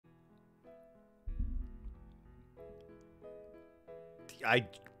I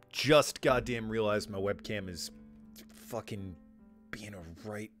just goddamn realized my webcam is fucking being a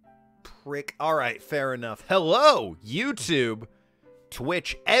right prick. Alright, fair enough. Hello, YouTube,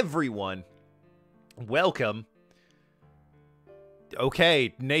 Twitch, everyone. Welcome.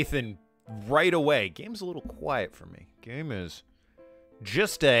 Okay, Nathan, right away. Game's a little quiet for me. Game is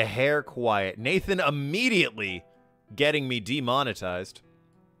just a hair quiet. Nathan immediately getting me demonetized.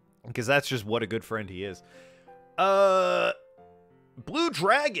 Because that's just what a good friend he is. Blue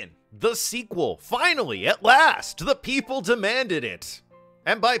Dragon, the sequel. Finally, at last, the people demanded it.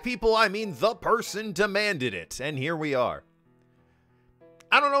 And by people, I mean the person demanded it. And here we are.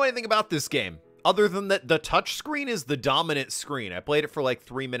 I don't know anything about this game, other than that the touchscreen is the dominant screen. I played it for like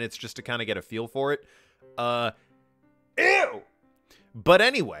 3 minutes just to kind of get a feel for it. Ew! But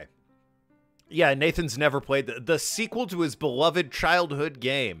anyway, yeah, Nathan's never played the sequel to his beloved childhood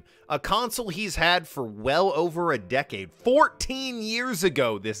game. A console he's had for well over a decade. 14 years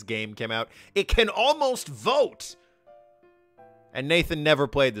ago this game came out. It can almost vote. And Nathan never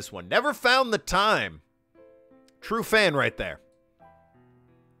played this one. Never found the time. True fan right there.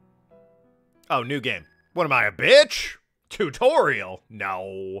 Oh, new game. What am I, a bitch? Tutorial?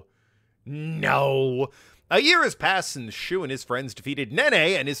 No. No. A year has passed since Shu and his friends defeated Nene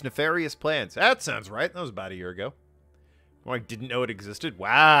and his nefarious plans. That sounds right. That was about a year ago. Oh, I didn't know it existed.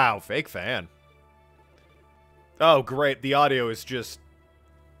 Wow, fake fan. Oh, great. The audio is just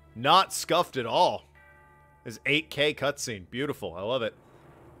not scuffed at all. This 8K cutscene. Beautiful. I love it.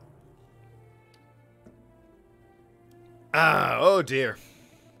 Ah, oh dear.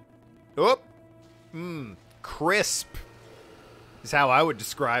 Oop. Crisp is how I would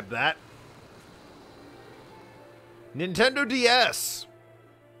describe that. Nintendo DS.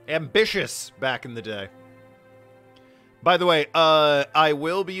 Ambitious back in the day. By the way, I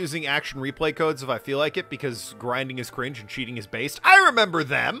will be using action replay codes if I feel like it, because grinding is cringe and cheating is based. I remember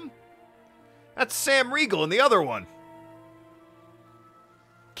them! That's Sam Riegel and the other one.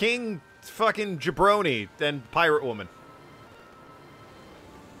 King fucking Jabroni and Pirate Woman.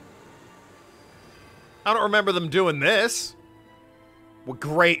 I don't remember them doing this. Well,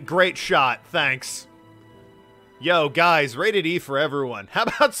 great shot. Thanks. Yo, guys, rated E for everyone. How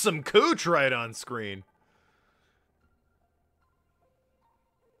about some cooch right on screen?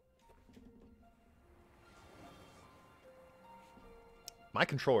 My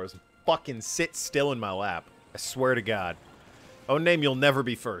controller doesn't fucking sit still in my lap. I swear to God. Oh, name, you'll never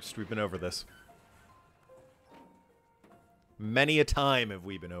be first. We've been over this. Many a time have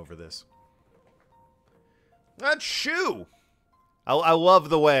we been over this. That's Shu! I love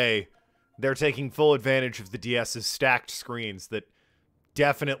the way they're taking full advantage of the DS's stacked screens that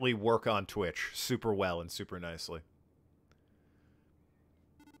definitely work on Twitch super well and super nicely.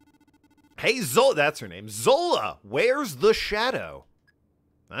 Hey, Zola, that's her name. Zola, where's the shadow?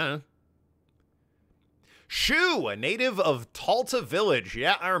 I don't know. Shu, a native of Talta Village.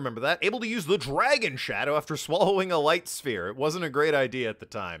 Yeah, I remember that. Able to use the dragon shadow after swallowing a light sphere. It wasn't a great idea at the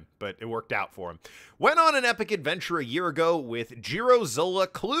time, but it worked out for him. Went on an epic adventure a year ago with Jiro, Zola,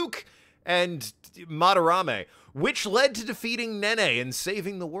 Kluk, and Madarame, which led to defeating Nene and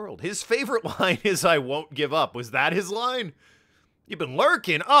saving the world. His favorite line is, "I won't give up." Was that his line? You've been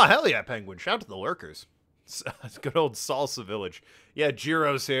lurking. Oh, hell yeah, Penguin. Shout out to the lurkers. Good old Salsa Village. Yeah,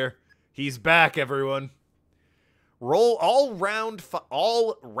 Jiro's here. He's back, everyone. Roll all round,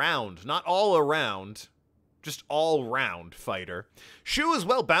 not all around, just all round fighter. Shu is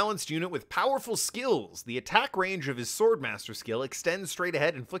well-balanced unit with powerful skills. The attack range of his Swordmaster skill extends straight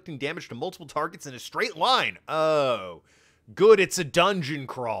ahead, inflicting damage to multiple targets in a straight line. Oh, good, it's a dungeon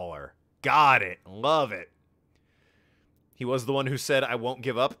crawler. Got it, love it. He was the one who said, "I won't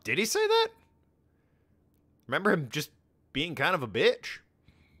give up." Did he say that? Remember him just being kind of a bitch?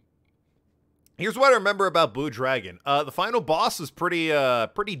 Here's what I remember about Blue Dragon. The final boss was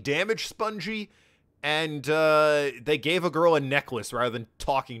pretty damage spongy, and they gave a girl a necklace rather than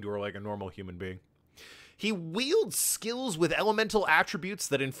talking to her like a normal human being. He wields skills with elemental attributes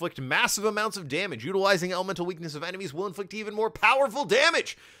that inflict massive amounts of damage. Utilizing elemental weakness of enemies will inflict even more powerful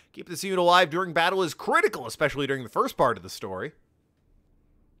damage. Keep this unit alive during battle is critical, especially during the first part of the story.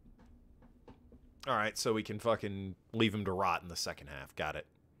 Alright, so we can fucking leave him to rot in the second half. Got it.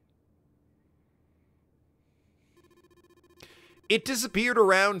 It disappeared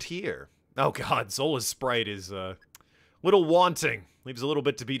around here. Oh god, Zola's sprite is a little wanting. Leaves a little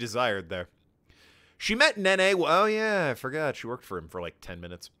bit to be desired there. She met Nene. Oh yeah, I forgot. She worked for him for like 10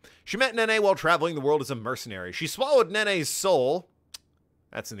 minutes. She met Nene while traveling the world as a mercenary. She swallowed Nene's soul.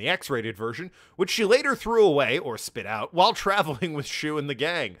 That's in the X-rated version, which she later threw away, or spit out, while traveling with Shu and the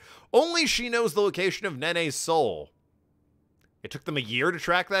gang. Only she knows the location of Nene's soul. It took them a year to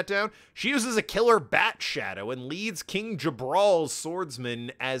track that down. She uses a killer bat shadow and leads King Jabral's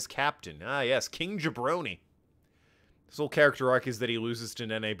swordsman as captain. Ah, yes, King Jabroni. His whole character arc is that he loses to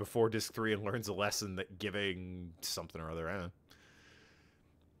Nene before Disc 3 and learns a lesson that giving something or other. I don't know.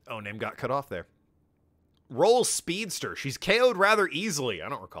 Oh, name got cut off there. Roll Speedster. She's KO'd rather easily. I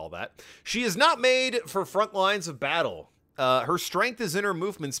don't recall that. She is not made for front lines of battle. Her strength is in her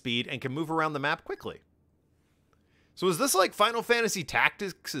movement speed and can move around the map quickly. So is this like Final Fantasy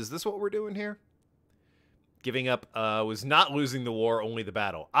Tactics? Is this what we're doing here? Giving up was not losing the war, only the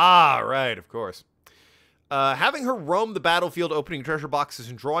battle. Ah, right, of course. Having her roam the battlefield, opening treasure boxes,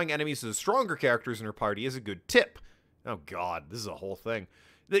 and drawing enemies to the stronger characters in her party is a good tip. Oh god, this is a whole thing.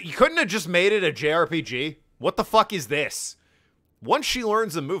 You couldn't have just made it a JRPG? What the fuck is this? Once she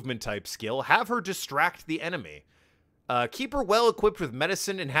learns a movement type skill, have her distract the enemy. Keep her well equipped with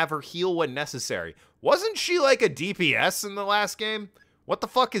medicine and have her heal when necessary. Wasn't she like a DPS in the last game? What the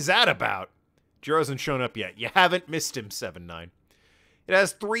fuck is that about? Jiro hasn't shown up yet. You haven't missed him, 7-9. It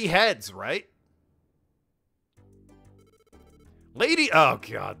has 3 heads, right? Oh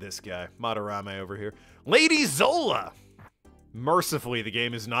god, this guy. Madarame over here. Lady Zola! Mercifully, the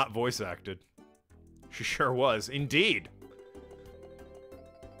game is not voice acted. She sure was. Indeed.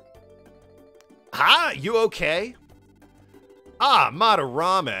 Hi, you okay? Ah,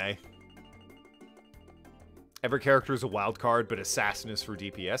 Madarame. Every character is a wild card, but Assassin is for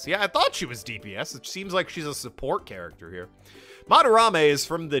DPS. Yeah, I thought she was DPS. It seems like she's a support character here. Madarame is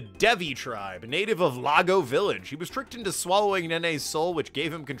from the Devi tribe, a native of Lago Village. He was tricked into swallowing Nene's soul, which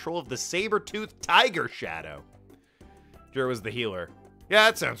gave him control of the saber-toothed tiger shadow. Jiro was the healer. Yeah,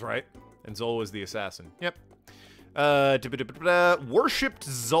 that sounds right. And Zola was the assassin. Yep. Worshipped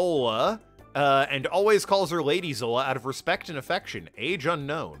Zola, and always calls her Lady Zola out of respect and affection. Age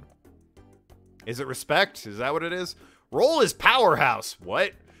unknown. Is it respect? Is that what it is? Roll is powerhouse.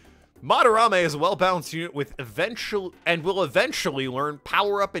 What? Madarame is a well-balanced unit with will eventually learn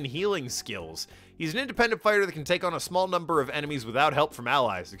power-up and healing skills. He's an independent fighter that can take on a small number of enemies without help from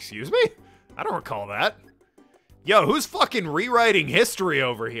allies. Excuse me? I don't recall that. Yo, who's fucking rewriting history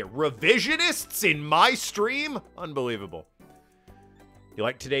over here? Revisionists in my stream? Unbelievable. You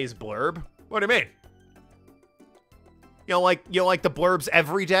like today's blurb? What do you mean? You don't like the blurbs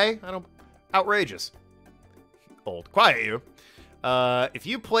every day? I don't... Outrageous. Old. Quiet, you. If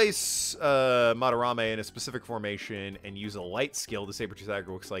you place Madarame in a specific formation and use a light skill, the saber-tooth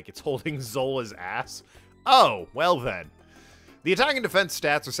tiger looks like it's holding Zola's ass. Oh, well then. The attack and defense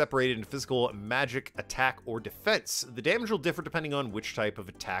stats are separated into physical, magic, attack, or defense. The damage will differ depending on which type of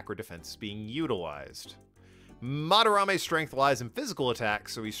attack or defense is being utilized. Madarame's strength lies in physical attack,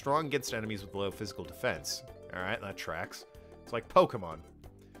 so he's strong against enemies with low physical defense. Alright, that tracks. It's like Pokemon.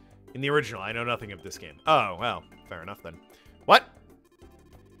 In the original, I know nothing of this game. Oh, well, fair enough then. What?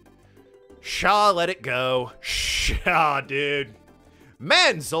 Shaw, let it go. Shaw, dude.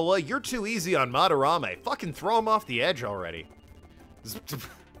 Man, Zola, you're too easy on Madarame. Fucking throw him off the edge already.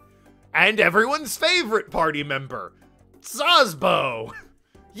 And everyone's favorite party member, Zazbo.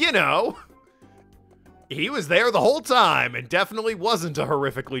 You know. He was there the whole time and definitely wasn't a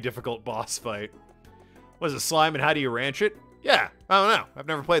horrifically difficult boss fight. Was it slime and how do you ranch it? Yeah, I don't know. I've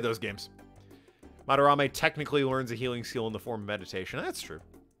never played those games. Madarame technically learns a healing skill in the form of meditation. That's true.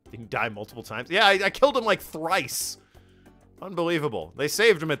 He can die multiple times. Yeah, I killed him like thrice. Unbelievable. They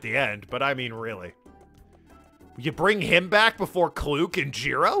saved him at the end, but I mean, really. You bring him back before Kluke and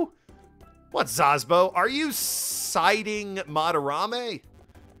Jiro? What, Zazbo? Are you siding Madarame?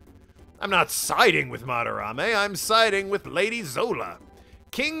 I'm not siding with Madarame. I'm siding with Lady Zola.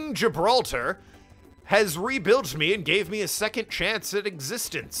 King Gibraltar has rebuilt me and gave me a second chance at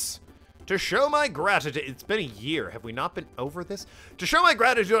existence. To show my gratitude, it's been a year, have we not been over this? To show my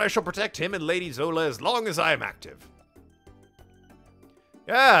gratitude, I shall protect him and Lady Zola as long as I am active.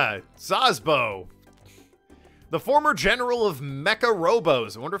 Yeah, Zazbo. The former general of Mecha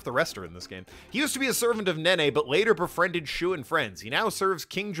Robos. I wonder if the rest are in this game. He used to be a servant of Nene, but later befriended Shu and friends. He now serves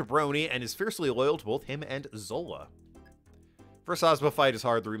King Jabroni and is fiercely loyal to both him and Zola. First Zazbo fight is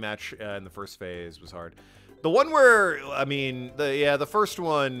hard. The rematch in the first phase was hard. The one where, I mean, the first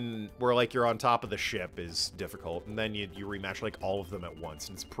one where, like, you're on top of the ship is difficult. And then you rematch, like, all of them at once.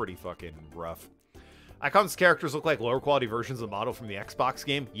 And it's pretty fucking rough. Icon's characters look like lower quality versions of the model from the Xbox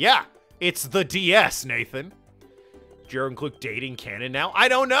game. Yeah, it's the DS, Nathan. Jiro and Kluke dating canon now? I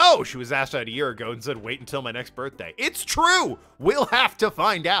don't know. She was asked out a year ago and said, wait until my next birthday. It's true. We'll have to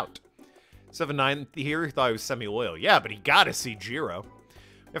find out. 7-9 here, he thought he was semi-loyal. Yeah, but he gotta see Jiro.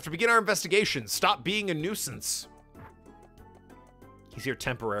 We have to begin our investigation. Stop being a nuisance. He's here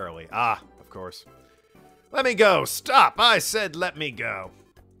temporarily. Ah, of course. Let me go. Stop. I said let me go.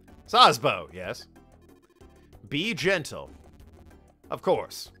 Sazbo, yes. Be gentle. Of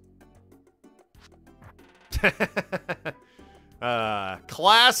course.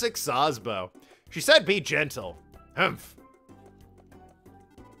 Classic Sazbo. She said be gentle. Humph.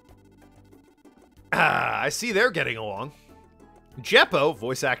 I see they're getting along. Jeppo,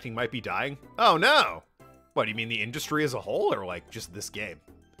 voice acting might be dying. Oh no. What, do you mean the industry as a whole, or like just this game?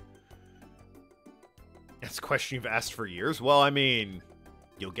 That's a question you've asked for years. Well, I mean,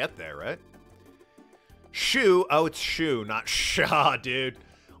 you'll get there, right? Shu. Oh, it's Shu, not Sha, dude.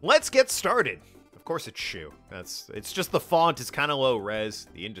 Let's get started. Of course it's Shu. It's just the font is kind of low res.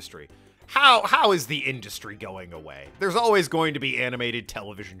 The industry. How is the industry going away? There's always going to be animated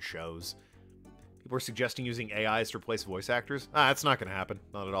television shows. People are suggesting using AIs to replace voice actors. That's not going to happen.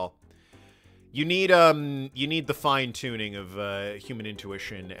 Not at all. You need the fine-tuning of human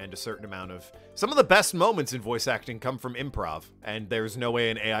intuition and a certain amount of... Some of the best moments in voice acting come from improv, and there's no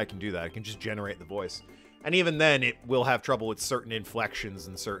way an AI can do that. It can just generate the voice. And even then, it will have trouble with certain inflections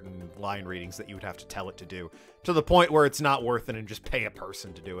and certain line readings that you would have to tell it to do, to the point where it's not worth it and just pay a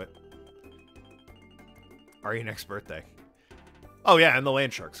person to do it. Ari next birthday. Oh yeah, and the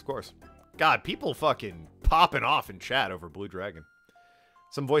Land Sharks, of course. God, people fucking popping off in chat over Blue Dragon.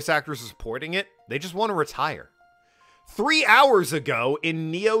 Some voice actors are supporting it. They just want to retire. 3 hours ago in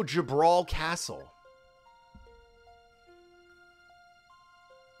Neo Jabral Castle.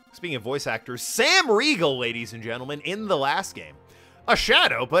 Speaking of voice actors, Sam Riegel, ladies and gentlemen, in the last game. A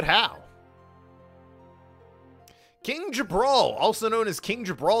shadow, but how? King Jabral, also known as King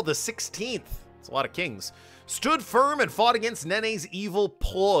Jabral the 16th. It's a lot of kings. Stood firm and fought against Nene's evil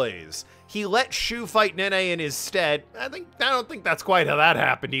ploys. He let Shu fight Nene in his stead. I don't think that's quite how that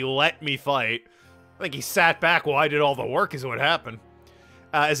happened. He let me fight. I think he sat back while I did all the work is what happened.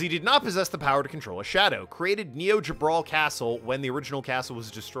 As he did not possess the power to control a shadow. Created Neo Jabral Castle when the original castle was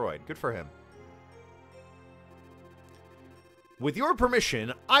destroyed. Good for him. With your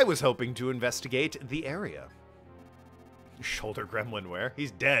permission, I was hoping to investigate the area. Shoulder gremlin wear.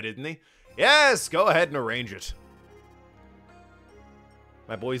 He's dead, isn't he? Yes, go ahead and arrange it.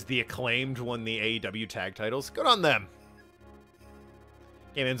 My boys, the Acclaimed, won the AEW tag titles. Good on them.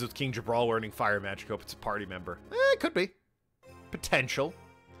 Game ends with King Jabral learning fire magic. Hope it's a party member. It could be. Potential.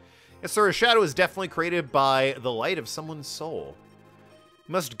 Yes, sir, a shadow is definitely created by the light of someone's soul.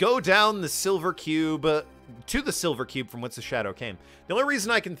 You must go down the silver cube, to the silver cube from whence the shadow came. The only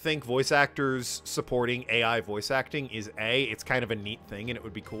reason I can think voice actors supporting AI voice acting is A, it's kind of a neat thing and it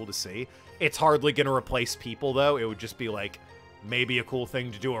would be cool to see. It's hardly going to replace people, though. It would just be like, maybe a cool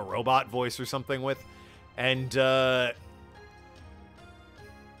thing to do a robot voice or something with. And, I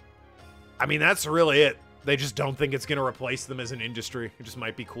mean, that's really it. They just don't think it's going to replace them as an industry. It just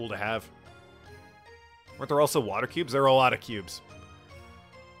might be cool to have. Weren't there also water cubes? There are a lot of cubes.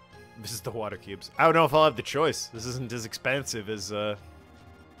 This is the water cubes. I don't know if I'll have the choice. This isn't as expensive as the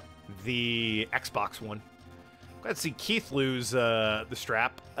Xbox one. Glad to see Keith lose the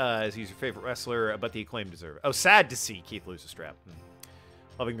strap, as he's your favorite wrestler, but the Acclaim deserve it. Oh, sad to see Keith lose the strap.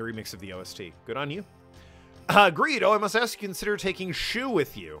 Loving the remix of the OST. Good on you. Agreed. Oh, I must ask you to consider taking Shu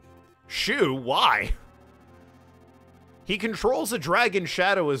with you. Shu? Why? He controls a dragon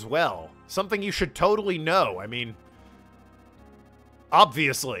shadow as well. Something you should totally know. I mean,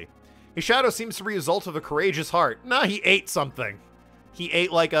 obviously. His shadow seems to be a result of a courageous heart. Nah, he ate something. He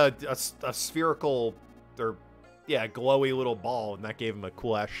ate like a spherical, or yeah, glowy little ball, and that gave him a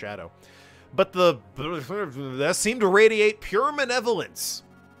cool-ass shadow. But that seemed to radiate pure malevolence.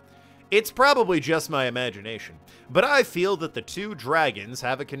 It's probably just my imagination, but I feel that the two dragons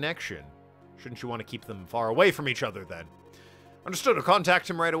have a connection. Shouldn't you want to keep them far away from each other, then? Understood. I'll contact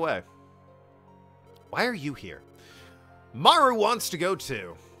him right away. Why are you here? Maru wants to go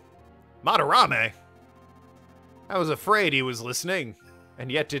too. Madarame? I was afraid he was listening,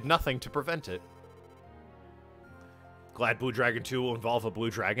 and yet did nothing to prevent it. Glad Blue Dragon 2 will involve a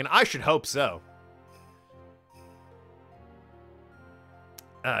blue dragon. I should hope so.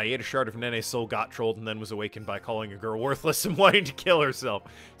 He ate a shard of Nene's soul, got trolled, and then was awakened by calling a girl worthless and wanting to kill herself.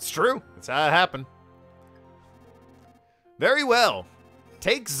 It's true. That's how it happened. Very well.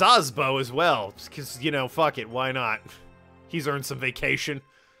 Take Zazbo as well. Because, you know, fuck it. Why not? He's earned some vacation.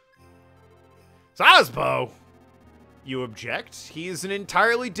 Zazbo! You object? He is an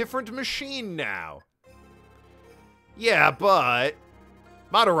entirely different machine now. Yeah, but...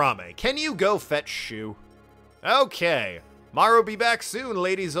 Madarame, can you go fetch Shu? Okay. Maru be back soon,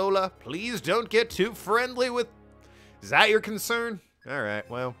 Lady Zola. Please don't get too friendly with... Is that your concern? Alright,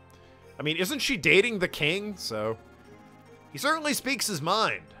 well... I mean, isn't she dating the king? So... He certainly speaks his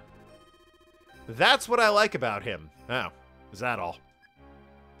mind. That's what I like about him. Oh, is that all?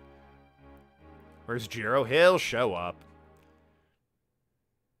 Where's Jiro? He'll show up.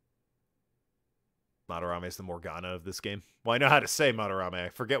 Madarame is the Morgana of this game. Well, I know how to say Madarame. I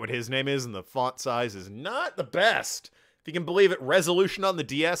forget what his name is, and the font size is not the best. If you can believe it, resolution on the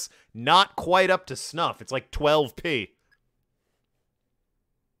DS, not quite up to snuff. It's like 12p.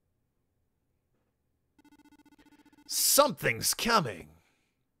 Something's coming.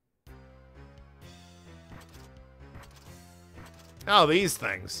 Oh, these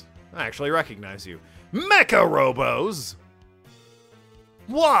things. I actually recognize you. Mecha Robos!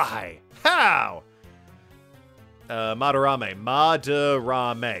 Why? How? Madarame.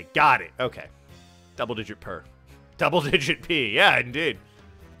 Madarame. Got it. Okay. Double digit per. Double digit P. Yeah, indeed.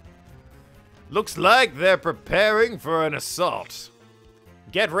 Looks like they're preparing for an assault.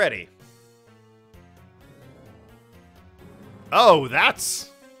 Get ready. Oh, that's...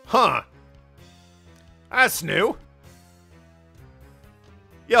 Huh. That's new.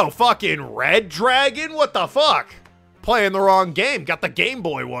 Yo, fucking Red Dragon? What the fuck? Playing the wrong game. Got the Game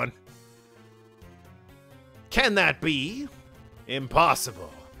Boy one. Can that be?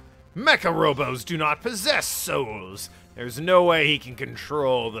 Impossible. Mecha Robos do not possess souls. There's no way he can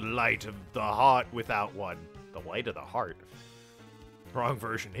control the light of the heart without one. The light of the heart? Wrong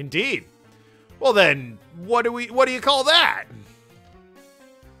version. Indeed. Well then, what do you call that?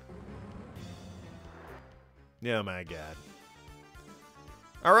 Oh my god.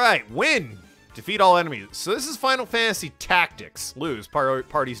 Alright, win! Defeat all enemies. So this is Final Fantasy Tactics. Lose,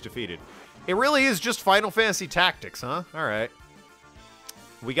 parties defeated. It really is just Final Fantasy Tactics, huh? Alright.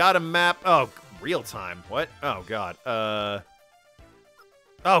 We got a map. Oh, real time. What? Oh god. Oh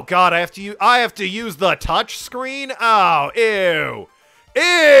god, I have to use the touch screen? Oh, ew.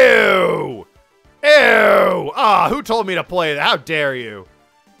 Ew! Ew! Ah, who told me to play that? How dare you?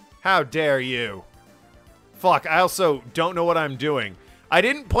 How dare you? Fuck, I also don't know what I'm doing. I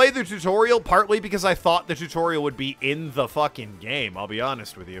didn't play the tutorial partly because I thought the tutorial would be in the fucking game, I'll be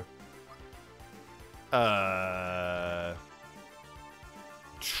honest with you. Alright,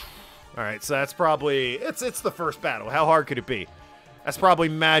 so that's probably... It's the first battle. How hard could it be? That's probably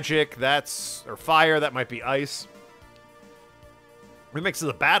magic, or fire, that might be ice. Remix of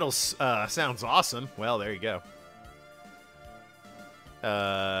the battles sounds awesome. Well, there you go.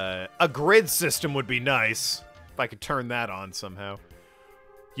 A grid system would be nice, if I could turn that on somehow.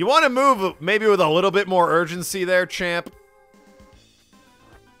 You want to move maybe with a little bit more urgency there, champ?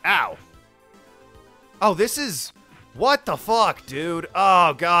 Ow. Oh, this is... What the fuck, dude?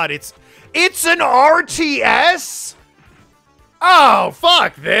 Oh, God, it's an RTS? Oh,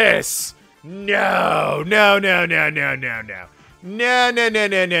 fuck this. No, no, no, no, no, no, no. No, no, no,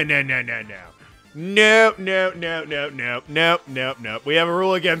 no, no, no, no, no, no. Nope, nope, nope, nope, nope, nope, nope, nope. We have a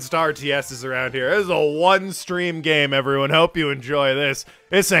rule against RTSs around here. This is a one-stream game, everyone. Hope you enjoy this.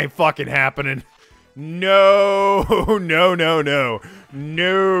 This ain't fucking happening. No, no, no, no.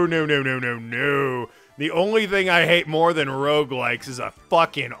 No, no, no, no, no, no. The only thing I hate more than roguelikes is a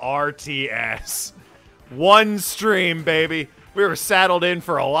fucking RTS. One stream, baby. We were saddled in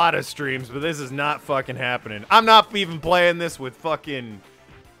for a lot of streams, but this is not fucking happening. I'm not even playing this with fucking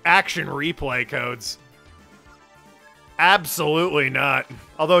action replay codes. Absolutely not.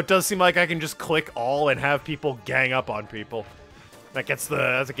 Although it does seem like I can just click all and have people gang up on people. That gets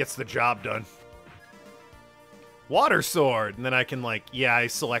the job done. Water sword, and then I can I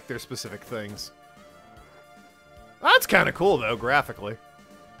select their specific things. That's kind of cool though, graphically.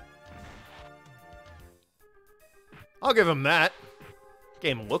 I'll give him that.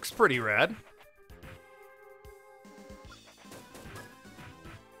 Game looks pretty rad.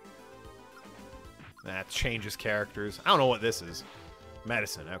 That changes characters. I don't know what this is.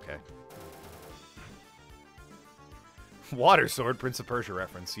 Medicine, okay. Water sword, Prince of Persia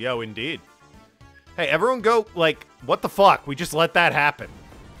reference. Yo, indeed. Hey, everyone go, what the fuck? We just let that happen.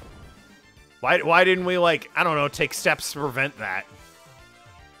 Why didn't we, I don't know, take steps to prevent that?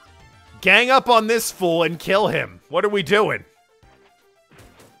 Gang up on this fool and kill him. What are we doing?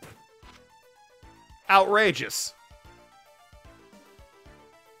 Outrageous.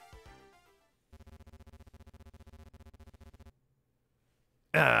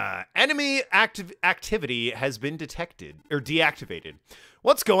 Enemy activity has been detected, or deactivated.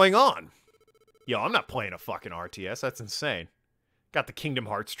 What's going on? Yo, I'm not playing a fucking RTS. That's insane. Got the Kingdom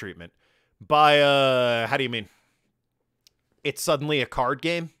Hearts treatment. By, how do you mean? It's suddenly a card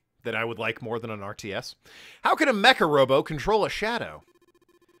game that I would like more than an RTS? How can a mecha robo control a shadow?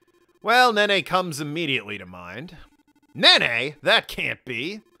 Well, Nene comes immediately to mind. Nene? That can't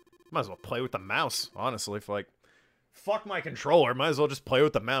be. Might as well play with the mouse, honestly, for Fuck my controller. Might as well just play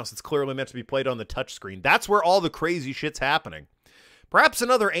with the mouse. It's clearly meant to be played on the touchscreen. That's where all the crazy shit's happening. Perhaps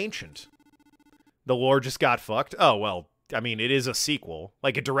another Ancient. The lore just got fucked. Oh, well, I mean, it is a sequel.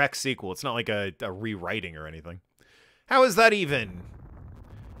 Like a direct sequel. It's not like a rewriting or anything. How is that even?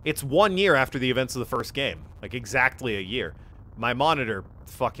 It's 1 year after the events of the first game. Like, exactly a year. My monitor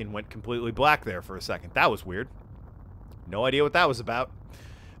fucking went completely black there for a second. That was weird. No idea what that was about.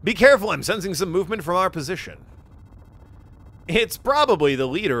 Be careful, I'm sensing some movement from our position. It's probably the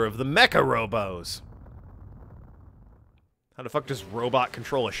leader of the Mecha Robos. How the fuck does Robot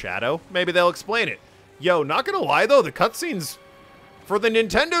control a shadow? Maybe they'll explain it. Yo, not gonna lie though, the cutscenes for the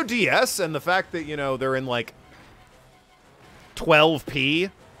Nintendo DS and the fact that, you know, they're in like 12p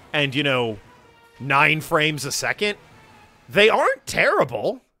and, you know, 9 frames a second, they aren't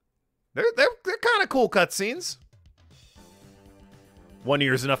terrible. They're kind of cool cutscenes. 1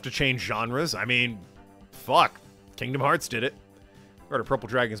 year is enough to change genres. I mean, fuck. Kingdom Hearts did it. I heard a purple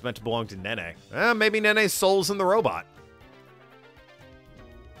dragon is meant to belong to Nene. Maybe Nene's soul's in the robot.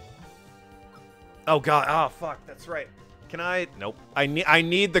 Oh god, oh fuck, that's right. Can I? Nope. I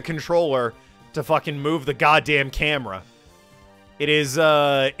need the controller to fucking move the goddamn camera. It is,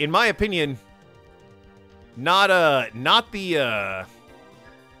 in my opinion, not the,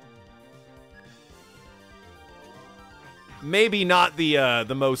 maybe not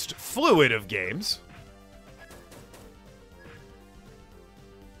the most fluid of games.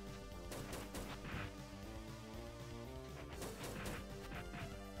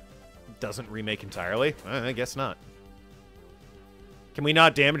 Doesn't remake entirely? I guess not. Can we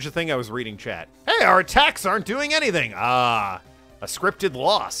not damage the thing? I was reading chat. Hey, our attacks aren't doing anything. Ah, a scripted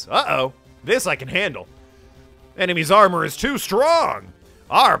loss. Uh-oh. This I can handle. Enemy's armor is too strong.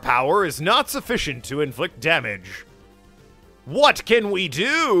 Our power is not sufficient to inflict damage. What can we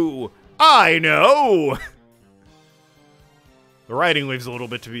do? I know! The writing leaves a little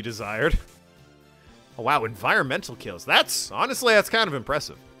bit to be desired. Oh, wow, environmental kills. Honestly, that's kind of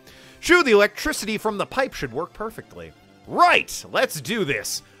impressive. Shoo, the electricity from the pipe should work perfectly. Right, let's do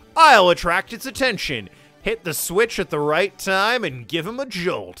this. I'll attract its attention. Hit the switch at the right time and give him a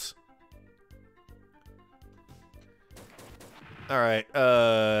jolt. Alright,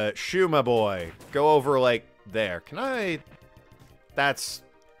 Shoo, my boy. Go over, like, there. Can I... That's...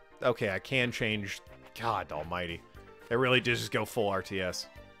 Okay, I can change... God almighty. They really did just go full RTS.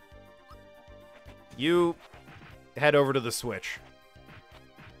 You... head over to the switch.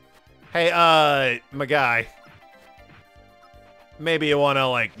 Hey, my guy. Maybe you wanna,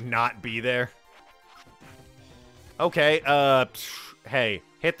 like, not be there? Okay, hey,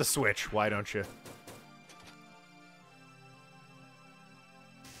 hit the switch, why don't you?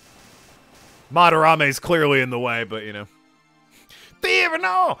 Madarame's clearly in the way, but, you know. Fear and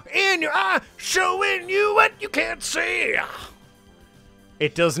all in your eye, showing you what you can't see.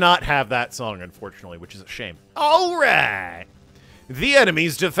 It does not have that song, unfortunately, which is a shame. All right. The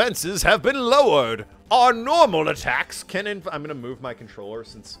enemy's defenses have been lowered. Our normal attacks can I'm gonna move my controller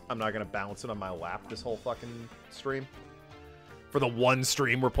since I'm not gonna balance it on my lap this whole fucking stream. For the one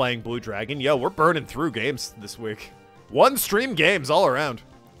stream we're playing Blue Dragon. Yo, we're burning through games this week. One stream games all around.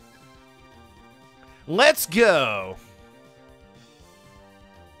 Let's go.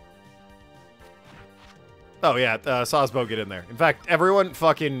 Oh yeah, Sosbo, get in there. In fact, everyone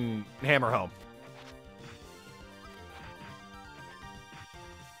fucking hammer home.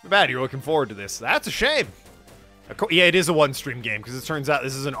 Bad, you're looking forward to this. That's a shame. Yeah, it is a one-stream game, because it turns out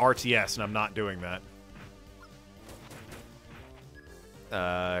this is an RTS, and I'm not doing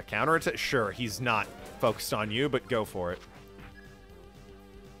that. Counterattack? Sure, he's not focused on you, but go for it.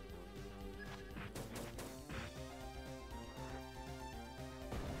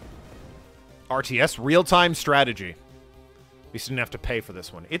 RTS, real-time strategy. At least you didn't have to pay for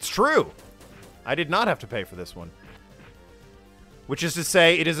this one. It's true! I did not have to pay for this one. Which is to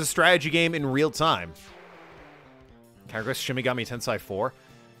say, it is a strategy game in real time. Kagura's Shimigami Tensei 4.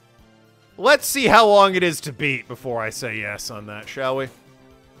 Let's see how long it is to beat before I say yes on that, shall we?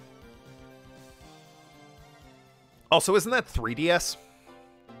 Also, isn't that 3DS?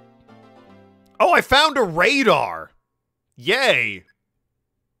 Oh, I found a radar! Yay!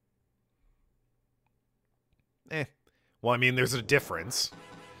 Well, I mean, there's a difference.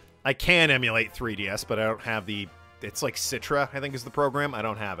 I can emulate 3DS, but I don't have the... It's like Citra, I think is the program. I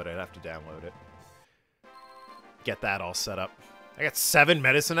don't have it. I'd have to download it. Get that all set up. I got 7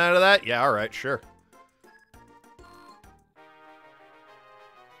 medicine out of that? Yeah, alright, sure.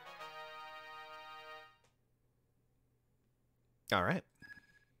 Alright.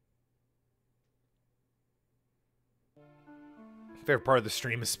 Favorite part of the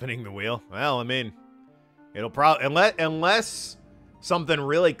stream is spinning the wheel. Well, I mean, It'll probably, unless something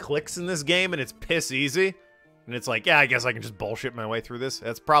really clicks in this game and it's piss easy, and it's like, yeah, I guess I can just bullshit my way through this.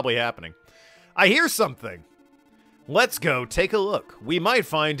 That's probably happening. I hear something. Let's go take a look. We might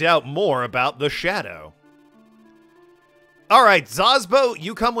find out more about the shadow. All right, Zazbo,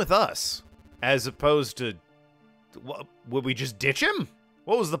 you come with us. As opposed to, would we just ditch him?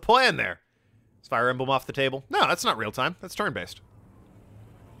 What was the plan there? Is Fire Emblem off the table? No, that's not real time. That's turn-based.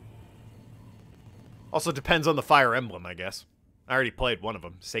 Also depends on the Fire Emblem, I guess. I already played one of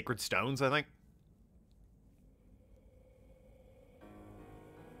them. Sacred Stones, I think.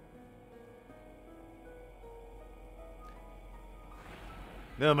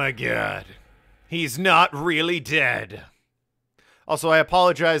 Oh my god. He's not really dead. Also, I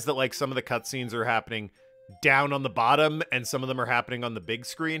apologize that, like, some of the cutscenes are happening down on the bottom, and some of them are happening on the big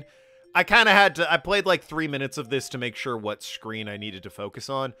screen. I kind of had to... I played, like, 3 minutes of this to make sure what screen I needed to focus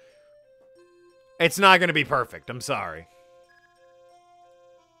on. It's not going to be perfect. I'm sorry.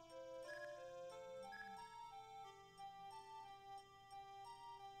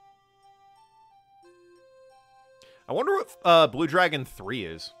 I wonder what Blue Dragon 3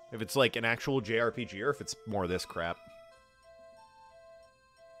 is. If it's, like, an actual JRPG or if it's more of this crap.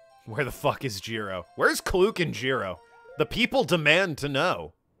 Where the fuck is Jiro? Where's Kluk and Jiro? The people demand to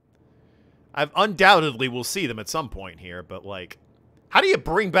know. I've undoubtedly will see them at some point here, but, like... How do you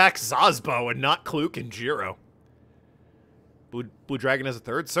bring back Zazbo and not Kluk and Jiro? Blue Dragon has a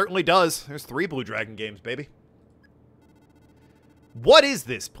third? Certainly does. There's 3 Blue Dragon games, baby. What is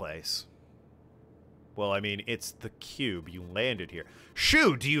this place? Well, I mean, it's the cube. You landed here.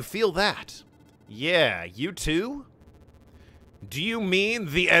 Shoo, do you feel that? Yeah, you too? Do you mean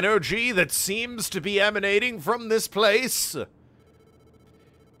the energy that seems to be emanating from this place?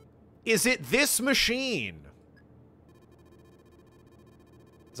 Is it this machine?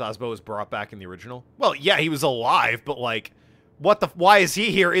 Zazbo was brought back in the original? Well, yeah, he was alive, but, like, why is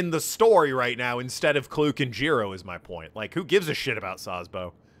he here in the story right now instead of Kluk and Jiro is my point. Like, who gives a shit about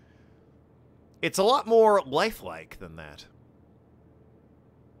Zazbo? It's a lot more lifelike than that.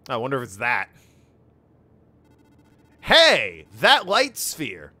 I wonder if it's that. Hey, that light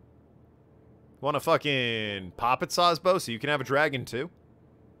sphere. Want to fucking pop it, Zazbo, so you can have a dragon too?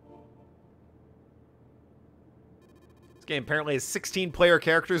 This game apparently has 16 player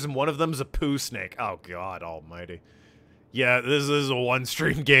characters and one of them's a poo snake. Oh god almighty. Yeah, this is a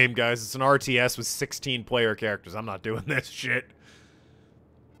one-stream game, guys. It's an RTS with 16 player characters. I'm not doing this shit.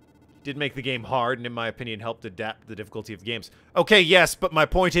 Did make the game hard, and in my opinion, helped adapt the difficulty of games. Okay, yes, but my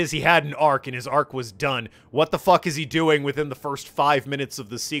point is he had an arc, and his arc was done. What the fuck is he doing within the first 5 minutes of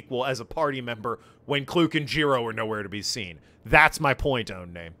the sequel as a party member when Kluk and Jiro are nowhere to be seen? That's my point,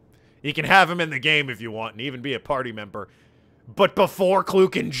 Own Name. You can have him in the game if you want, and even be a party member. But before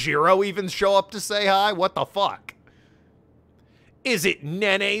Kluk and Jiro even show up to say hi? What the fuck? Is it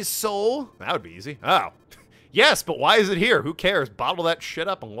Nene's soul? That would be easy. Oh. Yes, but why is it here? Who cares? Bottle that shit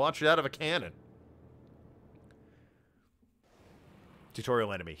up and launch it out of a cannon.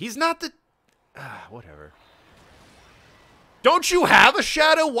 Tutorial enemy. He's not the... whatever. Don't you have a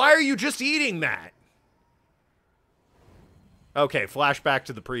shadow? Why are you just eating that? Okay, flashback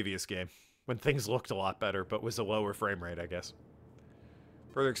to the previous game. When things looked a lot better, but was a lower frame rate, I guess.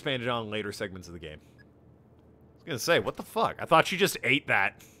 Further expanded on later segments of the game. I was gonna say, what the fuck? I thought she just ate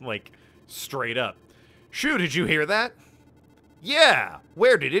that, like, straight up. Shoo, did you hear that? Yeah,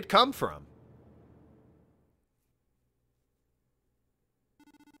 where did it come from?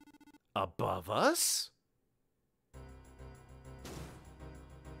 Above us?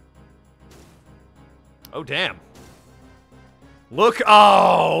 Oh, damn. Look,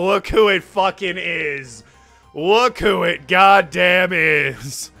 oh, look who it fucking is. Look who it goddamn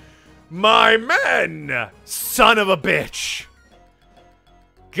is. My men, son of a bitch.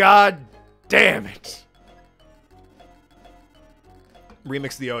 God damn it.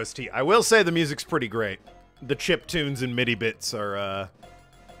 Remix the OST. I will say the music's pretty great. The chip tunes and MIDI bits are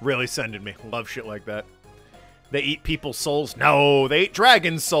really sending me. Love shit like that. They eat people's souls? No, they eat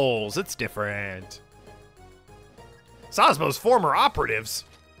dragon souls. It's different. Zazbo's former operatives.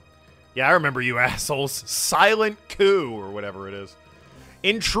 Yeah, I remember you assholes. Silent Coup, or whatever it is.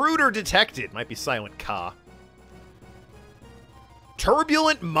 Intruder detected. Might be Silent Ka.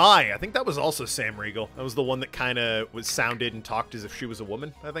 Turbulent Mai. I think that was also Sam Riegel. That was the one that kind of was sounded and talked as if she was a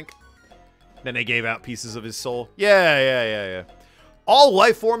woman, I think. Then they gave out pieces of his soul. Yeah. All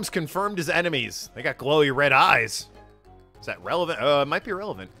life forms confirmed as enemies. They got glowy red eyes. Is that relevant? It might be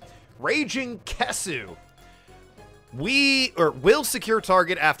relevant. Raging Kesu. Will secure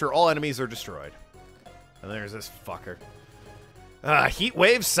target after all enemies are destroyed. And there's this fucker. Heat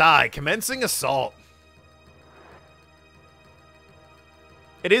Wave Sai. Commencing assault.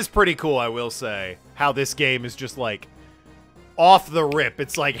 It is pretty cool, I will say, how this game is just, like, off the rip.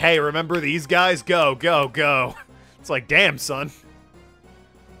 It's like, hey, remember these guys? Go, go, go. It's like, damn, son.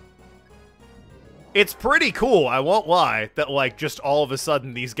 It's pretty cool, I won't lie, that, like, just all of a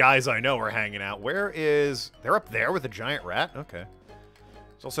sudden these guys I know are hanging out. Where is... They're up there with a giant rat? Okay.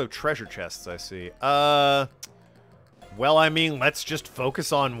 There's also treasure chests, I see. Well, I mean, let's just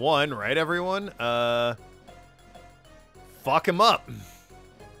focus on one, right, everyone? Fuck him up.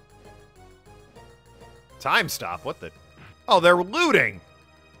 Time stop, what the... Oh, they're looting!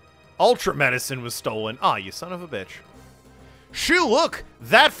 Ultra medicine was stolen. Ah, you son of a bitch. Shoo, look!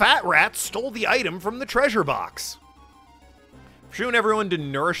 That fat rat stole the item from the treasure box. Shoo and everyone to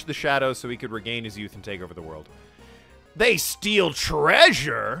nourish the shadow so he could regain his youth and take over the world. They steal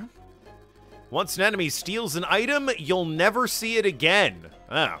treasure? Once an enemy steals an item, you'll never see it again.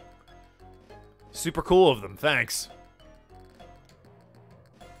 Oh. Super cool of them, thanks.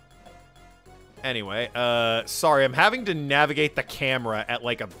 Anyway, sorry, I'm having to navigate the camera at,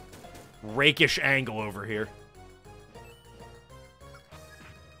 like, a rakish angle over here.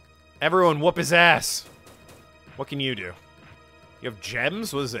 Everyone whoop his ass. What can you do? You have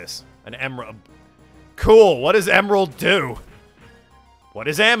gems? What is this? An emerald. Cool, what does emerald do? What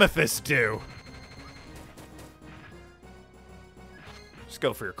does amethyst do? Just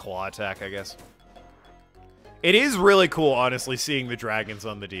go for your claw attack, I guess. It is really cool, honestly, seeing the dragons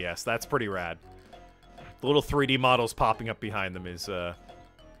on the DS. That's pretty rad. The little 3D models popping up behind them is,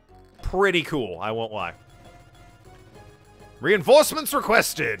 pretty cool, I won't lie. Reinforcements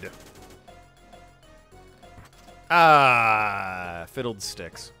requested! Ah, fiddled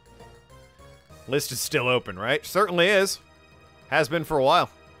sticks. List is still open, right? Certainly is. Has been for a while.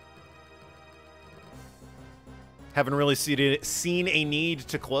 Haven't really seen a need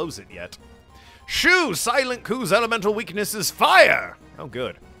to close it yet. Shoo! Silent Ku's elemental weakness is fire! Oh,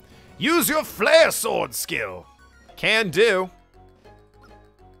 good. Use your flare sword skill. Can do.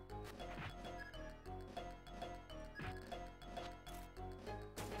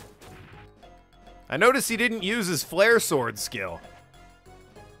 I noticed he didn't use his flare sword skill.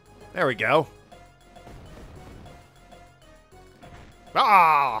 There we go.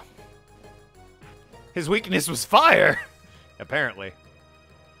 Ah! His weakness was fire! Apparently.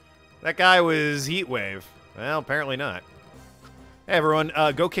 That guy was Heat Wave. Well, apparently not. Hey, everyone,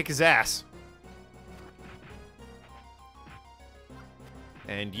 go kick his ass.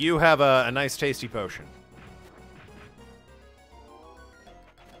 And you have a nice, tasty potion.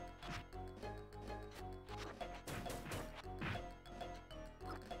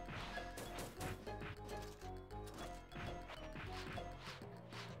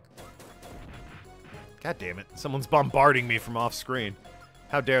 God damn it. Someone's bombarding me from off screen.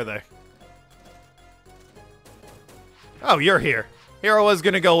 How dare they? Oh, you're here. Here I was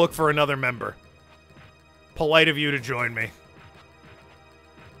gonna go look for another member. Polite of you to join me.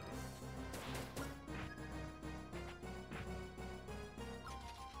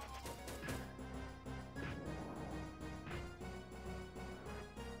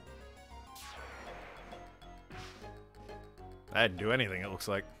 I didn't do anything, it looks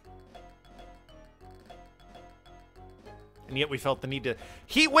like. And yet we felt the need to...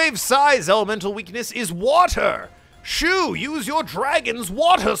 Heatwave size elemental weakness is water! Shoo! Use your dragon's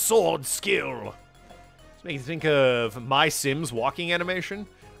water sword skill! This makes me think of My Sims walking animation.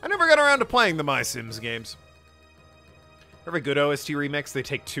 I never got around to playing the My Sims games. For every good OST remix, they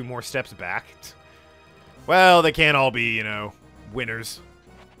take 2 more steps back. Well, they can't all be, you know, winners.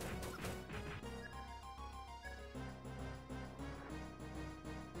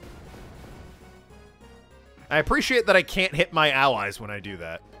 I appreciate that I can't hit my allies when I do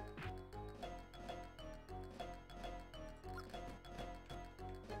that.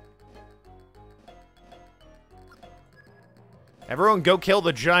 Everyone go kill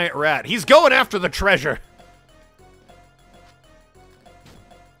the giant rat. He's going after the treasure!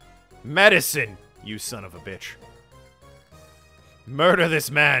 Medicine, you son of a bitch. Murder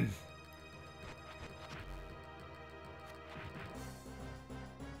this man.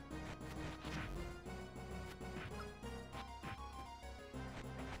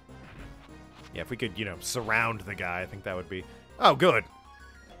 Yeah, if we could, you know, surround the guy, I think that would be... Oh, good.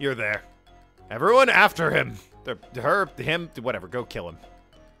 You're there. Everyone after him. Him, whatever, go kill him.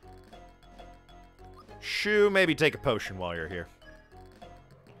 Shoo, maybe take a potion while you're here.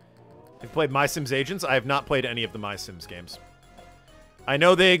 You've played My Sims Agents? I have not played any of the My Sims games. I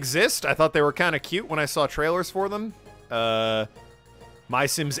know they exist. I thought they were kind of cute when I saw trailers for them. My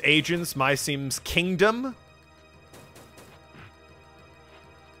Sims Agents, My Sims Kingdom.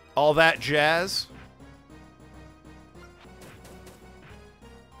 All that jazz.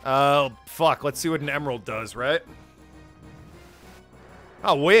 Fuck. Let's see what an emerald does, right?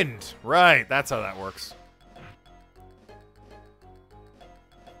 Oh, wind. Right. That's how that works.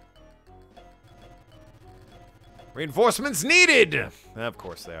 Reinforcements needed! Of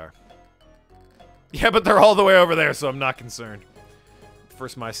course they are. Yeah, but they're all the way over there, so I'm not concerned.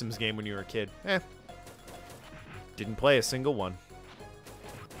 First My Sims game when you were a kid. Didn't play a single one.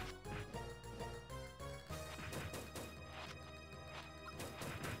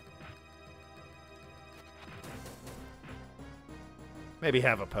 Maybe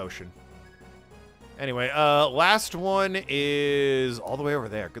have a potion. Anyway, last one is all the way over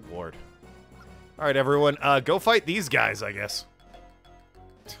there. Good lord. All right, everyone, go fight these guys, I guess.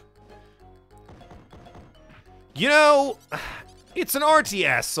 You know, it's an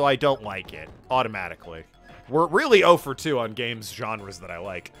RTS, so I don't like it automatically. We're really 0 for 2 on games genres that I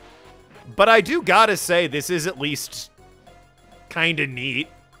like. But I do gotta say, this is at least kind of neat.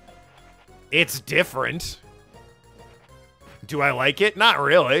 It's different. Do I like it? Not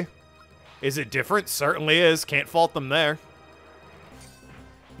really. Is it different? Certainly is. Can't fault them there.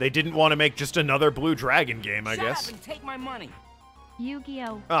 They didn't want to make just another Blue Dragon game, I guess. Shut up and take my money.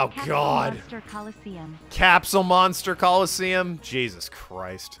 Yu-Gi-Oh! Oh, Capsule God. Monster Coliseum. Capsule Monster Coliseum? Jesus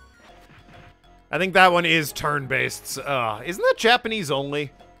Christ. I think that one is turn-based. Isn't that Japanese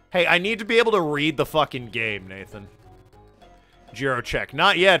only? Hey, I need to be able to read the fucking game, Nathan. Jiro check.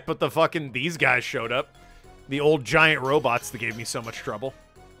 Not yet, but these guys showed up. The old giant robots that gave me so much trouble.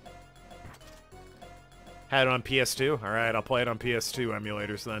 Had it on PS2? Alright, I'll play it on PS2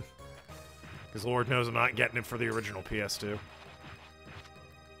 emulators then. Because Lord knows I'm not getting it for the original PS2.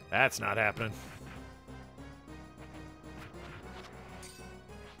 That's not happening.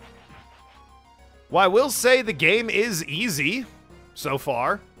 Well, I will say the game is easy so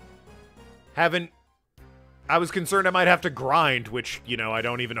far. I was concerned I might have to grind, which, you know, I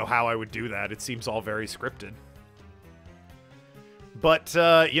don't even know how I would do that. It seems all very scripted. But,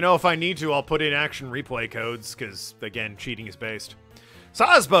 you know, if I need to, I'll put in action replay codes, because, again, cheating is based.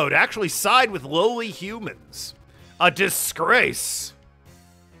 Sazbo to actually side with lowly humans. A disgrace.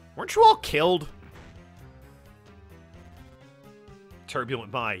 Weren't you all killed?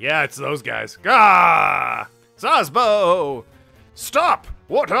 Turbulent Mai. Yeah, it's those guys. Gah! Sazbo! Stop!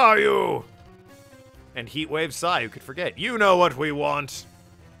 What are you? And Heatwave Sai, who could forget. You know what we want.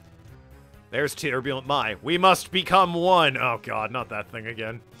 There's Turbulent Mai. We must become one. Oh god, not that thing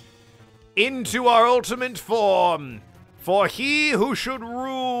again. Into our ultimate form. For he who should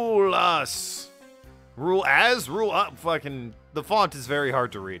rule us. Rule as? Rule up? Fucking... The font is very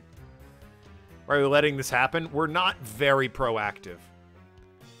hard to read. Why are we letting this happen? We're not very proactive.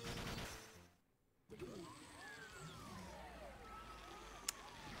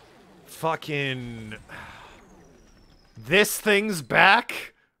 Fucking... This thing's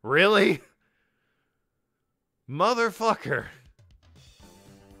back? Really? Motherfucker.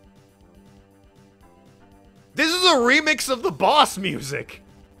 This is a remix of the boss music.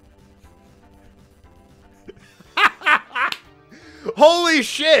 Holy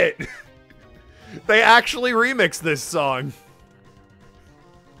shit. They actually remixed this song.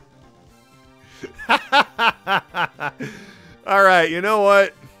 Alright, you know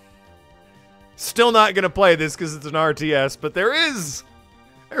what? Still not gonna play this because it's an RTS, but there's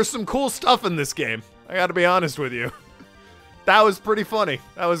some cool stuff in this game. I gotta be honest with you. That was pretty funny.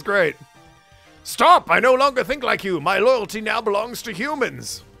 That was great. Stop! I no longer think like you. My loyalty now belongs to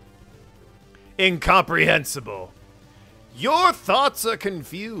humans. Incomprehensible. Your thoughts are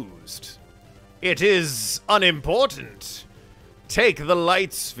confused. It is unimportant. Take the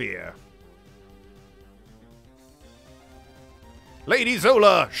light sphere. Lady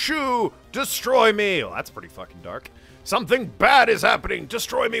Zola, shoo, destroy me. Oh, that's pretty fucking dark. Something bad is happening.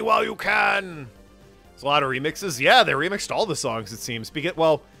 Destroy me while you can. There's a lot of remixes. Yeah, they remixed all the songs, it seems.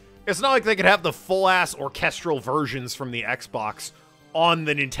 Well, it's not like they could have the full-ass orchestral versions from the Xbox on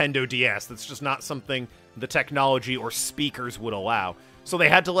the Nintendo DS. That's just not something the technology or speakers would allow. So they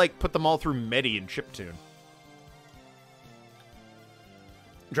had to, like, put them all through MIDI and chiptune.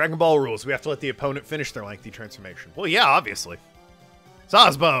 Dragon Ball rules. We have to let the opponent finish their lengthy transformation. Well, yeah, obviously.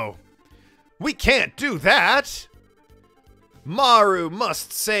 Sazbo! We can't do that! Maru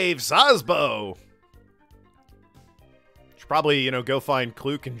must save Sazbo! Should probably, you know, go find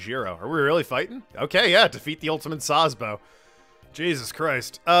Kluk and Jiro. Are we really fighting? Okay, yeah, defeat the ultimate Sazbo. Jesus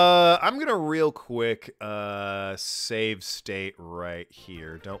Christ. I'm gonna real quick, save state right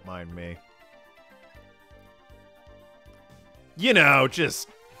here. Don't mind me. You know, just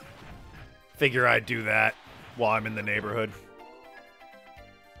figure I'd do that while I'm in the neighborhood.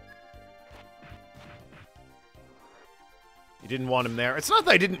 didn't want him there. It's not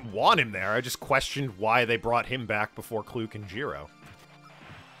that I didn't want him there. I just questioned why they brought him back before Kluk and Jiro.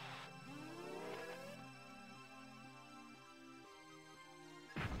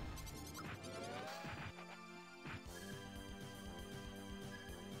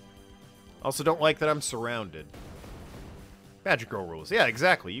 Also don't like that I'm surrounded. Magic Girl rules. Yeah,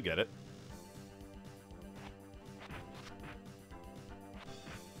 exactly. You get it.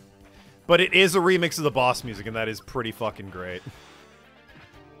 But it is a remix of the boss music, and that is pretty fucking great.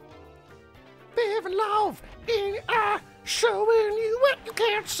 Live and love in the eye, showing you what you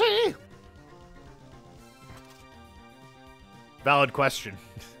can't see. Valid question.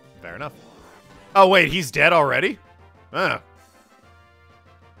 Fair enough. Oh, wait, he's dead already? Ah.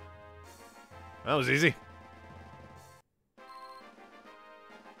 That was easy.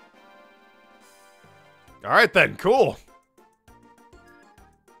 Alright then, cool.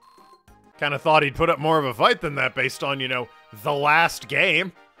 Kind of thought he'd put up more of a fight than that based on, you know, the last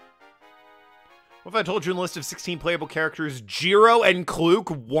game. What if I told you in the list of 16 playable characters, Jiro and Kluk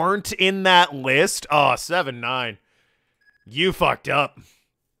weren't in that list? Oh, 7-9. You fucked up.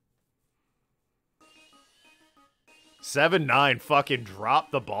 7-9 fucking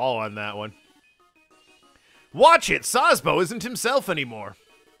dropped the ball on that one. Watch it! Sazbo isn't himself anymore.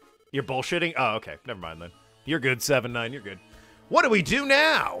 You're bullshitting? Oh, okay. Never mind then. You're good, 7-9. You're good. What do we do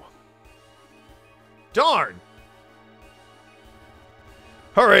now? Darn!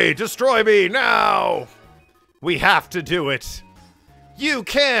 Hurry! Destroy me now! We have to do it. You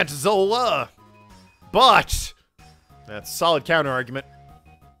can't, Zola! But... That's a solid counter-argument.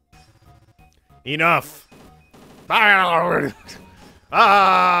 Enough! Ah!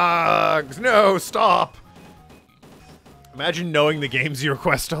 No, stop! Imagine knowing the games you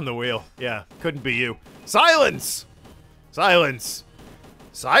request on the wheel. Yeah, couldn't be you. Silence! Silence!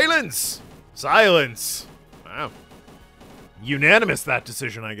 Silence! Silence! Wow. Unanimous, that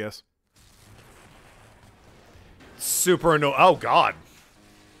decision, I guess. Super annoying. Oh, God.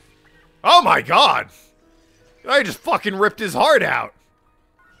 Oh, my God! I just fucking ripped his heart out.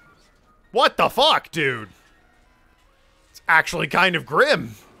 What the fuck, dude? It's actually kind of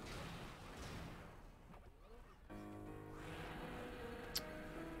grim.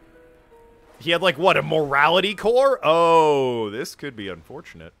 He had, like, what, a morality core? Oh, this could be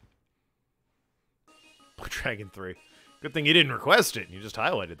unfortunate. Blue Dragon 3. Good thing you didn't request it. You just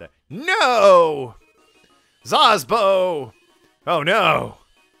highlighted that. No! Zazbo! Oh, no.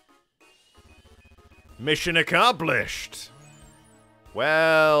 Mission accomplished.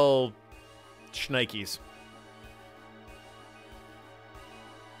 Well, shnikes.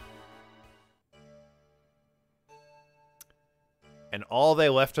 And all they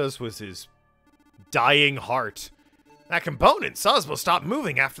left us was his dying heart. That component, Sazbo, stopped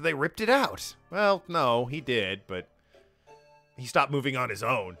moving after they ripped it out. Well, no, he did, but he stopped moving on his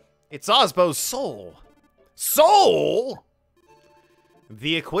own. It's Sazbo's soul. Soul?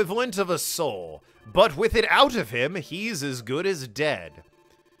 The equivalent of a soul. But with it out of him, he's as good as dead.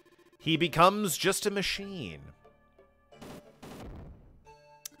 He becomes just a machine.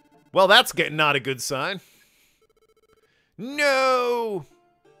 Well, that's not a good sign. No!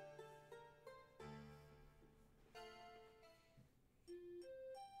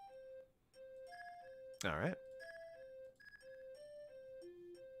 All right.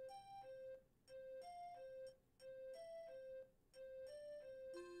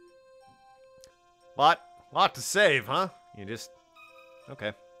 Lot to save, huh? You just...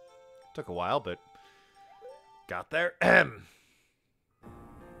 Okay. Took a while, but... Got there.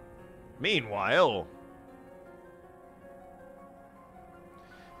 Meanwhile...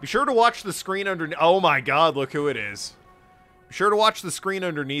 Be sure to watch the screen underneath... Oh my god, look who it is. Be sure to watch the screen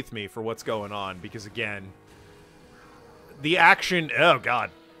underneath me for what's going on, because again... The action... Oh god.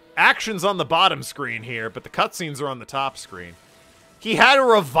 Action's on the bottom screen here, but the cutscenes are on the top screen. He had a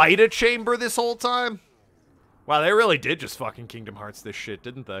Revita chamber this whole time? Wow, they really did just fucking Kingdom Hearts this shit,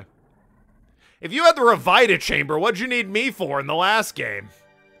 didn't they? If you had the Revita chamber, what'd you need me for in the last game?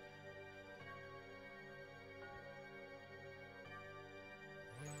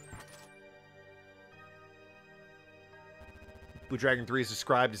 Blue Dragon 3 is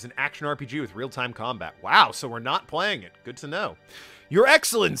described as an action RPG with real-time combat. Wow, so we're not playing it. Good to know. Your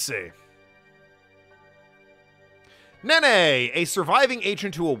Excellency! Nene, a surviving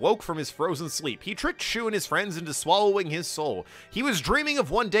agent who awoke from his frozen sleep. He tricked Shu and his friends into swallowing his soul. He was dreaming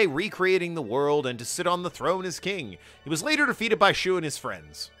of one day recreating the world and to sit on the throne as king. He was later defeated by Shu and his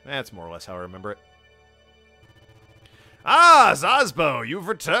friends. That's more or less how I remember it. Ah, Zazbo, you've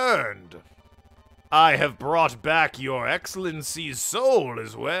returned. I have brought back your Excellency's soul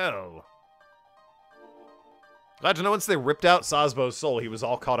as well. Glad to know once they ripped out Sazbo's soul, he was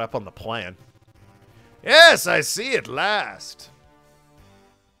all caught up on the plan. Yes, I see at last.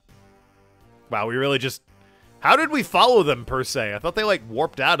 Wow, we really just... How did we follow them, per se? I thought they, like,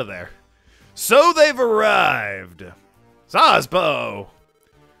 warped out of there. So they've arrived. Sazbo!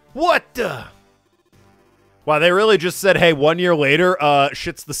 What the... Wow, they really just said, hey, 1 year later,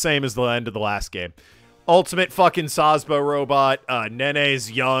 shit's the same as the end of the last game. Ultimate fucking Sazbo robot.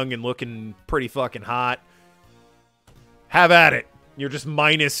 Nene's young and looking pretty fucking hot. Have at it. You're just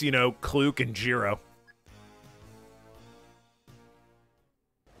minus, you know, Kluk and Jiro.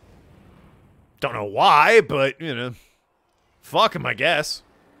 Don't know why, but, you know, fuck him, I guess.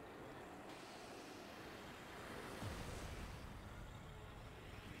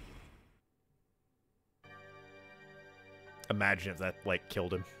 Imagine if that, like,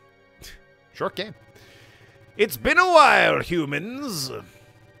 killed him. Short game. It's been a while, humans.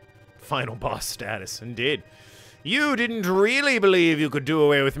 Final boss status, indeed. You didn't really believe you could do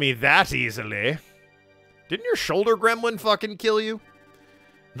away with me that easily. Didn't your shoulder gremlin fucking kill you?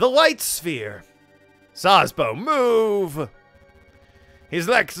 The light sphere. Sazbo, move! His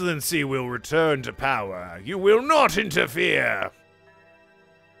Excellency will return to power. You will not interfere.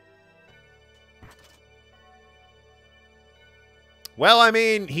 Well, I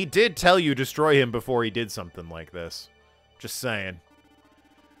mean, he did tell you destroy him before he did something like this. Just saying.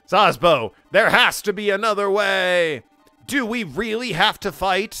 Sazbo, there has to be another way. Do we really have to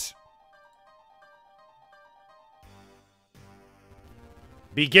fight?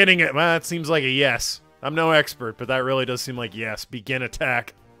 Beginning it. Well, that seems like a yes. I'm no expert, but that really does seem like yes. Begin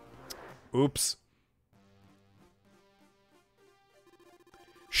attack. Oops.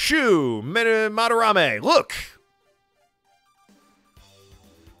 Shoo! Madarame, look!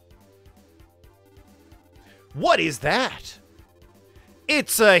 What is that?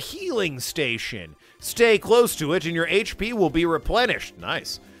 It's a healing station. Stay close to it and your HP will be replenished.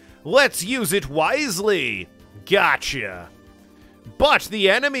 Nice. Let's use it wisely. Gotcha. But the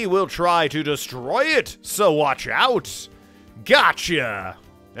enemy will try to destroy it, so watch out. Gotcha.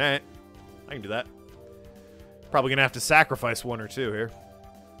 Alright, I can do that. Probably gonna have to sacrifice one or two here.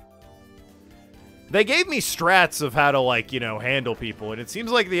 They gave me strats of how to, like, you know, handle people, and it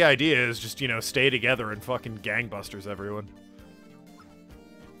seems like the idea is just, you know, stay together and fucking gangbusters everyone.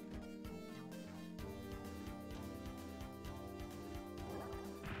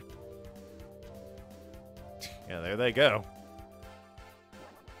 Yeah, there they go.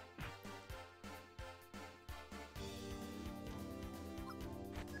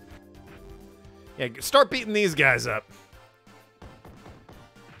 Yeah, start beating these guys up.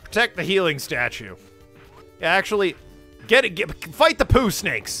 Protect the healing statue. Yeah, actually, fight the poo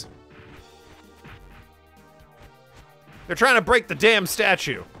snakes. They're trying to break the damn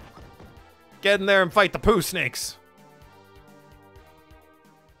statue. Get in there and fight the poo snakes.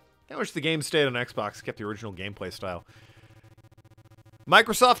 I wish the game stayed on Xbox, kept the original gameplay style.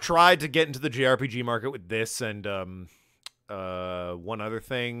 Microsoft tried to get into the JRPG market with this and one other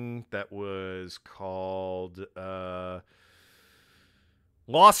thing that was called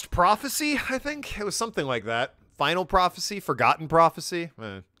Lost Prophecy, I think. It was something like that. Final Prophecy, Forgotten Prophecy,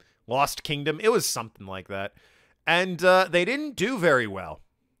 Lost Kingdom. It was something like that. And they didn't do very well.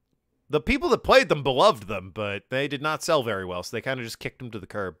 The people that played them beloved them, but they did not sell very well, so they kind of just kicked them to the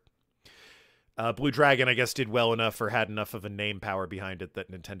curb. Blue Dragon, I guess, did well enough or had enough of a name power behind it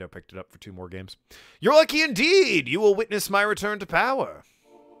that Nintendo picked it up for 2 more games. You're lucky indeed! You will witness my return to power.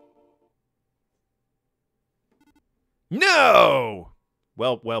 No!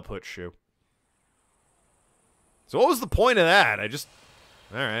 Well put, Shu. So what was the point of that?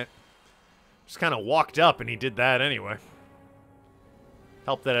 Alright. Just kind of walked up and he did that anyway.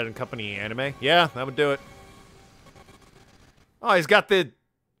 Help that accompany anime? Yeah, that would do it. Oh, he's got the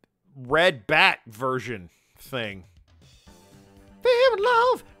red bat version thing. Feel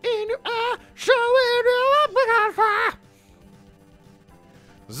love in your eye, showing you up without fire.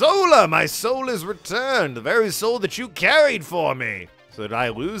 Zola, my soul is returned, the very soul that you carried for me. So did I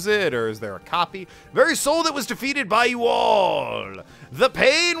lose it, or is there a copy? Very soul that was defeated by you all. The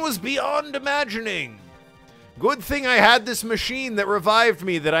pain was beyond imagining. Good thing I had this machine that revived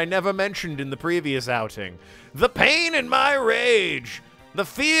me that I never mentioned in the previous outing. The pain in my rage. The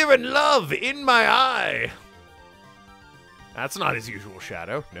fear and love in my eye. That's not his usual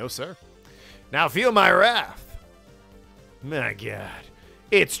shadow. No, sir. Now feel my wrath. My God.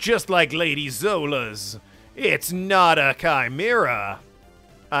 It's just like Lady Zola's. It's not a chimera.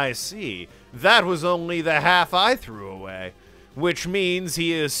 I see. That was only the half I threw away. Which means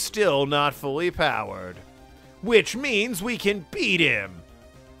he is still not fully powered. Which means we can beat him.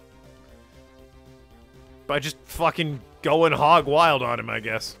 By just fucking going hog wild on him, I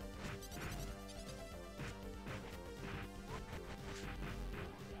guess.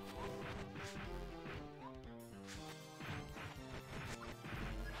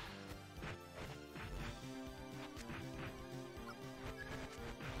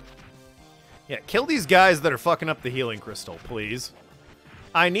 Yeah, kill these guys that are fucking up the healing crystal, please.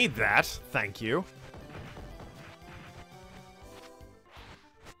 I need that. Thank you.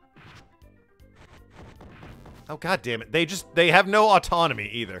 Oh, god damn it. They have no autonomy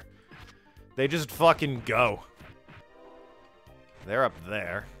either. They just fucking go. They're up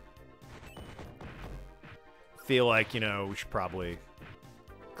there. Feel like, you know, we should probably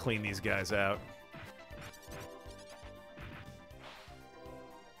clean these guys out.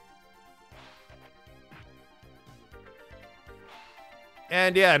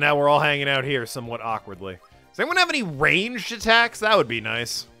 And yeah, now we're all hanging out here somewhat awkwardly. Does anyone have any ranged attacks? That would be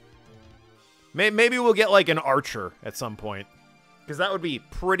nice. Maybe we'll get like an archer at some point. Because that would be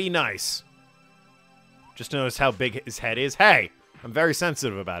pretty nice. Just notice how big his head is. Hey, I'm very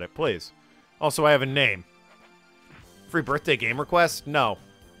sensitive about it, please. Also, I have a name. Free birthday game request? No.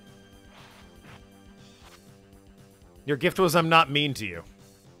 Your gift was I'm not mean to you.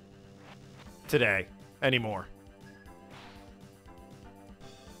 Today. Anymore.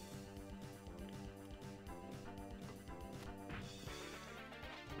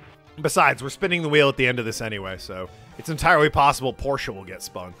 Besides, we're spinning the wheel at the end of this anyway, so it's entirely possible Portia will get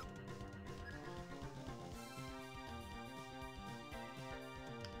spun.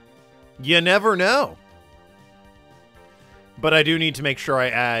 You never know. But I do need to make sure I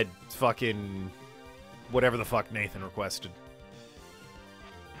add fucking whatever the fuck Nathan requested.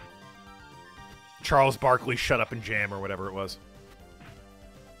 Charles Barkley, shut up and jam, or whatever it was.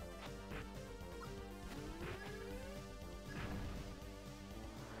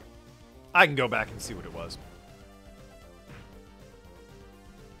 I can go back and see what it was.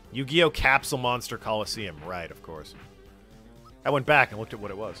 Yu-Gi-Oh! Capsule Monster Coliseum. Right, of course. I went back and looked at what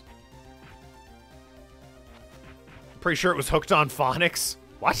it was. I'm pretty sure it was Hooked on Phonics.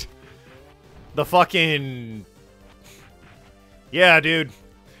 What? The fucking... Yeah, dude.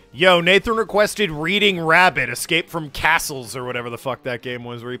 Yo, Nathan requested Reading Rabbit, Escape from Castles, or whatever the fuck that game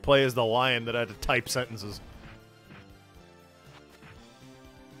was, where he plays the lion that had to type sentences.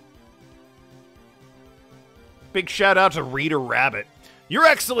 Big shout out to Reader Rabbit. Your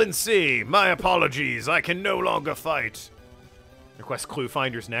Excellency, my apologies. I can no longer fight. Request Clue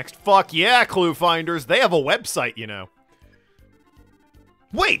Finders next. Fuck yeah, Clue Finders. They have a website, you know.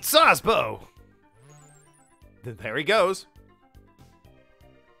 Wait, Sosbo! There he goes.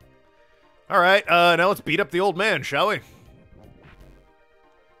 Alright, now let's beat up the old man, shall we?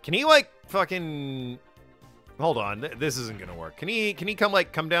 Can he, like, fucking... Hold on, this isn't gonna work. Can he come,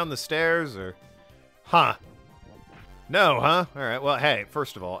 like, come down the stairs, or... Huh. No, huh? Alright, well, hey,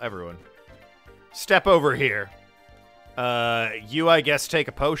 first of all, everyone. Step over here. You, I guess, take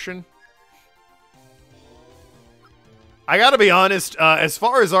a potion? I gotta be honest, as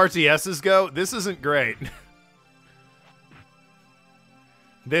far as RTSs go, this isn't great.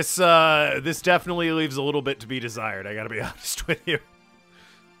 This definitely leaves a little bit to be desired, I gotta be honest with you.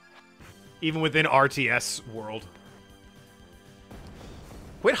 Even within RTS world.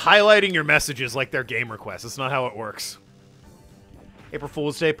 Quit highlighting your messages like they're game requests. That's not how it works. April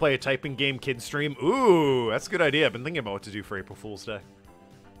Fool's Day, play a typing game kid stream. Ooh, that's a good idea. I've been thinking about what to do for April Fool's Day.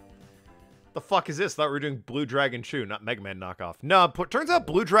 The fuck is this? Thought we were doing Blue Dragon 2, not Mega Man knockoff. No, turns out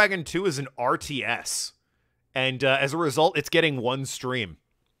Blue Dragon 2 is an RTS. And as a result, it's getting one stream.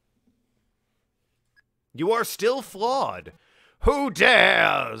 You are still flawed. Who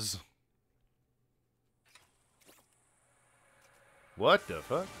dares? What the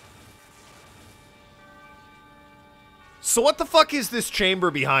fuck? So what the fuck is this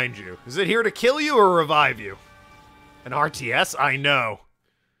chamber behind you? Is it here to kill you or revive you? An RTS? I know.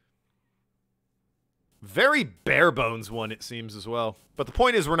 Very bare bones one, it seems, as well. But the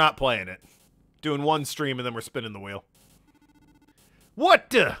point is we're not playing it. Doing one stream and then we're spinning the wheel. What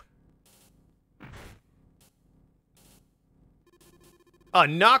the? A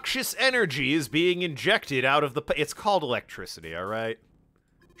noxious energy is being injected out of the... It's called electricity, alright?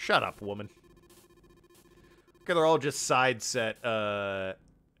 Shut up, woman. Okay, they're all just side set,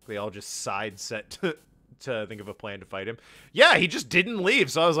 They all just side set to think of a plan to fight him. Yeah, he just didn't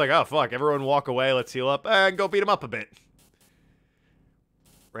leave, so I was like, oh, fuck, everyone walk away, let's heal up, and go beat him up a bit.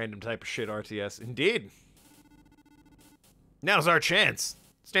 Random type of shit, RTS. Indeed. Now's our chance.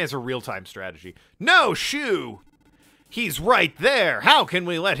 Stands for real-time strategy. No, Shu! He's right there! How can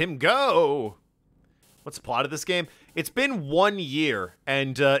we let him go? What's the plot of this game? It's been 1 year,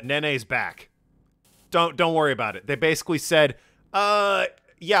 and Nene's back. Don't worry about it. They basically said,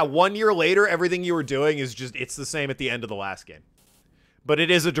 yeah, 1 year later, everything you were doing is just, it's the same at the end of the last game. But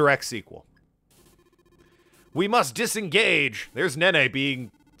it is a direct sequel. We must disengage. There's Nene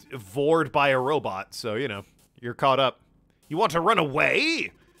being vored by a robot, so, you know, you're caught up. You want to run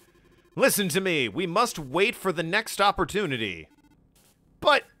away? Listen to me. We must wait for the next opportunity.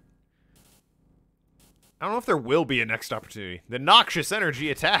 But I don't know if there will be a next opportunity. The noxious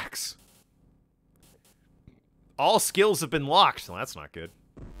energy attacks. All skills have been locked. Well, that's not good.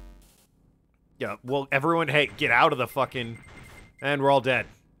 Yeah, well, everyone, hey, get out of the fucking... And we're all dead.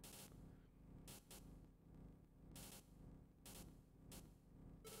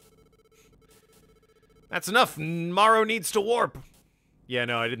 That's enough. Morrow needs to warp. Yeah,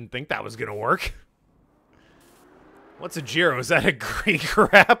 no, I didn't think that was gonna work. What's a gyro? Is that a green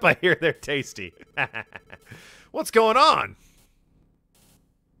crap? I hear they're tasty. What's going on?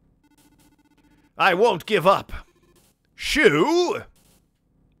 I won't give up. Shoo!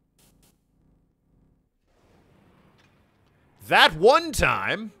 That one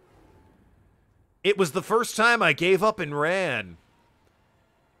time, it was the first time I gave up and ran.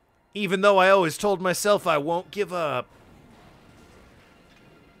 Even though I always told myself I won't give up.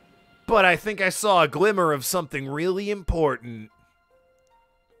 But I think I saw a glimmer of something really important.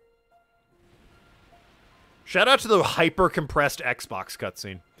 Shout out to the hyper-compressed Xbox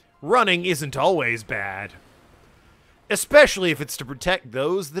cutscene. Running isn't always bad. Especially if it's to protect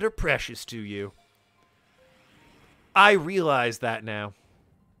those that are precious to you. I realize that now.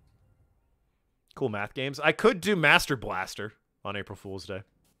 Cool math games. I could do Master Blaster on April Fool's Day.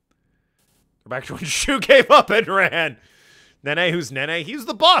 Go back to when Shu gave up and ran. Nene, who's Nene? He's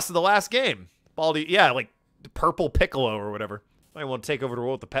the boss of the last game. Baldy, yeah, like the purple Piccolo or whatever. I want to take over the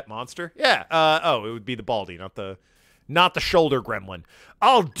world with the pet monster. Yeah. Oh, it would be the Baldy, not the shoulder gremlin.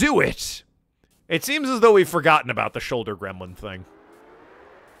 I'll do it. It seems as though we've forgotten about the shoulder gremlin thing.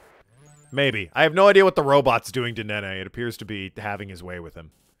 Maybe. I have no idea what the robot's doing to Nene. It appears to be having his way with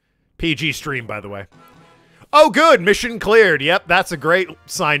him. PG stream, by the way. Oh, good! Mission cleared. Yep, that's a great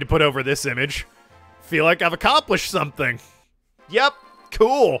sign to put over this image. Feel like I've accomplished something. Yep,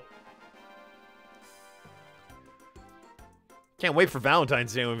 cool. Can't wait for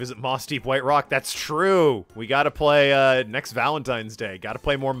Valentine's Day when we visit Moss Deep White Rock. That's true. We gotta play, next Valentine's Day. Gotta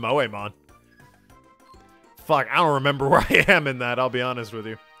play more Moemon. Fuck, I don't remember where I am in that, I'll be honest with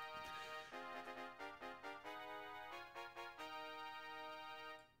you.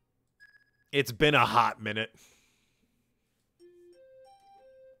 It's been a hot minute.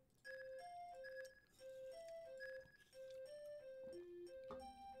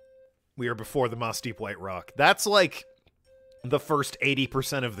 We are before the Moss Deep White Rock. That's like the first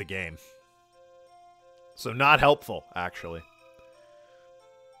 80% of the game. So not helpful, actually.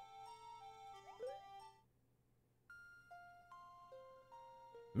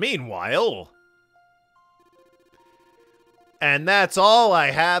 Meanwhile... And that's all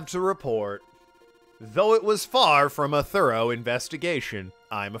I have to report. Though it was far from a thorough investigation,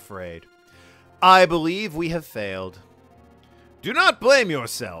 I'm afraid. I believe we have failed. Do not blame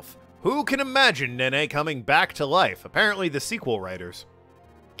yourself. Who can imagine Nene coming back to life? Apparently the sequel writers.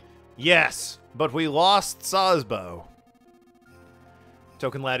 Yes, but we lost Sazbo.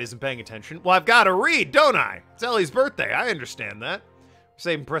 Token Lad isn't paying attention. Well, I've got to read, don't I? It's Ellie's birthday. I understand that.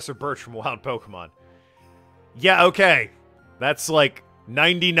 Saving Professor Birch from Wild Pokemon. Yeah, okay. That's like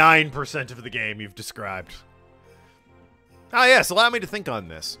 99% of the game you've described. Ah, yes, allow me to think on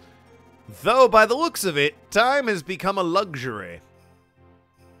this. Though, by the looks of it, time has become a luxury.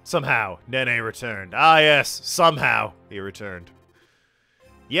 Somehow, Nene returned. Ah, yes, somehow he returned.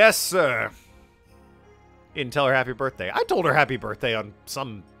 Yes, sir. You didn't tell her happy birthday. I told her happy birthday on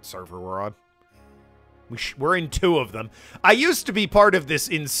some server we're on. We're in 2 of them. I used to be part of this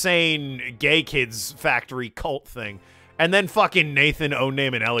insane gay kids factory cult thing. And then fucking Nathan,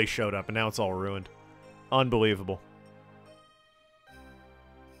 Oname, and Ellie showed up, and now it's all ruined. Unbelievable.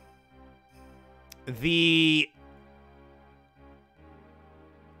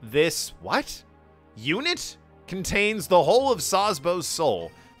 This, what? Unit? Contains the whole of Sazbo's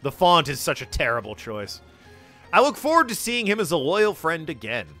soul. The font is such a terrible choice. I look forward to seeing him as a loyal friend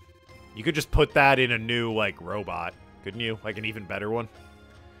again. You could just put that in a new, like, robot, couldn't you? Like an even better one?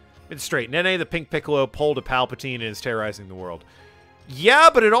 It's straight. Nene, the pink Piccolo, pulled a Palpatine and is terrorizing the world. Yeah,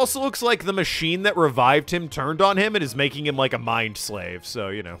 but it also looks like the machine that revived him turned on him and is making him like a mind slave. So,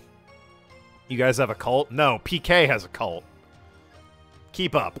 you know. You guys have a cult? No, PK has a cult.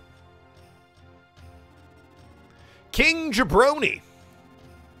 Keep up. King Jabroni.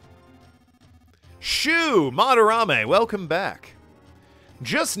 Shoo, Madarame, welcome back.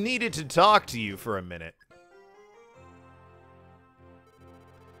 Just needed to talk to you for a minute.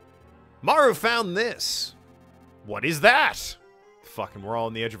 Maru found this. What is that? Fucking, we're all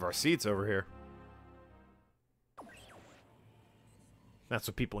on the edge of our seats over here. That's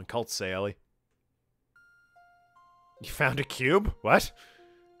what people in cults say, Ellie. You found a cube? What?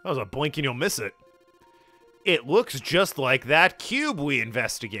 That was a blink and you'll miss it. It looks just like that cube we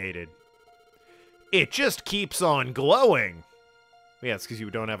investigated. It just keeps on glowing. Yeah, it's because you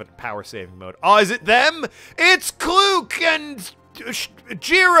don't have it in power saving mode. Oh, is it them? It's Kluke and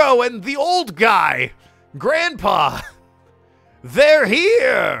Jiro and the old guy. Grandpa. They're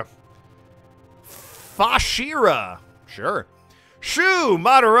here. Fashira. Sure. Shoo,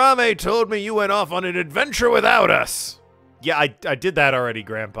 Madarame told me you went off on an adventure without us. Yeah, I did that already,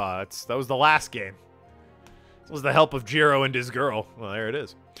 Grandpa. That was the last game. This was the help of Jiro and his girl. Well, there it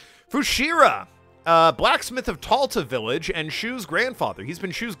is. Fushira, blacksmith of Talta village and Shu's grandfather. He's been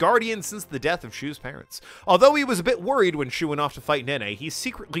Shu's guardian since the death of Shu's parents. Although he was a bit worried when Shu went off to fight Nene, he's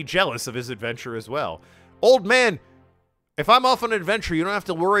secretly jealous of his adventure as well. Old man, if I'm off on an adventure, you don't have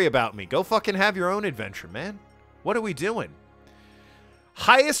to worry about me. Go fucking have your own adventure, man. What are we doing?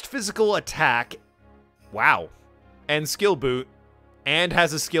 Highest physical attack. Wow. And skill boot. And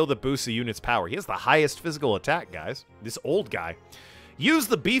has a skill that boosts a unit's power. He has the highest physical attack, guys. This old guy. Use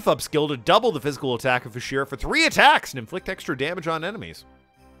the beef up skill to double the physical attack of Fushira for 3 attacks and inflict extra damage on enemies.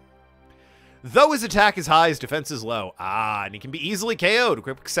 Though his attack is high, his defense is low. Ah, and he can be easily KO'd.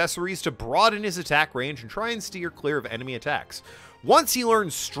 Equip accessories to broaden his attack range and try and steer clear of enemy attacks. Once he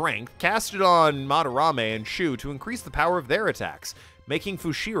learns Strength, cast it on Madarame and Shu to increase the power of their attacks, making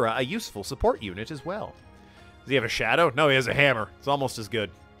Fushira a useful support unit as well. Does he have a shadow? No, he has a hammer. It's almost as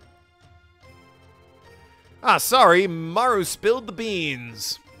good. Ah, sorry, Maru spilled the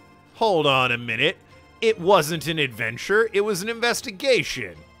beans. Hold on a minute. It wasn't an adventure, it was an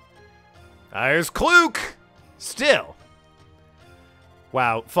investigation. There's Kluke! Still.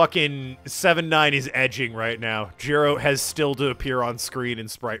 Wow, fucking 7-9 is edging right now. Jiro has still to appear on screen in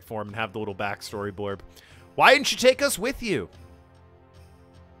sprite form and have the little backstory blurb. Why didn't you take us with you?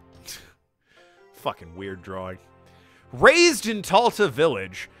 Fucking weird drawing. Raised in Talta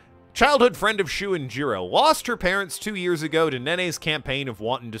village, childhood friend of Shu and Jiro, lost her parents 2 years ago to Nene's campaign of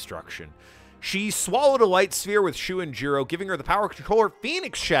wanton destruction. She swallowed a light sphere with Shu and Jiro, giving her the power to control her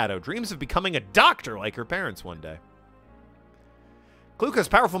Phoenix Shadow, dreams of becoming a doctor like her parents one day. Kluke has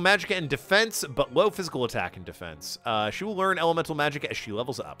powerful magic and defense, but low physical attack and defense. She will learn elemental magic as she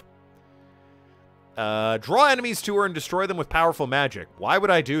levels up. Draw enemies to her and destroy them with powerful magic. Why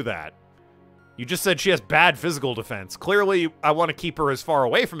would I do that? You just said she has bad physical defense. Clearly, I want to keep her as far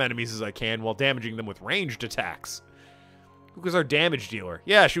away from enemies as I can while damaging them with ranged attacks. Who was our damage dealer?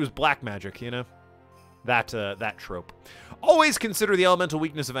 Yeah, she was black magic, you know? That trope. Always consider the elemental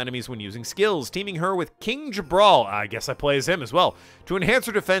weakness of enemies when using skills. Teaming her with King Jabral, I guess I play as him as well, to enhance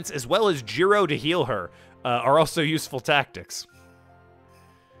her defense as well as Jiro to heal her, are also useful tactics.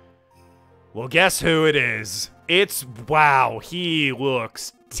 Well, guess who it is? It's, wow, he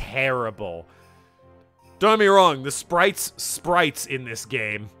looks terrible. Don't get me wrong, the sprites in this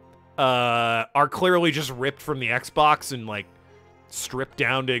game are clearly just ripped from the Xbox and, like, stripped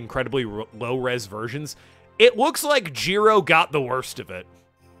down to incredibly low-res versions. It looks like Jiro got the worst of it.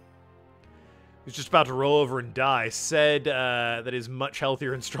 He's just about to roll over and die. Said that his much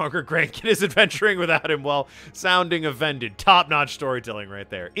healthier and stronger grandkid is adventuring without him while sounding offended. Top-notch storytelling right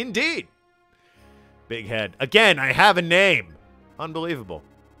there. Indeed. Big head. Again, I have a name. Unbelievable.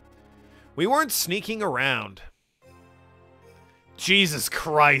 We weren't sneaking around. Jesus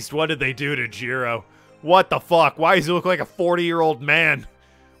Christ, what did they do to Jiro? What the fuck? Why does he look like a 40-year-old man?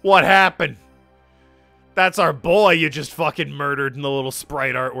 What happened? That's our boy you just fucking murdered in the little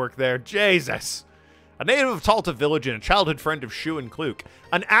sprite artwork there. Jesus. A native of Talta village and a childhood friend of Shu and Kluke.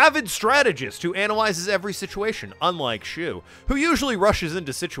 An avid strategist who analyzes every situation, unlike Shu, who usually rushes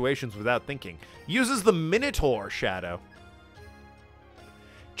into situations without thinking. Uses the Minotaur shadow.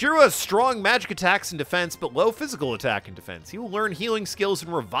 Jiro has strong magic attacks and defense, but low physical attack and defense. He will learn healing skills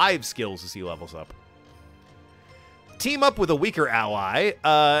and revive skills as he levels up. Team up with a weaker ally,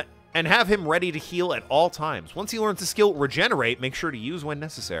 and have him ready to heal at all times. Once he learns the skill Regenerate, make sure to use when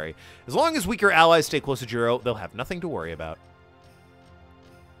necessary. As long as weaker allies stay close to Jiro, they'll have nothing to worry about.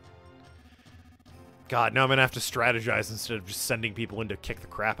 God, now I'm gonna have to strategize instead of just sending people in to kick the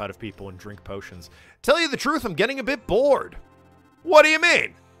crap out of people and drink potions. Tell you the truth, I'm getting a bit bored. What do you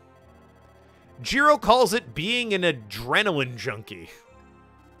mean? Jiro calls it being an adrenaline junkie.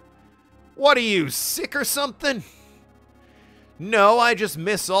 What are you, sick or something? No, I just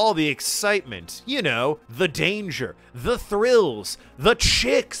miss all the excitement. You know, the danger, the thrills, the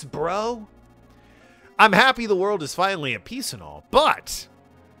chicks, bro. I'm happy the world is finally at peace and all, but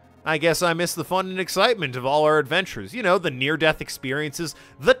I guess I miss the fun and excitement of all our adventures. You know, the near-death experiences,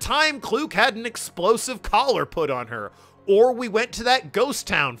 the time Kluke had an explosive collar put on her, or we went to that ghost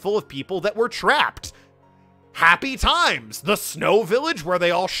town full of people that were trapped. Happy times. The snow village where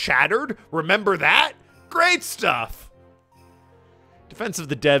they all shattered. Remember that? Great stuff. Defense of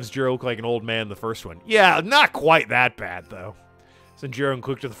the devs, Jiro looked like an old man in the first one. Yeah, not quite that bad, though. Send Jiro and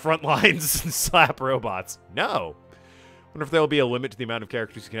Kluke to the front lines and slap robots. No. Wonder if there'll be a limit to the amount of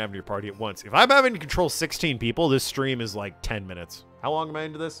characters you can have in your party at once. If I'm having to control 16 people, this stream is like 10 minutes. How long am I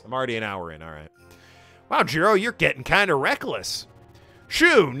into this? I'm already an hour in, all right. Wow, Jiro, you're getting kind of reckless.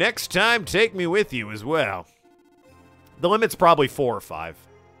 Shoo, next time, take me with you as well. The limit's probably 4 or 5.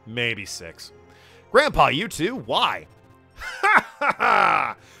 Maybe 6. Grandpa, you too? Why? Ha ha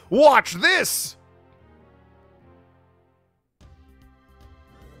ha! Watch this!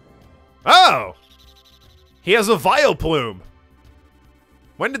 Oh! He has a Vileplume.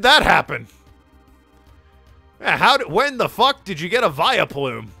 When did that happen? Yeah, when the fuck did you get a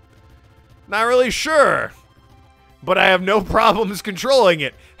Vileplume? Not really sure. But I have no problems controlling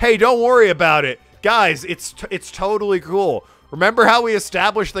it. Hey, don't worry about it. Guys, it's totally cool. Remember how we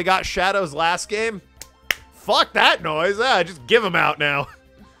established they got shadows last game? Fuck that noise. Just give them out now.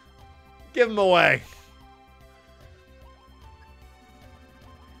 Give them away.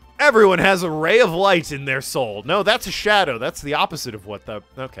 Everyone has a ray of light in their soul. No, that's a shadow. That's the opposite of what the...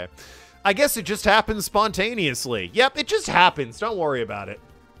 Okay. I guess it just happens spontaneously. Yep, it just happens. Don't worry about it.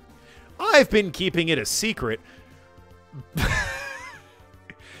 I've been keeping it a secret.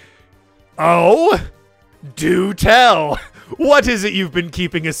 Oh? Do tell. What is it you've been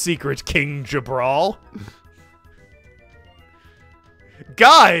keeping a secret, King Jabral?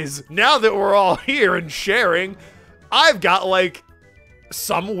 Guys, now that we're all here and sharing, I've got, like,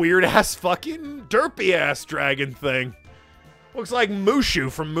 some weird-ass fucking derpy-ass dragon thing. Looks like Mushu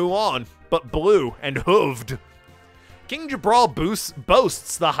from Mulan, but blue and hooved. King Jabral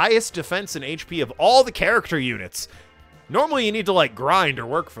boasts the highest defense and HP of all the character units. Normally you need to, like, grind or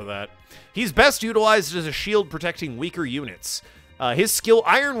work for that. He's best utilized as a shield protecting weaker units. His skill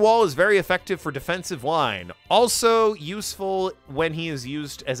Iron Wall is very effective for defensive line. Also useful when he is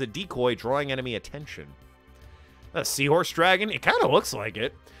used as a decoy, drawing enemy attention. A Seahorse Dragon? It kind of looks like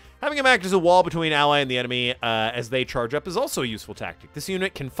it. Having him act as a wall between ally and the enemy as they charge up is also a useful tactic. This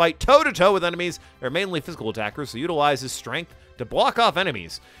unit can fight toe-to-toe with enemies. They're mainly physical attackers, so utilize his strength to block off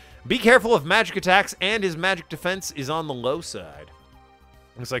enemies. Be careful of magic attacks, and his magic defense is on the low side.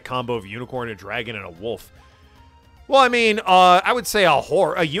 Looks like combo of unicorn, a dragon, and a wolf. Well, I mean, I would say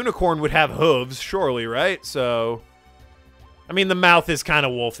a unicorn would have hooves, surely, right? So, I mean, the mouth is kind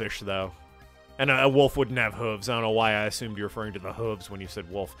of wolfish, though. And a wolf wouldn't have hooves. I don't know why I assumed you were referring to the hooves when you said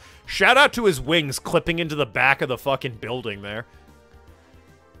wolf. Shout out to his wings clipping into the back of the fucking building there.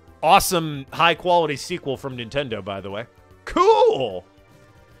 Awesome, high-quality sequel from Nintendo, by the way. Cool!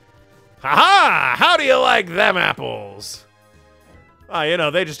 Haha! How do you like them apples? You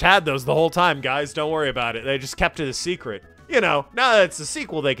know, they just had those the whole time, guys. Don't worry about it. They just kept it a secret. You know, now that it's a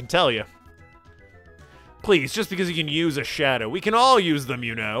sequel, they can tell you. Please, just because you can use a shadow. We can all use them,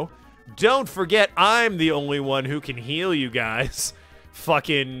 you know. Don't forget, I'm the only one who can heal you guys.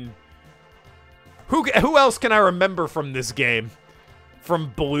 Fucking... Who else can I remember from this game?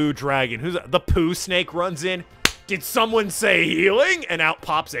 From Blue Dragon. Who's the Pooh Snake runs in? Did someone say healing? And out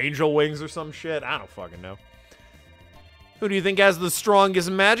pops angel wings or some shit? I don't fucking know. Who do you think has the strongest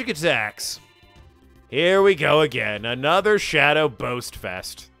magic attacks? Here we go again. Another Shadow Boast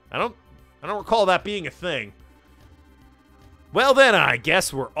Fest. I don't recall that being a thing. Well then, I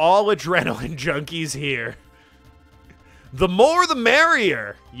guess we're all adrenaline junkies here. The more the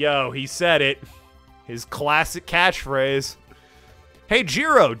merrier. Yo, he said it. His classic catchphrase. Hey,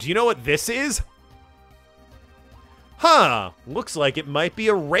 Jiro, do you know what this is? Huh, looks like it might be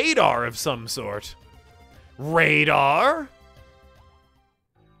a radar of some sort. Radar?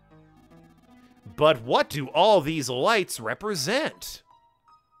 But what do all these lights represent?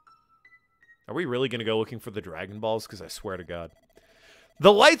 Are we really going to go looking for the Dragon Balls? Because I swear to God.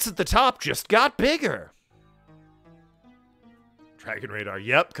 The lights at the top just got bigger. Dragon Radar.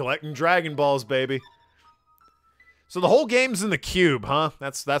 Yep, collecting Dragon Balls, baby. So the whole game's in the cube, huh?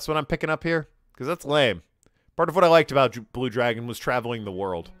 That's what I'm picking up here? Because that's lame. Part of what I liked about Blue Dragon was traveling the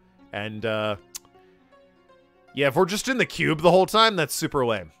world. And, yeah, if we're just in the cube the whole time, that's super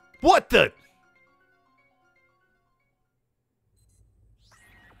lame. What the...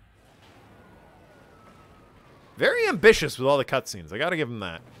 Very ambitious with all the cutscenes. I gotta give him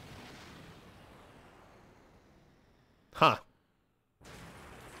that. Huh.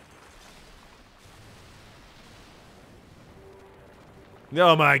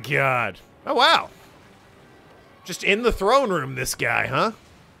 Oh my god. Oh wow. Just in the throne room, this guy, huh?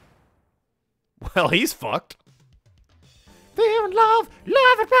 Well, he's fucked. Fear and love,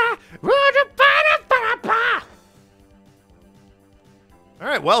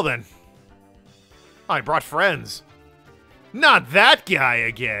 alright, well then. Oh, I brought friends. Not that guy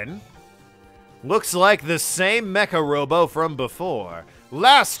again. Looks like the same mecha robo from before.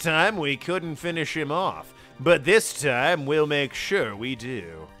 Last time we couldn't finish him off, but this time we'll make sure we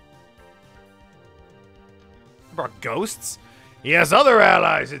do. Brought ghosts? He has other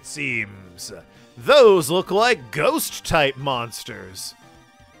allies, it seems. Those look like ghost-type monsters.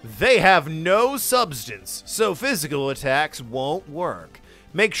 They have no substance, so physical attacks won't work.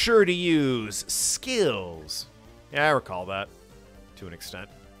 Make sure to use skills. Yeah, I recall that, to an extent.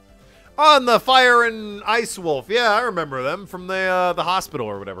 On the Fire and Ice Wolf. Yeah, I remember them from the hospital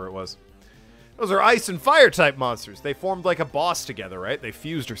or whatever it was. Those are ice and fire type monsters. They formed like a boss together, right? They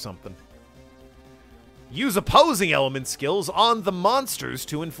fused or something. Use opposing element skills on the monsters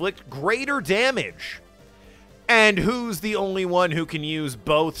to inflict greater damage. And who's the only one who can use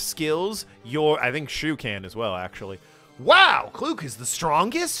both skills? I think Shu can as well, actually. Wow, Kluk is the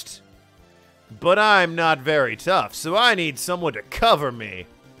strongest? But I'm not very tough, so I need someone to cover me.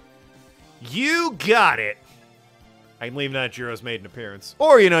 You got it. I can leave Nijiro's made an appearance.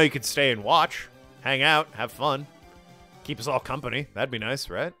 Or, you know, you could stay and watch. Hang out, have fun. Keep us all company. That'd be nice,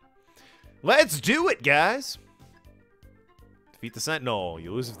 right? Let's do it, guys. Defeat the Sentinel.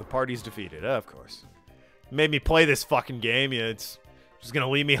 You lose if the party's defeated. Of course. Made me play this fucking game. Yeah, it's just gonna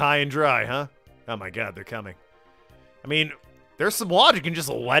leave me high and dry, huh? Oh my god, they're coming. I mean, there's some logic in just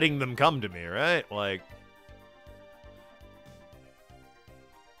letting them come to me, right? Like...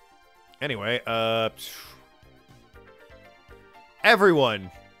 Anyway, everyone,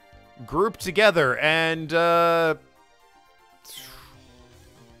 group together, and, gonna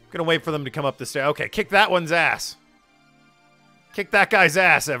wait for them to come up the stairs. Okay, kick that one's ass. Kick that guy's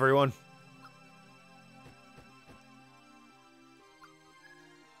ass, everyone.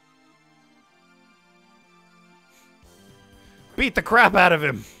 Beat the crap out of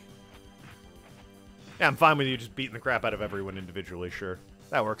him. Yeah, I'm fine with you just beating the crap out of everyone individually, sure.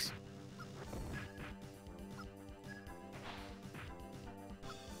 That works.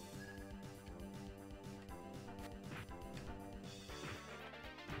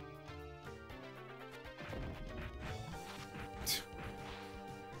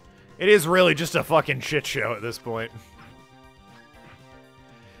 It is really just a fucking shit show at this point.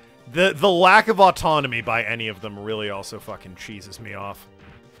 The lack of autonomy by any of them really also fucking cheeses me off.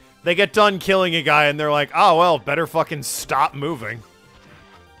 They get done killing a guy and they're like, oh, well, better fucking stop moving.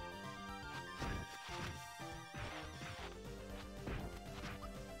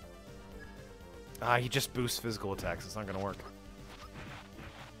 Ah, he just boosts physical attacks. It's not gonna work.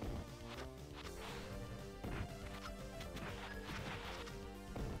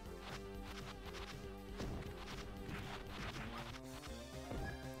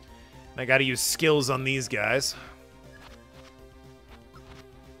 I gotta use skills on these guys.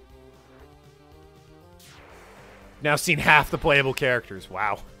 Now seen half the playable characters.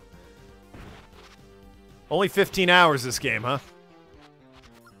 Wow. Only 15 hours this game, huh?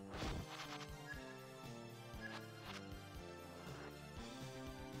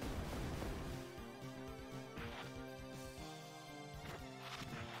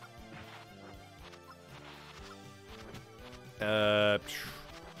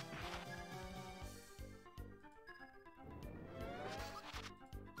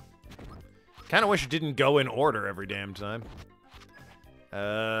 Kind of wish it didn't go in order every damn time.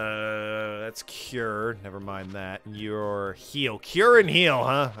 That's cure. Never mind that. Your heal. Cure and heal,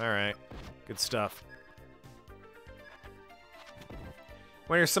 huh? Alright. Good stuff.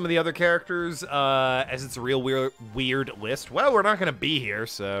 What are some of the other characters? As it's a real weird list. Well, we're not going to be here,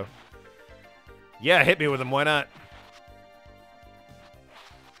 so... Yeah, hit me with them. Why not?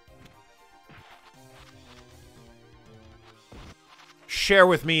 Share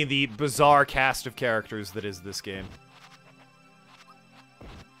with me the bizarre cast of characters that is this game.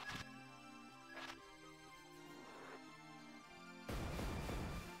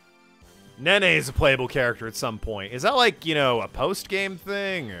 Nene is a playable character at some point. Is that like, you know, a post-game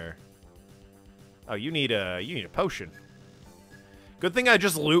thing, or... Oh, you need a potion. Good thing I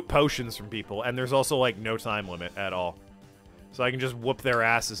just loot potions from people, and there's also, like, no time limit at all. So I can just whoop their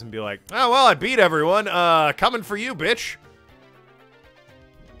asses and be like, oh, well, I beat everyone. Coming for you, bitch.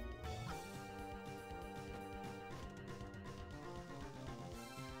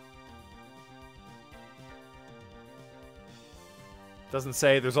 Doesn't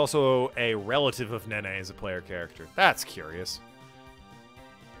say there's also a relative of Nene as a player character. That's curious.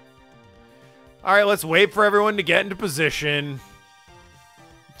 All right, let's wait for everyone to get into position.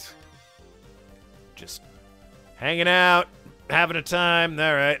 Just hanging out, having a time.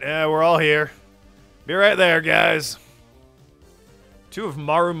 All right, we're all here. Be right there, guys. 2 of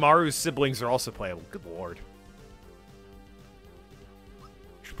Maru's siblings are also playable. Good lord.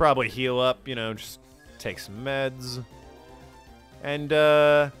 Should probably heal up, you know, just take some meds. And,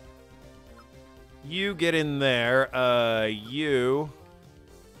 you get in there. You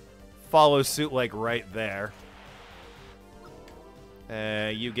follow suit, like, right there.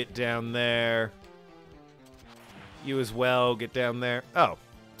 You get down there. You as well get down there. Oh.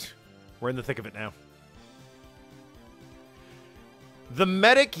 We're in the thick of it now. The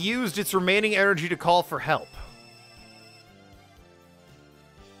medic used its remaining energy to call for help.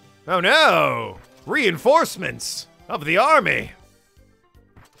 Oh no! Reinforcements of the army!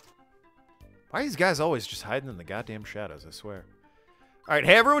 Why are these guys always just hiding in the goddamn shadows, I swear? Alright,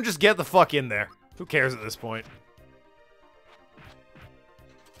 hey everyone, just get the fuck in there. Who cares at this point?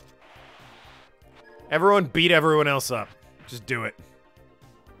 Everyone beat everyone else up. Just do it.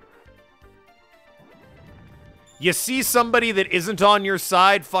 You see somebody that isn't on your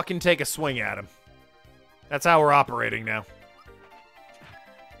side, fucking take a swing at him. That's how we're operating now.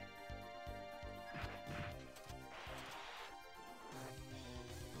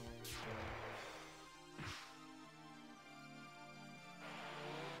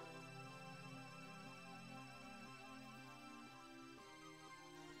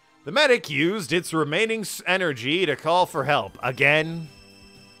 The medic used its remaining energy to call for help. Again?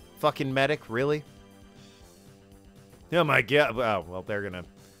 Fucking medic, really? Oh my god. Oh, well, they're gonna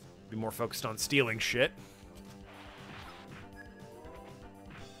be more focused on stealing shit.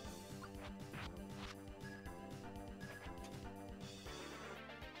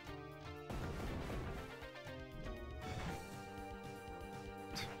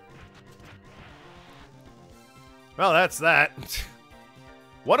 Well, that's that.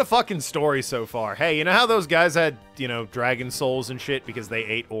 What a fucking story so far. Hey, you know how those guys had, you know, dragon souls and shit because they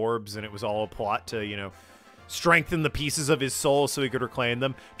ate orbs and it was all a plot to, you know, strengthen the pieces of his soul so he could reclaim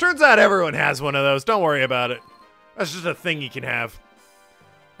them? Turns out everyone has one of those. Don't worry about it. That's just a thing you can have.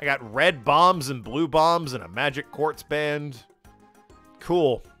 I got red bombs and blue bombs and a magic quartz band.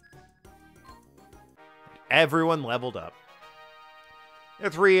 Cool. Everyone leveled up. The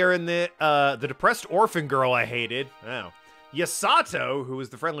 3 are in the depressed orphan girl I hated. Oh. Yasato, who was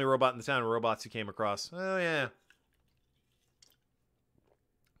the friendly robot in the town of robots who came across. Oh, yeah.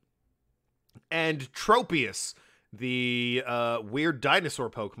 And Tropius, the weird dinosaur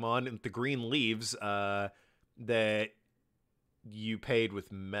Pokemon with the green leaves that you paid with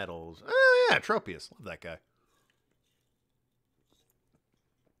medals. Oh, yeah, Tropius. Love that guy.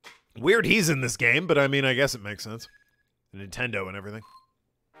 Weird he's in this game, but I mean, I guess it makes sense. Nintendo and everything.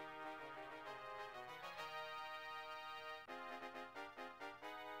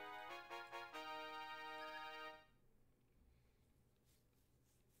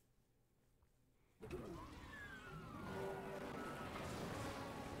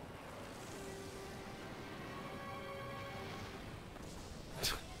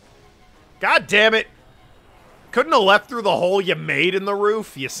 God damn it! Couldn't have left through the hole you made in the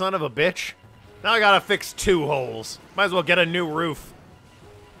roof, you son of a bitch. Now I gotta fix 2 holes. Might as well get a new roof.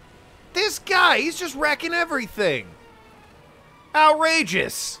 This guy, he's just wrecking everything.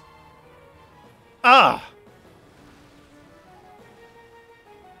 Outrageous. Ah.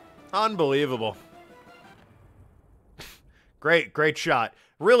 Unbelievable. Great shot.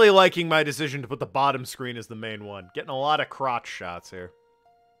 Really liking my decision to put the bottom screen as the main one. Getting a lot of crotch shots here.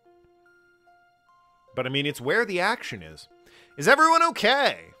 But, I mean, it's where the action is. Is everyone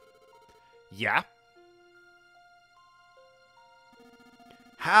okay? Yeah.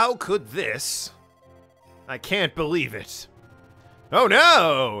 How could this? I can't believe it. Oh,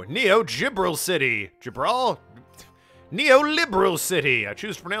 no! Neo-Gibral City. Gibral? Neoliberal City. I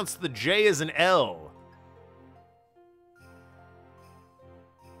choose to pronounce the J as an L.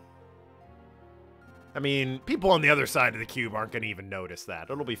 I mean, people on the other side of the cube aren't going to even notice that.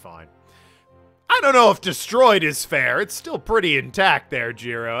 It'll be fine. I don't know if destroyed is fair. It's still pretty intact there,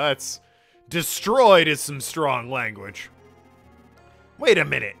 Jiro. That's... Destroyed is some strong language. Wait a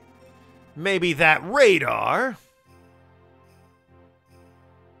minute. Maybe that radar...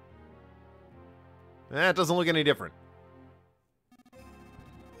 That doesn't look any different.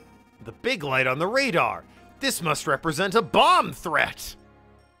 The big light on the radar. This must represent a bomb threat.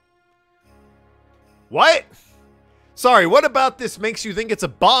 What? Sorry, what about this makes you think it's a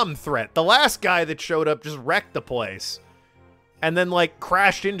bomb threat? The last guy that showed up just wrecked the place. and then, like,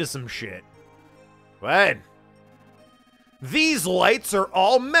 crashed into some shit. What? These lights are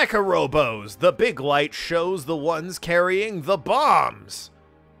all mecha robos. The big light shows the ones carrying the bombs.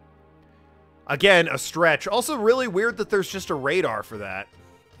 Again, a stretch. Also really weird that there's just a radar for that.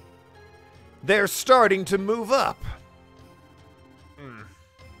 They're starting to move up.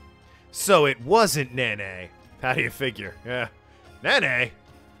 So it wasn't Nene. How do you figure? Yeah. Nene?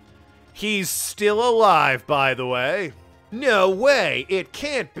 He's still alive, by the way. No way, it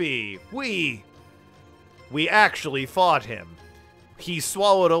can't be. We actually fought him. He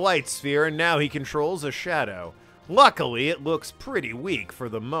swallowed a light sphere and now he controls a shadow. Luckily, it looks pretty weak for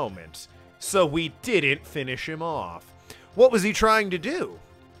the moment, so we didn't finish him off. What was he trying to do?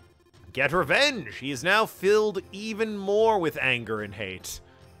 Get revenge. He is now filled even more with anger and hate.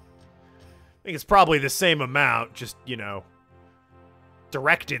 I think it's probably the same amount, just, you know,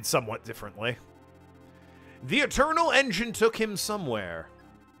 directed somewhat differently. The Eternal Engine took him somewhere.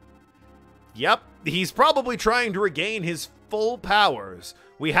 Yep, he's probably trying to regain his full powers.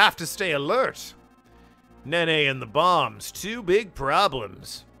 We have to stay alert. Nene and the bombs, two big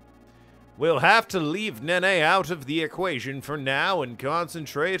problems. We'll have to leave Nene out of the equation for now and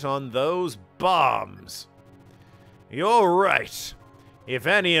concentrate on those bombs. You're right. If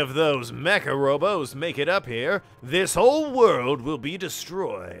any of those mecha robos make it up here, this whole world will be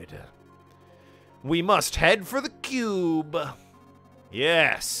destroyed. We must head for the cube.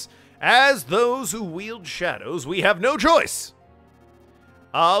 Yes, as those who wield shadows, we have no choice.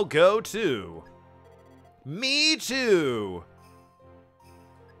 I'll go too. Me too.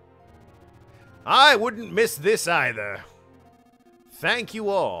 I wouldn't miss this either. Thank you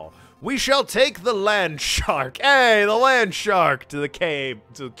all. We shall take the land shark. Hey, the land shark to the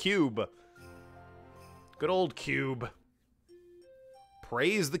cube. Good old cube.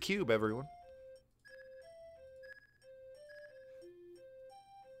 Praise the cube, everyone.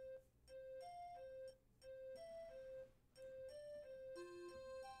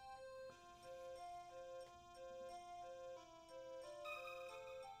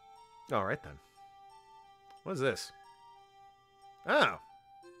 All right, then. What is this? Oh.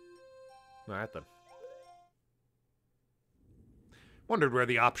 All right, then. Wondered where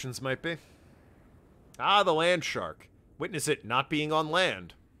the options might be. Ah, the land shark. Witness it not being on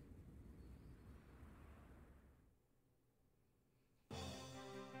land.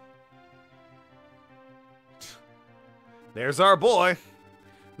 There's our boy.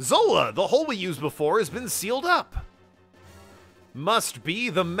 Zola, the hole we used before has been sealed up. Must be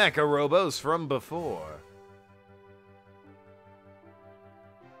the mecha robos from before.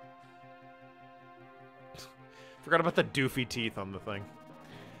 Forgot about the doofy teeth on the thing.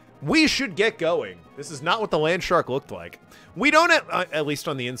 We should get going. This is not what the land shark looked like. We don't, at least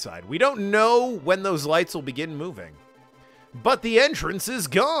on the inside, we don't know when those lights will begin moving. But the entrance is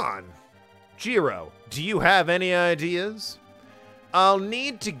gone. Jiro, do you have any ideas? I'll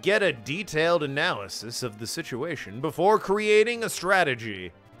need to get a detailed analysis of the situation before creating a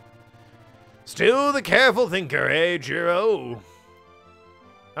strategy. Still the careful thinker, eh, Jiro?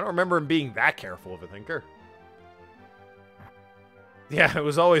 I don't remember him being that careful of a thinker. Yeah, it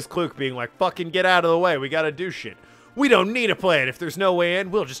was always Kluke being like, fucking get out of the way, we gotta do shit. We don't need a plan. If there's no way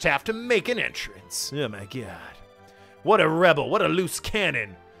in, we'll just have to make an entrance. Oh my god. What a rebel, what a loose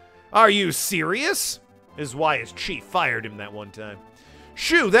cannon. Are you serious? Is why his chief fired him that one time.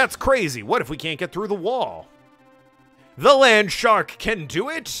 Shoo, that's crazy. What if we can't get through the wall? The land shark can do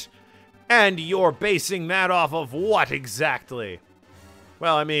it? And you're basing that off of what exactly?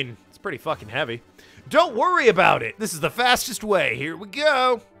 Well, I mean, it's pretty fucking heavy. Don't worry about it. This is the fastest way. Here we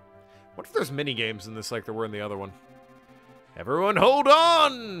go. What if there's mini games in this like there were in the other one? Everyone hold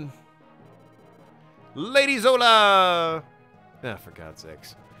on. Lady Zola. Ah, for God's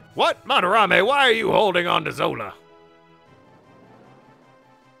sakes. What? Madarame, why are you holding on to Zola?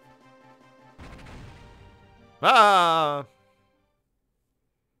 Ah.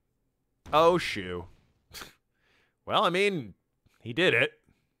 Oh, shoo. Well, I mean, he did it.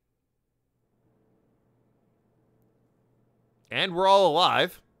 And we're all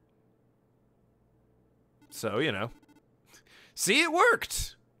alive. So, you know. See, it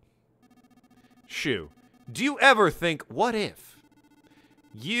worked. Shoo. Do you ever think, what if?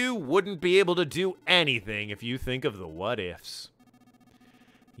 You wouldn't be able to do anything if you think of the what ifs.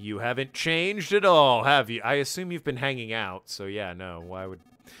 You haven't changed at all, have you? I assume you've been hanging out, so yeah, no, why would...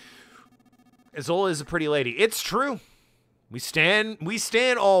 Zola is a pretty lady. It's true. We stand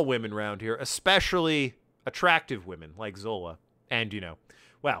all women around here, especially attractive women like Zola. And, you know,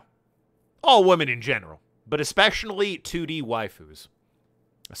 well, all women in general, but especially 2D waifus.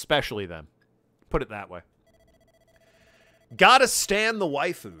 Especially them. Put it that way. Gotta stand the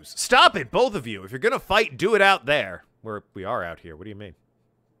waifus. Stop it, both of you. If you're gonna fight, do it out there. We are out here. What do you mean?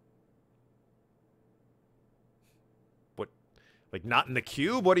 What? Like, not in the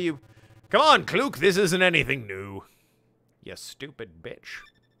cube? What do you... Come on, Klook, this isn't anything new. You stupid bitch.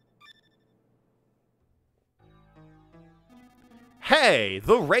 Hey,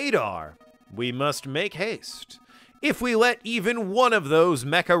 the radar. We must make haste. If we let even one of those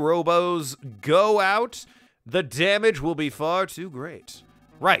mecha robos go out, the damage will be far too great.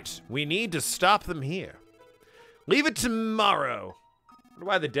 Right, we need to stop them here. Leave it tomorrow. I wonder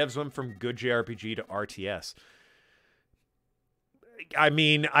why the devs went from good JRPG to RTS. I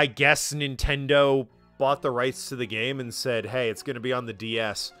mean, I guess Nintendo bought the rights to the game and said, hey, it's going to be on the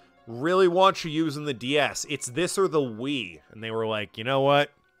DS. Really want you using the DS. It's this or the Wii. And they were like, you know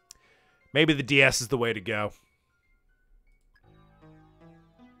what? Maybe the DS is the way to go.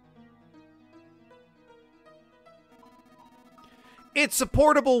 It's a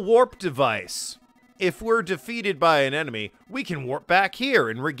portable warp device. If we're defeated by an enemy, we can warp back here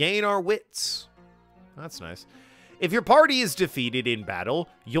and regain our wits. That's nice. If your party is defeated in battle,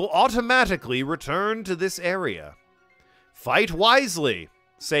 you'll automatically return to this area. Fight wisely.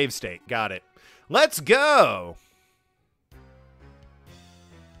 Save state. Got it. Let's go!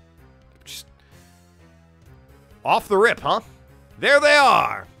 Just off the rip, huh? There they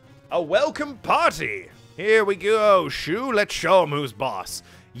are! A welcome party! Here we go, Shu. Let's show 'em who's boss.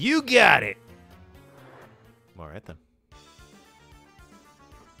 You got it! Alright then.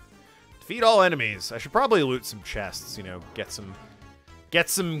 Defeat all enemies. I should probably loot some chests, you know, get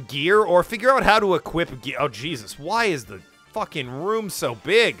some gear, or figure out how to equip gear. Oh, Jesus. Why is the fucking room so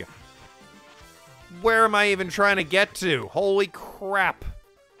big? Where am I even trying to get to? Holy crap.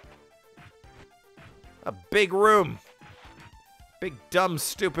 A big room. Big, dumb,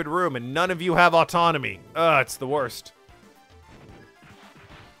 stupid room, and none of you have autonomy. Ugh, it's the worst.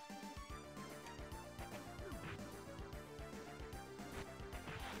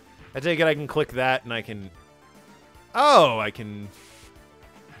 I take it I can click that, and I can... Oh, I can...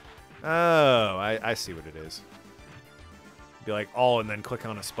 Oh, I see what it is. Be like, all, and then click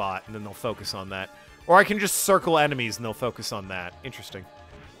on a spot, and then they'll focus on that. Or I can just circle enemies, and they'll focus on that. Interesting.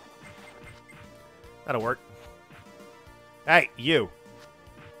 That'll work. Hey, you.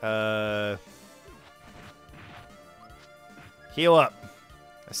 Heal up.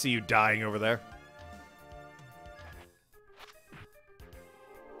 I see you dying over there.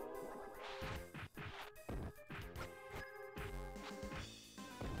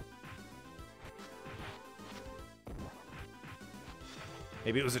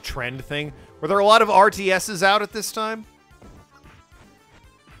 Maybe it was a trend thing. Were there a lot of RTSs out at this time?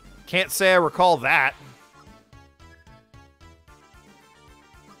 Can't say I recall that.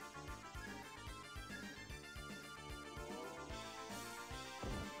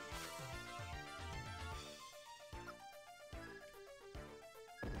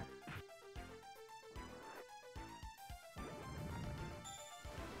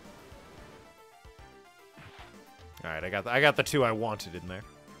 All right, I got the two I wanted in there.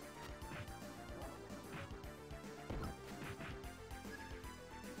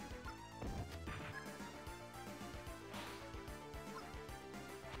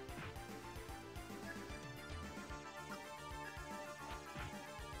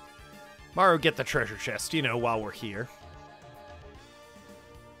 Maru, get the treasure chest, you know, while we're here.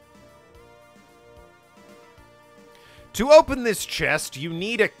 To open this chest, you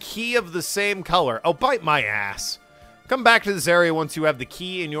need a key of the same color. Oh, bite my ass. Come back to this area once you have the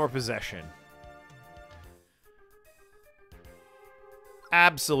key in your possession.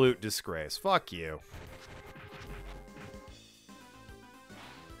 Absolute disgrace. Fuck you.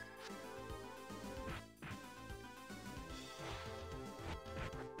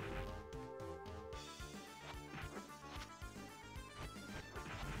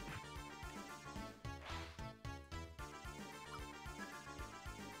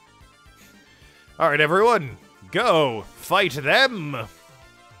 All right, everyone. Go! Fight them!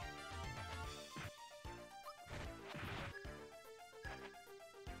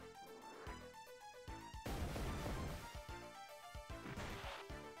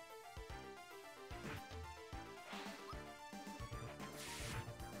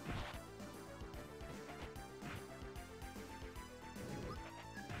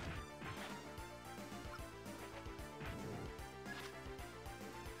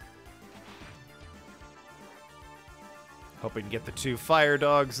 Hoping to get the 2 fire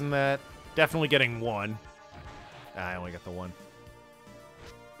dogs in that. Definitely getting 1. I only got the 1.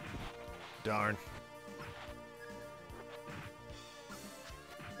 Darn.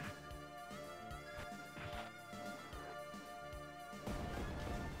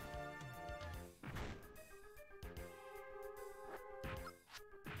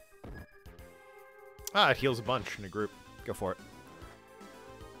 Ah, it heals a bunch in a group. Go for it.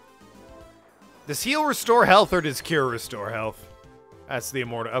 Does heal restore health or does cure restore health? That's the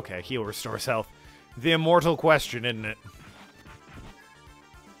immortal. Okay, heal restores health. The immortal question, isn't it?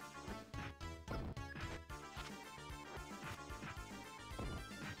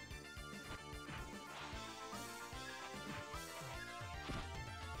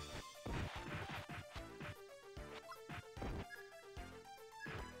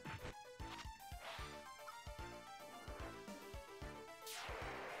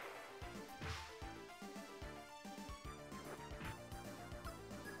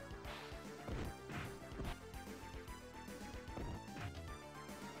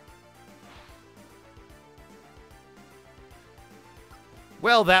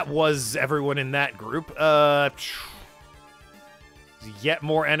 Well, that was everyone in that group. Yet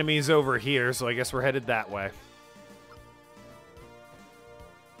more enemies over here, so I guess we're headed that way.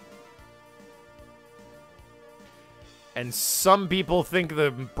 And some people think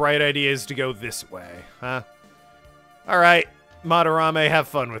the bright idea is to go this way, huh? Alright, Madarame, have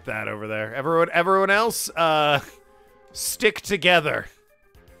fun with that over there. Everyone else, stick together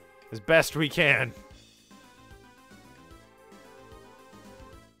as best we can.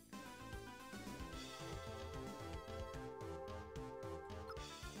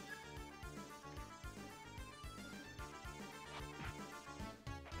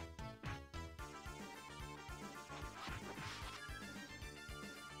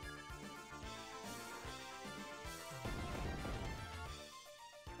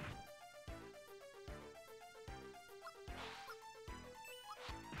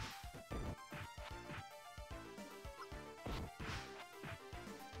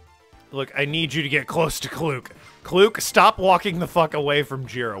 Look, I need you to get close to Kluk. Kluk, stop walking the fuck away from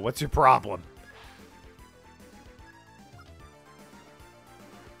Jiro. What's your problem?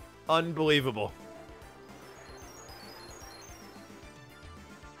 Unbelievable.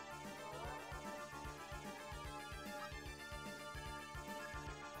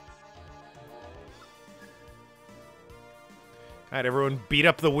 Alright, everyone beat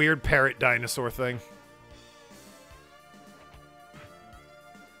up the weird parrot dinosaur thing.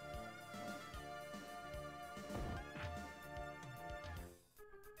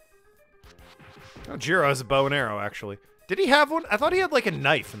 Oh, Jiro has a bow and arrow, actually. Did he have one? I thought he had, like, a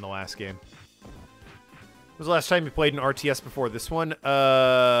knife in the last game. When was the last time you played an RTS before this one?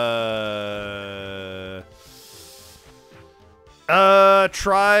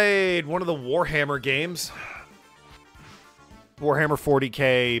 Tried one of the Warhammer games. Warhammer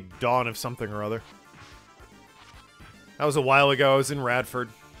 40k, Dawn of something or other. That was a while ago. I was in Radford.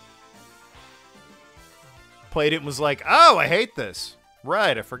 Played it and was like, oh, I hate this.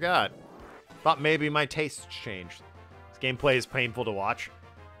 Right, I forgot. Thought maybe my tastes changed. This gameplay is painful to watch.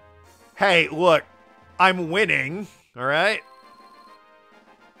 Hey, look. I'm winning. Alright?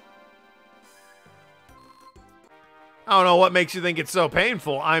 I don't know what makes you think it's so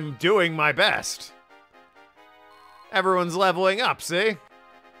painful. I'm doing my best. Everyone's leveling up, see?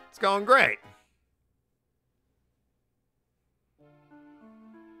 It's going great.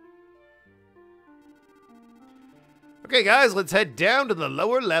 Okay, guys, let's head down to the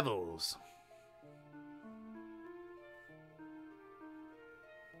lower levels.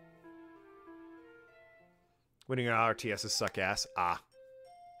 Winning an RTS is suck ass. Ah.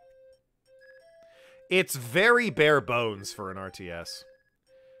 It's very bare bones for an RTS.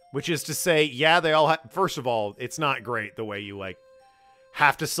 Which is to say, yeah, they all have... First of all, it's not great the way you, like,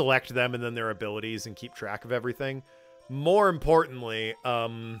 have to select them and then their abilities and keep track of everything. More importantly,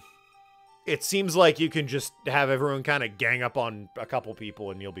 it seems like you can just have everyone kind of gang up on a couple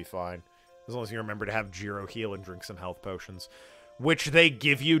people and you'll be fine. As long as you remember to have Jiro heal and drink some health potions. Which they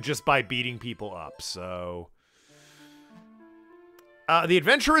give you just by beating people up, so... the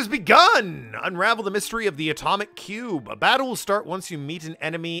adventure has begun! Unravel the mystery of the atomic cube. A battle will start once you meet an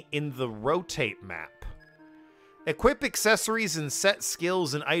enemy in the rotate map. Equip accessories and set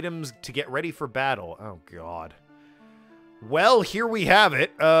skills and items to get ready for battle. Oh, God. Well, here we have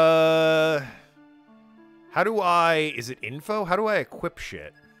it. How do I... Is it info? How do I equip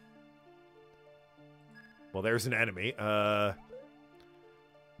shit? Well, there's an enemy.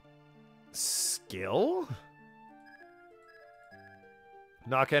 Skill?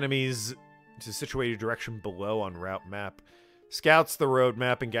 Knock enemies to situated direction below on route map. Scouts the road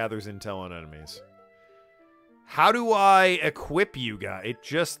map and gathers intel on enemies. How do I equip you guys? It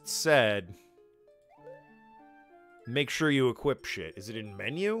just said... Make sure you equip shit. Is it in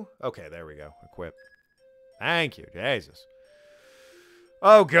menu? Okay, there we go. Equip. Thank you. Jesus.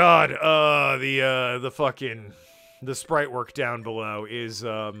 Oh, God. The sprite work down below is,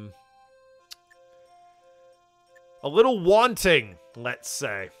 A little wanting, let's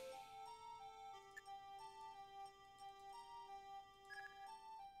say.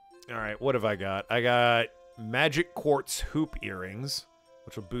 Alright, what have I got? I got magic quartz hoop earrings,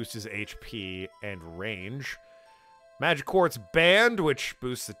 which will boost his HP and range. Magic quartz band, which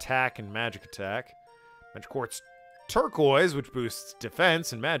boosts attack and magic attack. Magic quartz turquoise, which boosts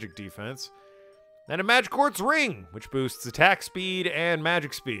defense and magic defense. And a magic quartz ring, which boosts attack speed and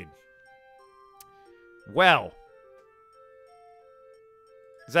magic speed. Well.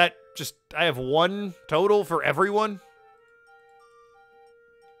 Is that just... I have one total for everyone?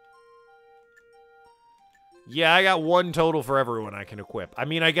 Yeah, I got one total for everyone I can equip. I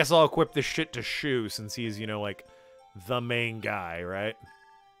mean, I guess I'll equip this shit to Shu since he's, you know, like, the main guy, right?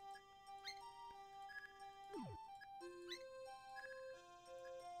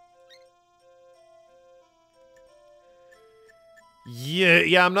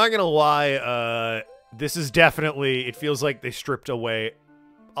 Yeah, I'm not gonna lie, this is definitely, it feels like they stripped away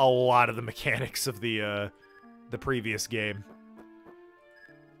a lot of the mechanics of the previous game.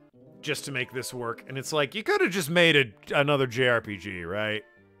 Just to make this work. And it's like, you could have just made another JRPG, right?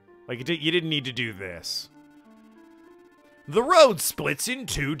 Like, you didn't need to do this. The road splits in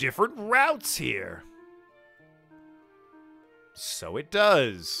 2 different routes here. So it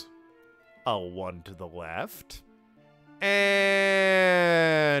does. A 1 to the left.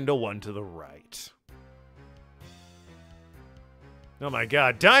 And a 1 to the right. Oh my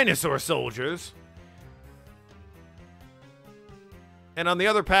god, dinosaur soldiers! And on the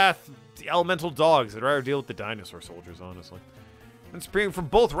other path, the elemental dogs. I'd rather deal with the dinosaur soldiers, honestly. And springing from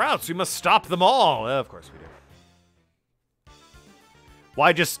both routes, we must stop them all! Of course we do.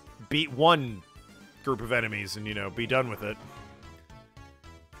 Why just beat one group of enemies and, you know, be done with it?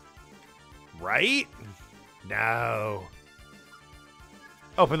 Right? No.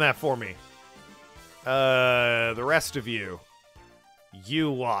 Open that for me. The rest of you.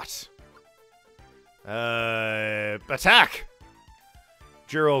 You lot. Attack!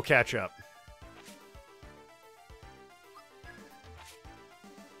 Jiro will catch up.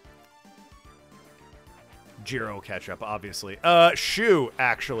 Jiro will catch up, obviously. Shu,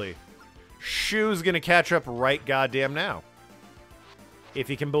 actually. Shu's gonna catch up right goddamn now. If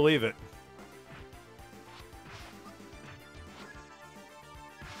you can believe it.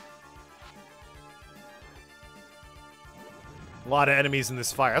 A lot of enemies in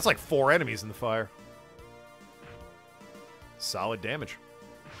this fire. That's like 4 enemies in the fire. Solid damage.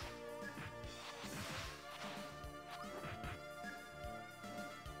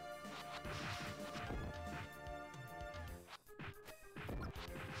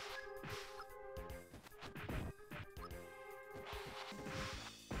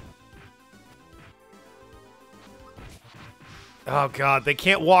 Oh god, they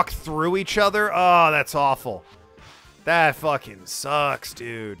can't walk through each other? Oh, that's awful. That fucking sucks,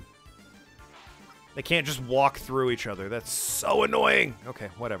 dude. They can't just walk through each other. That's so annoying. Okay,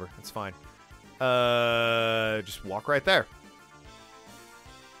 whatever. It's fine. Just walk right there.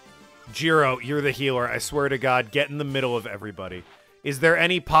 Jiro, you're the healer. I swear to God, get in the middle of everybody. Is there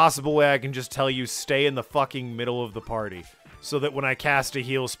any possible way I can just tell you stay in the fucking middle of the party so that when I cast a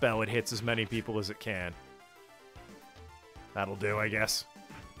heal spell, it hits as many people as it can? That'll do, I guess.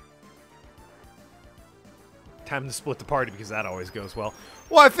 Time to split the party because that always goes well.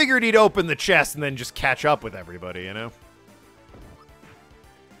 Well, I figured he'd open the chest and then just catch up with everybody, you know?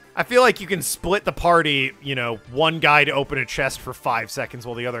 I feel like you can split the party, you know, one guy to open a chest for 5 seconds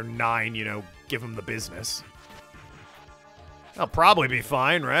while the other 9, you know, give him the business. That'll probably be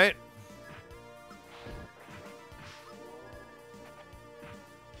fine, right?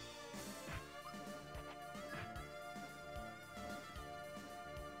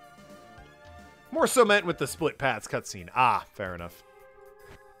 More so meant with the split paths cutscene. Ah, fair enough.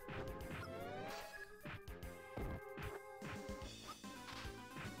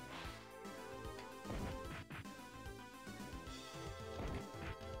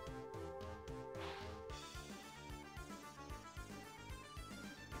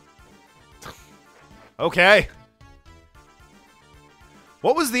 Okay.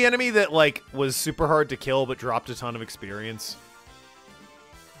 What was the enemy that, like, was super hard to kill but dropped a ton of experience?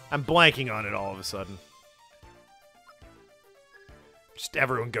 I'm blanking on it all of a sudden. Just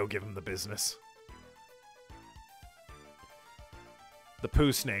everyone go give him the business. The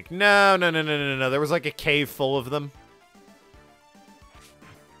poo snake. No. There was like a cave full of them.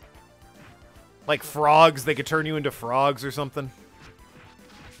 Like frogs. They could turn you into frogs or something.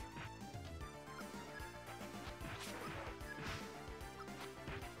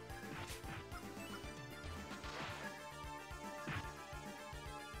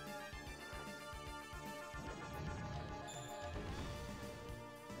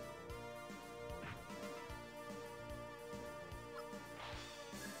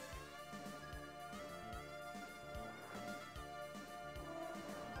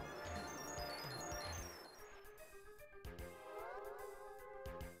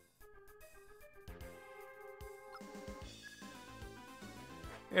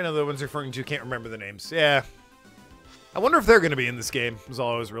 You know, the ones referring to can't remember the names. Yeah. I wonder if they're going to be in this game, is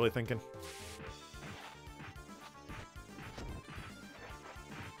all I was really thinking.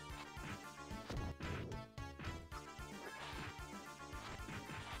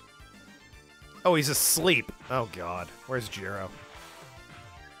 Oh, he's asleep. Oh, God. Where's Jiro?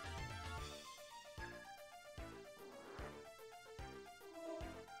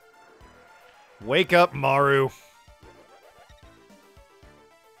 Wake up, Maru.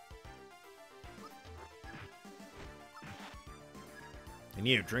 And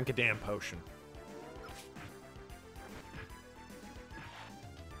you, drink a damn potion.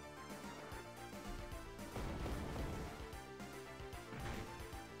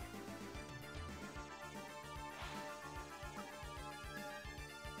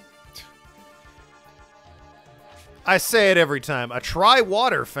 I say it every time. A try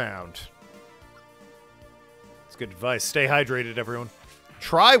water found. That's good advice. Stay hydrated, everyone.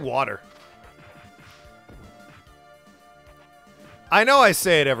 Try water. I know I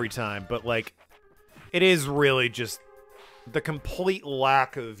say it every time, but, like, it is really just the complete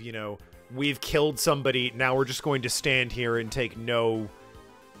lack of, you know, we've killed somebody, now we're just going to stand here and take no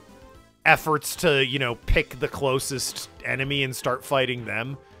efforts to, you know, pick the closest enemy and start fighting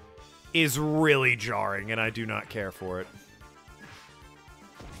them is really jarring, and I do not care for it.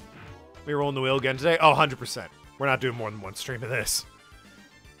 We rolling the wheel again today? Oh, 100%. We're not doing more than one stream of this.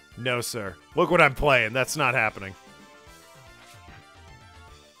 No, sir. Look what I'm playing. That's not happening.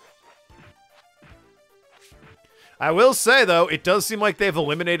 I will say, though, it does seem like they've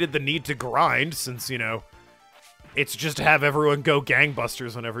eliminated the need to grind, since, you know, it's just to have everyone go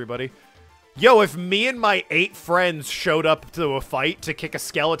gangbusters on everybody. Yo, if me and my 8 friends showed up to a fight to kick a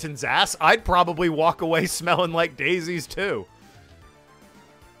skeleton's ass, I'd probably walk away smelling like daisies, too.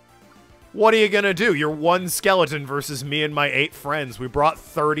 What are you gonna do? You're one skeleton versus me and my 8 friends. We brought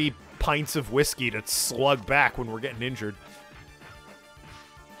 30 pints of whiskey to slug back when we're getting injured.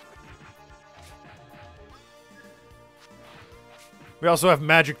 We also have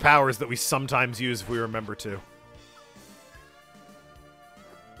magic powers that we sometimes use if we remember to.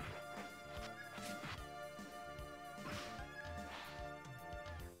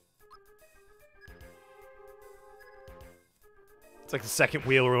 It's like the second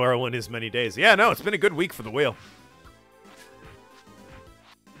wheel roll in as many days. Yeah, no, it's been a good week for the wheel.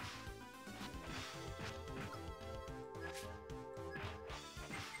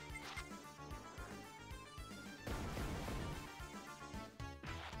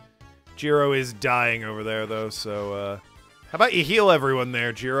 Jiro is dying over there, though, so, how about you heal everyone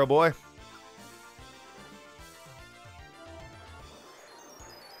there, Jiro boy?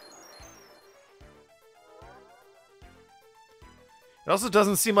 It also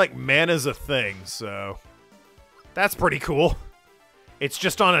doesn't seem like mana's a thing, so that's pretty cool. It's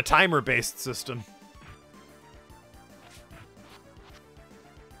just on a timer-based system.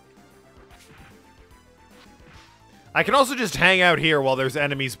 I can also just hang out here while there's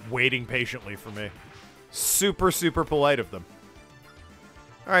enemies waiting patiently for me. Super, super polite of them.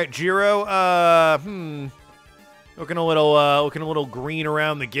 Alright, Jiro, looking a little green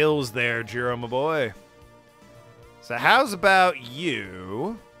around the gills there, Jiro, my boy. So how's about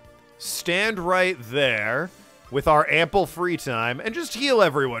you stand right there with our ample free time and just heal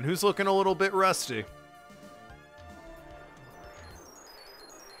everyone who's looking a little bit rusty.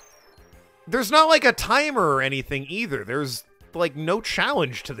 There's not like a timer or anything either. There's like no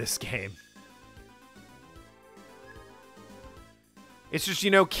challenge to this game. It's just,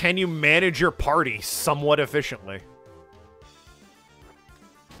 you know, can you manage your party somewhat efficiently?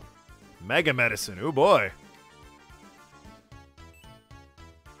 Mega medicine, oh boy.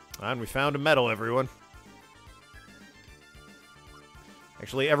 And we found a medal, everyone.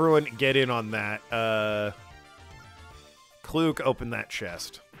 Actually, everyone get in on that. Kluk, open that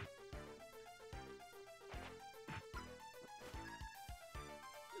chest.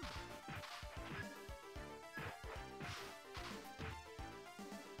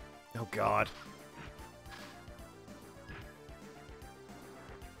 Oh, God.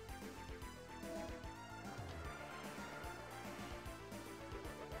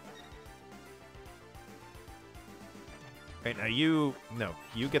 Right, now you... No,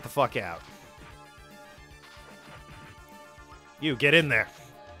 you get the fuck out. You, get in there.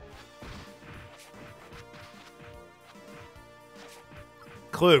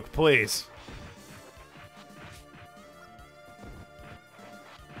 Kluk, please.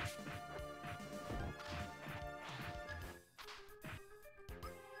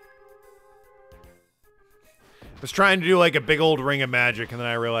 I was trying to do like a big old ring of magic, and then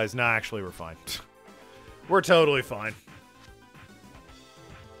I realized, nah, actually, we're fine. We're totally fine.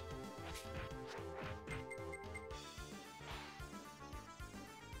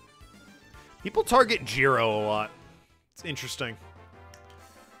 People target Jiro a lot. It's interesting.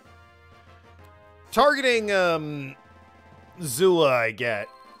 Targeting, Zula, I get.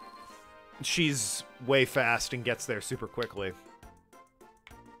 She's way fast and gets there super quickly.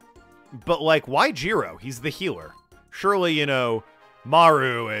 But, like, why Jiro? He's the healer. Surely, you know,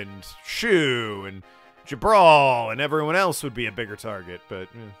 Maru and Shu and Jabral and everyone else would be a bigger target, but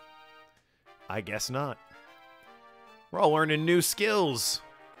I guess not. We're all learning new skills.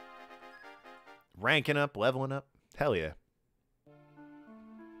 Ranking up, leveling up. Hell yeah.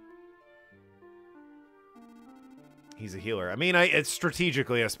 He's a healer. I mean, it's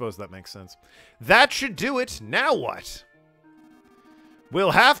strategically, I suppose that makes sense. That should do it. Now what?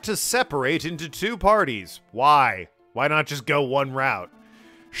 We'll have to separate into 2 parties. Why? Why not just go one route?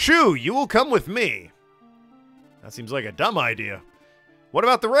 Shu, you will come with me. That seems like a dumb idea. What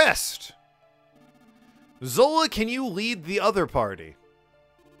about the rest? Zola, can you lead the other party?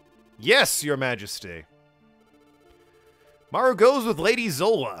 Yes, Your Majesty. Maru goes with Lady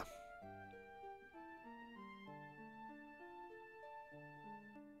Zola.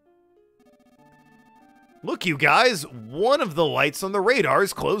 Look, you guys, one of the lights on the radar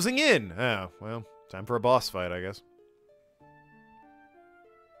is closing in. Oh, well, time for a boss fight, I guess.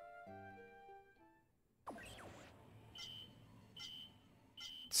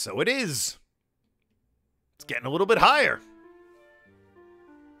 So it is. It's getting a little bit higher.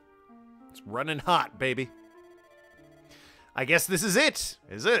 It's running hot, baby. I guess this is it,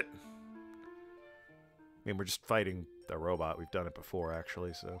 is it? I mean, we're just fighting the robot. We've done it before,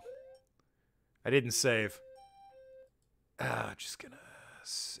 actually, so... I didn't save. Just gonna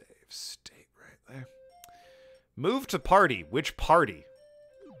save state right there. Move to party. Which party?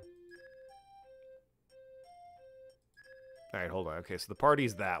 Alright, hold on. Okay, so the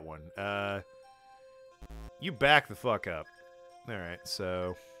party's that one. You back the fuck up. Alright,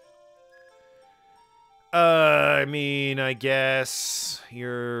 so... I mean, I guess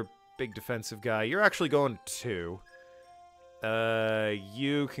you're big defensive guy. You're actually going 2.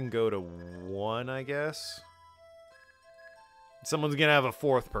 You can go to 1, I guess. Someone's gonna have a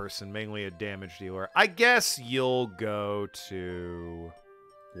 4th person, mainly a damage dealer. I guess you'll go to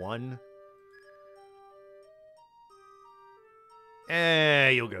 1.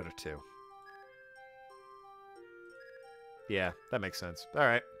 You'll go to 2. Yeah, that makes sense.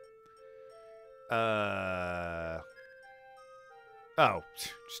 Alright. Oh,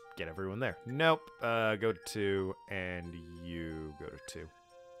 just get everyone there. Nope. Go to 2, and you go to 2.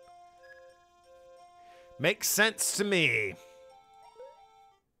 Makes sense to me.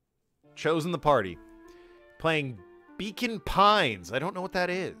 Chosen the party. Playing Beacon Pines. I don't know what that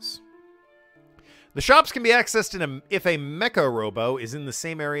is. The shops can be accessed if a mecha robo is in the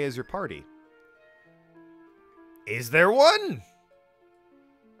same area as your party. Is there one?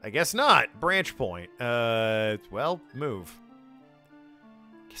 I guess not. Branch point. Well, move.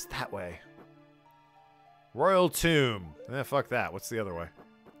 Guess that way. Royal Tomb. Fuck that. What's the other way?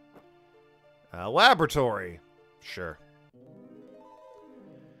 Laboratory. Sure.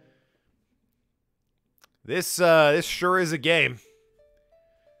 This sure is a game.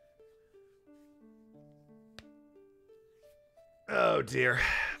 Oh, dear.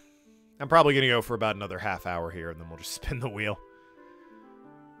 I'm probably going to go for about another half hour here, and then we'll just spin the wheel.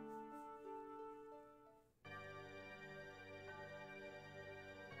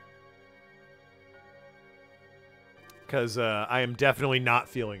 Because I am definitely not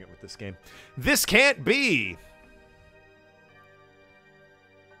feeling it with this game. This can't be!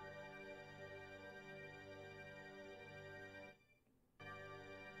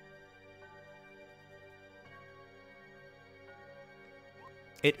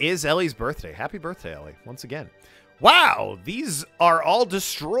 It is Ellie's birthday. Happy birthday, Ellie, once again. Wow, these are all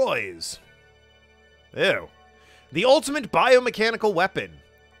destroys. Ew. The ultimate biomechanical weapon.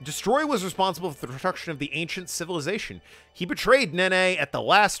 Destroy was responsible for the destruction of the ancient civilization. He betrayed Nene at the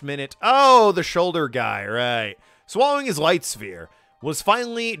last minute. Oh, the shoulder guy, right. Swallowing his light sphere. Was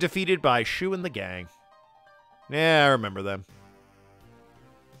finally defeated by Shu and the gang. Yeah, I remember them.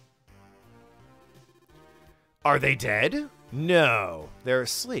 Are they dead? No, they're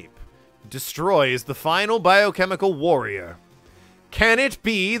asleep. Destroy is the final biochemical warrior. Can it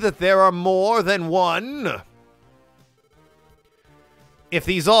be that there are more than one? If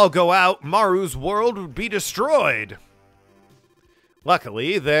these all go out, Maru's world would be destroyed.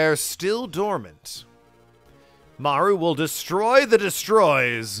 Luckily, they're still dormant. Maru will destroy the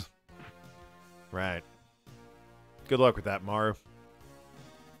destroys. Right. Good luck with that, Maru.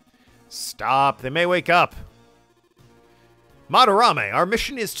 Stop. They may wake up. Madarame, our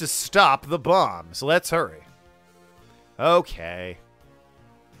mission is to stop the bombs. Let's hurry. Okay.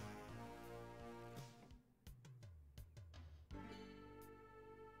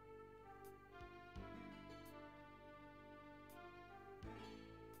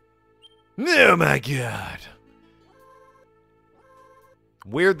 Oh my god.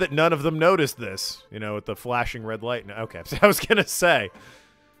 Weird that none of them noticed this, you know, with the flashing red light. No, okay, so I was gonna say,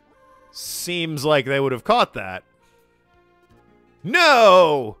 seems like they would have caught that.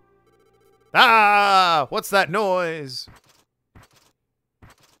 No! Ah! What's that noise?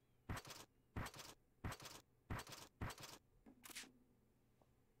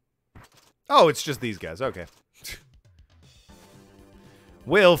 Oh, it's just these guys. Okay.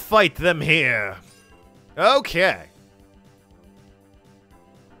 We'll fight them here. Okay.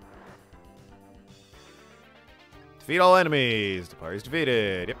 Defeat all enemies. The party's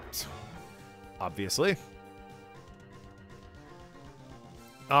defeated. Yep. Obviously.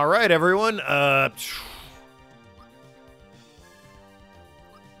 All right, everyone.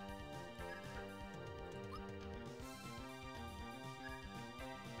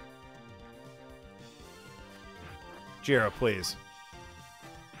 Jiro, please.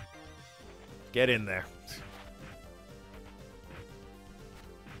 Get in there.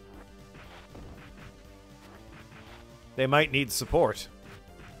 They might need support.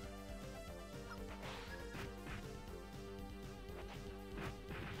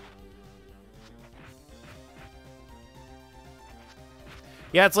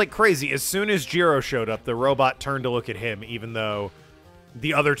 Yeah, it's like crazy. As soon as Jiro showed up, the robot turned to look at him, even though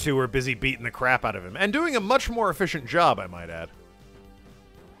the other two were busy beating the crap out of him. And doing a much more efficient job, I might add.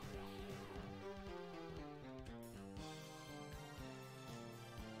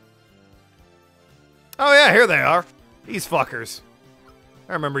 Oh yeah, here they are. These fuckers.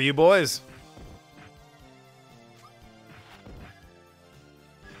 I remember you boys.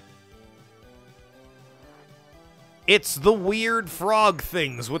 It's the weird frog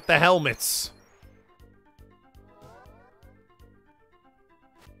things with the helmets.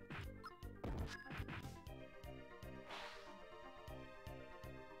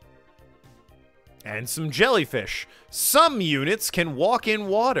 And some jellyfish. Some units can walk in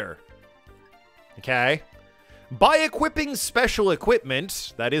water. Okay. By equipping special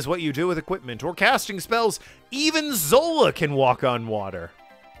equipment, that is what you do with equipment, or casting spells, even Zola can walk on water.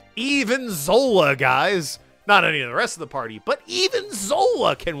 Even Zola, guys. Not any of the rest of the party, but even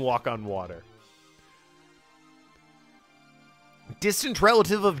Zola can walk on water. Distant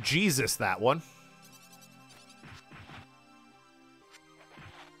relative of Jesus, that one.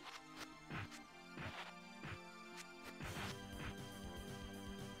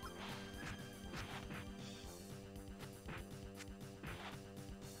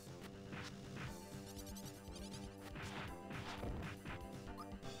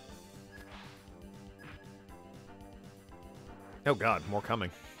 Oh god, more coming.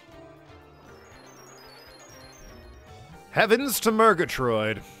 Heavens to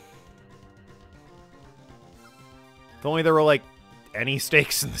Murgatroyd. If only there were, like, any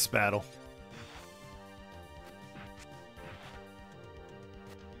stakes in this battle.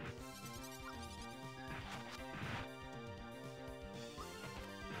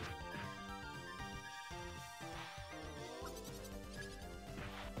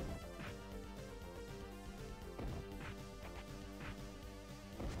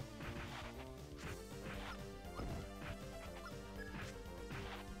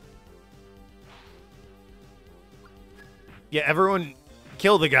 Yeah, everyone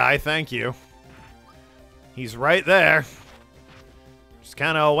kill the guy, thank you. He's right there. Just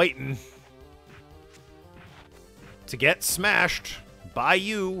kind of waiting to get smashed by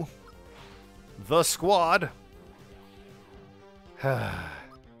you, the squad. Now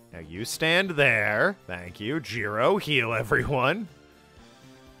you stand there. Thank you. Jiro, heal everyone.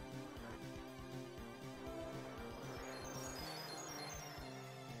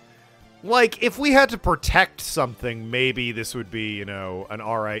 Like, if we had to protect something, maybe this would be, you know, an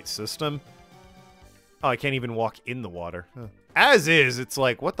alright system. Oh, I can't even walk in the water. Huh. As is, it's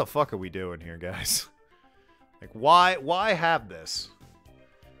like, what the fuck are we doing here, guys? Like, why have this?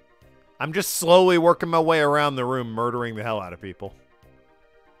 I'm just slowly working my way around the room, murdering the hell out of people.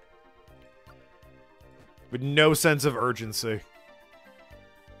 With no sense of urgency.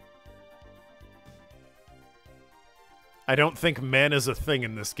 I don't think mana's a thing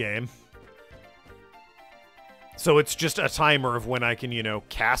in this game. So it's just a timer of when I can, you know,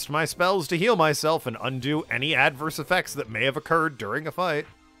 cast my spells to heal myself and undo any adverse effects that may have occurred during a fight.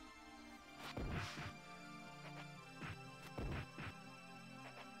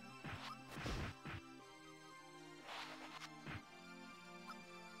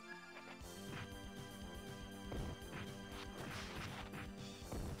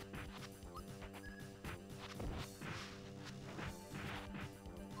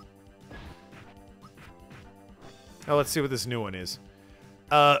 Oh, let's see what this new one is.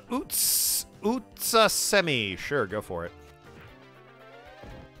 Oots. Semi. Sure, go for it.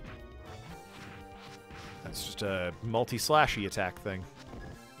 That's just a multi-slashy attack thing.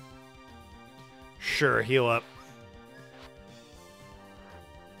 Sure, heal up.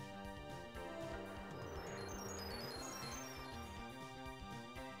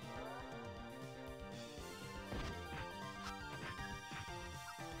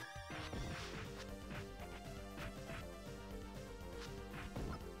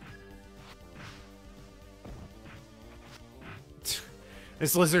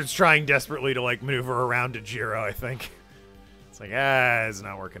 This lizard's trying desperately to, like, maneuver around to Jiro, I think. It's like, it's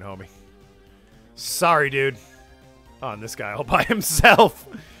not working, homie. Sorry, dude. Oh, and this guy all by himself.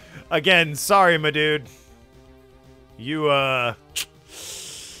 Again, sorry, my dude. You,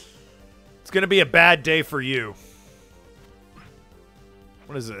 it's gonna be a bad day for you.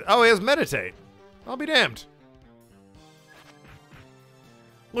 What is it? Oh, he has Meditate. I'll be damned.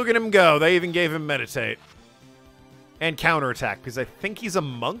 Look at him go. They even gave him Meditate. And counterattack, because I think he's a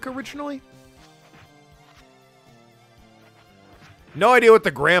monk originally? No idea what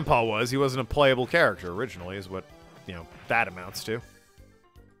the grandpa was. He wasn't a playable character originally, is what, you know, that amounts to.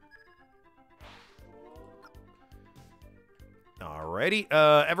 Alrighty.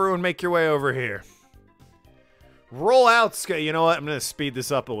 Everyone make your way over here. Roll out, you know what? I'm going to speed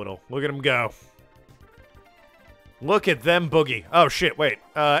this up a little. Look at him go. Look at them boogie. Oh, shit, wait.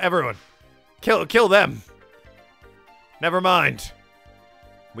 Everyone. Kill them. Never mind.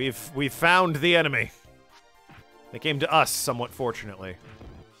 We've found the enemy. They came to us, somewhat fortunately.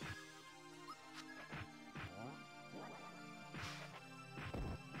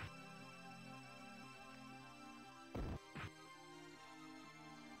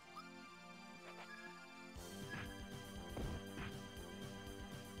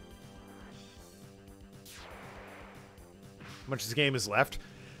 How much this game is left?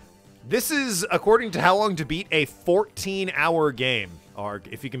 This is, according to How Long to Beat, a 14-hour game, ARG,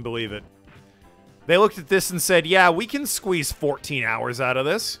 if you can believe it. They looked at this and said, yeah, we can squeeze 14 hours out of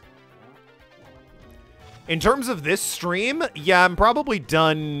this. In terms of this stream, yeah, I'm probably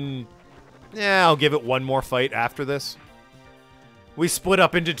done. Yeah, I'll give it one more fight after this. We split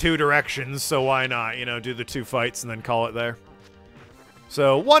up into 2 directions, so why not, you know, do the 2 fights and then call it there.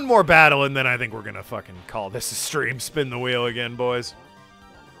 So, one more battle, and then I think we're gonna fucking call this a stream. Spin the wheel again, boys.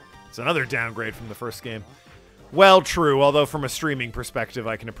 It's another downgrade from the first game. Well, true, although from a streaming perspective,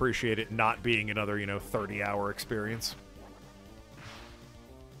 I can appreciate it not being another, you know, 30-hour experience.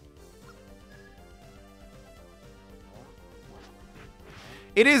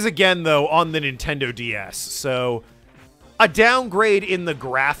 It is, again, though, on the Nintendo DS, so a downgrade in the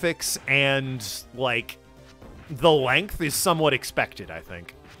graphics and, like, the length is somewhat expected, I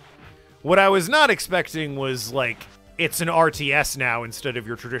think. What I was not expecting was, like, it's an RTS now instead of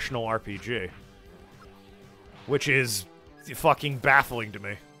your traditional RPG. Which is fucking baffling to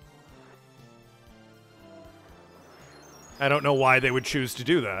me. I don't know why they would choose to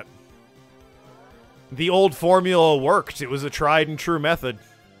do that. The old formula worked. It was a tried and true method.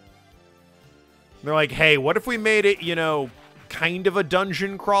 They're like, hey, what if we made it, you know, kind of a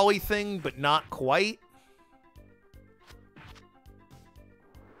dungeon crawly thing, but not quite?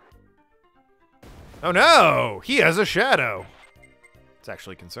 Oh no! He has a shadow! It's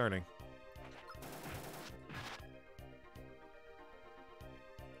actually concerning.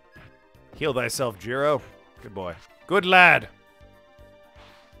 Heal thyself, Jiro. Good boy. Good lad!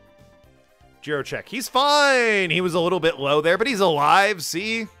 Jiro check. He's fine! He was a little bit low there, but he's alive,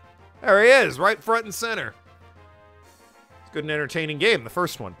 see? There he is, right front and center. It's a good and entertaining game, the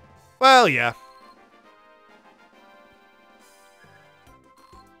first one. Well, yeah.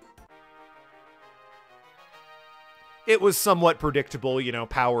 It was somewhat predictable, you know,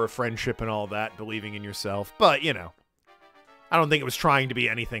 power of friendship and all that, believing in yourself. But, you know, I don't think it was trying to be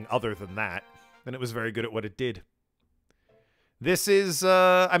anything other than that. And it was very good at what it did. This is,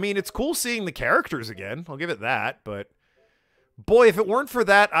 I mean, it's cool seeing the characters again. I'll give it that, but boy, if it weren't for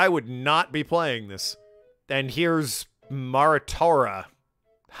that, I would not be playing this. And here's Maratora.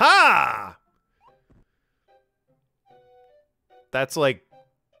 Ha! That's like,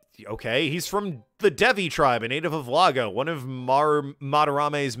 okay, he's from the Devi tribe, a native of Lago, one of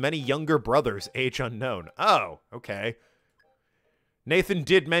Madarame's many younger brothers, age unknown. Oh, okay. Nathan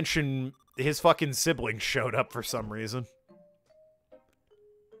did mention his fucking siblings showed up for some reason.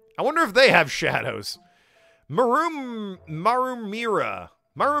 I wonder if they have shadows. Marumira.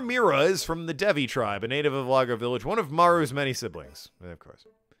 Marumira is from the Devi tribe, a native of Lago village, one of Maru's many siblings. Of course.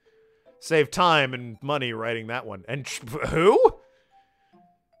 Save time and money writing that one. And who?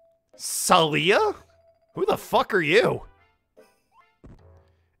 Salia? Who the fuck are you?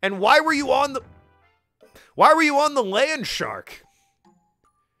 And why were you on the... Why were you on the land shark?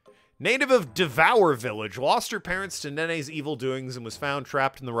 Native of Devour Village, lost her parents to Nene's evil doings and was found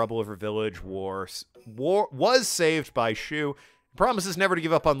trapped in the rubble of her village. Was saved by Shu. Promises never to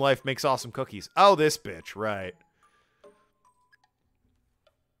give up on life, makes awesome cookies. Oh, this bitch, right.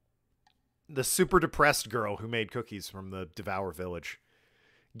 The super depressed girl who made cookies from the Devour Village.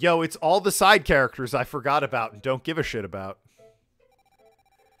 Yo, it's all the side characters I forgot about and don't give a shit about.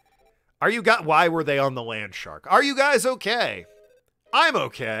 Why were they on the land shark? Are you guys okay? I'm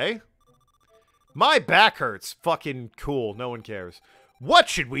okay. My back hurts. Fucking cool. No one cares. What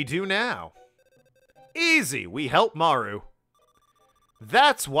should we do now? Easy. We help Maru.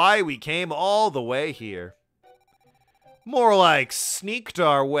 That's why we came all the way here. More like sneaked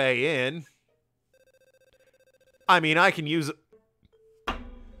our way in. I mean, I can use...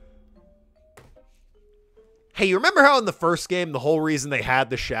 Hey, you remember how in the first game, the whole reason they had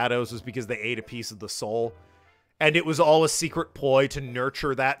the shadows was because they ate a piece of the soul? And it was all a secret ploy to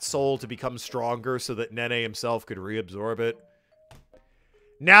nurture that soul to become stronger so that Nene himself could reabsorb it.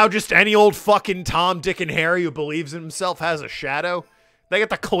 Now just any old fucking Tom, Dick, and Harry who believes in himself has a shadow? They get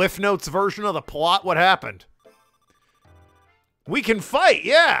the Cliff Notes version of the plot? What happened? We can fight,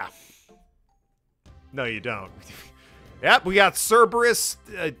 yeah! No, you don't. Yep, we got Cerberus,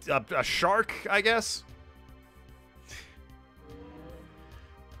 a shark, I guess.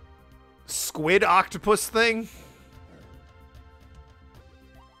 Squid octopus thing?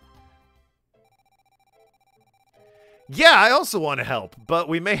 Yeah, I also want to help, but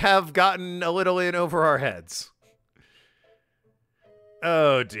we may have gotten a little in over our heads.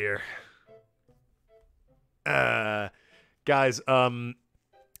 Oh, dear. Guys,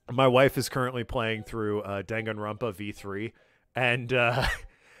 my wife is currently playing through Danganronpa V3, and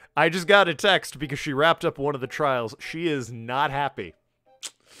I just got a text because she wrapped up one of the trials. She is not happy.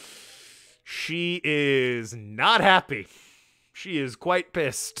 She is not happy. She is quite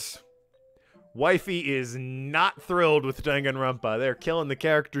pissed. Wifey is not thrilled with Danganronpa. They're killing the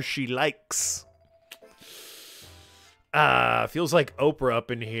characters she likes. Feels like Oprah up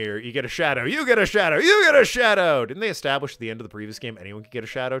in here. You get a shadow. You get a shadow. You get a shadow. Didn't they establish at the end of the previous game anyone could get a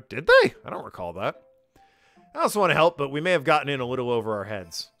shadow? Did they? I don't recall that. I also want to help, but we may have gotten in a little over our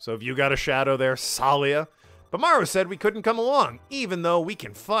heads. So if you got a shadow there, Salia. But Maru said we couldn't come along, even though we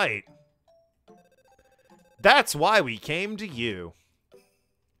can fight. That's why we came to you.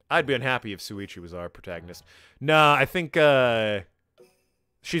 I'd be unhappy if Suichi was our protagonist. Nah, I think,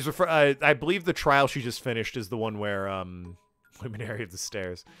 she's I believe the trial she just finished is the one where, Luminary of the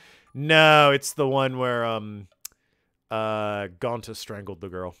Stairs. No, it's the one where, Gonta strangled the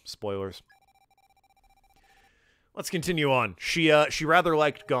girl. Spoilers. Let's continue on. She rather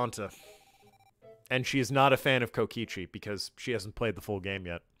liked Gonta. And she is not a fan of Kokichi because she hasn't played the full game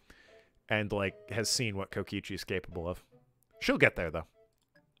yet. And, like, has seen what Kokichi is capable of. She'll get there, though.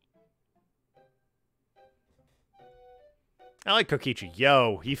 I like Kokichi.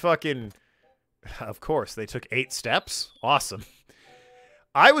 Yo, he fucking... Of course, they took 8 steps? Awesome.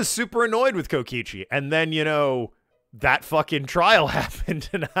 I was super annoyed with Kokichi. And then, you know, that fucking trial happened.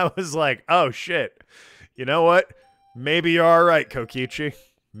 And I was like, oh, shit. You know what? Maybe you're alright, Kokichi.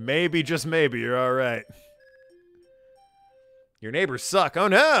 Maybe, just maybe, you're alright. Your neighbors suck. Oh,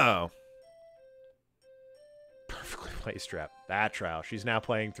 no! Perfectly placed trap. That trial. She's now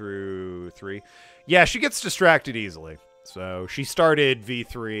playing through 3. Yeah, she gets distracted easily. So she started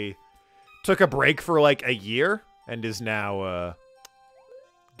V3, took a break for like a year, and is now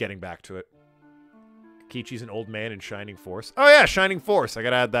getting back to it. Kichi's an old man in Shining Force. Oh yeah, Shining Force. I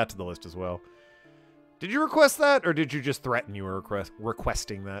gotta add that to the list as well. Did you request that, or did you just threaten you were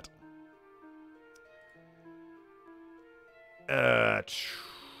requesting that? I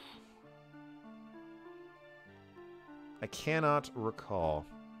cannot recall.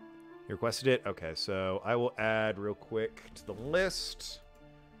 You requested it? Okay, so I will add real quick to the list.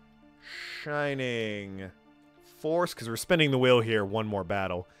 Shining Force, because we're spinning the wheel here. One more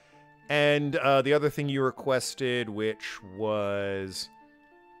battle. And the other thing you requested, which was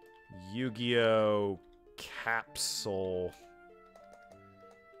Yu-Gi-Oh!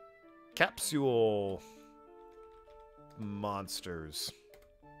 Capsule Monsters.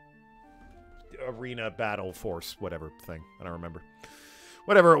 Arena Battle Force, whatever thing. I don't remember.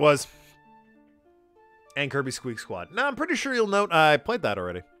 Whatever it was. And Kirby Squeak Squad. No, I'm pretty sure you'll note I played that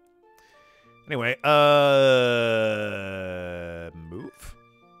already. Anyway, move?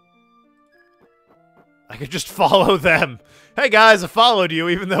 I could just follow them. Hey guys, I followed you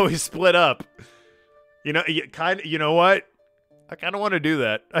even though we split up. You know, you know what? I kind of want to do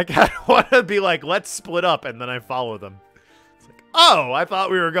that. I kind of want to be like, let's split up, and then I follow them. It's like, oh, I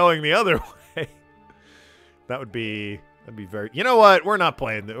thought we were going the other way. That'd be very... You know what? We're not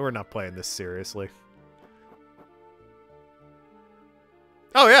playing this seriously.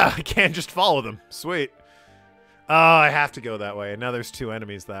 Oh, yeah. I can't just follow them. Sweet. Oh, I have to go that way. And now there's 2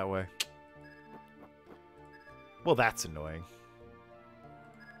 enemies that way. Well, that's annoying.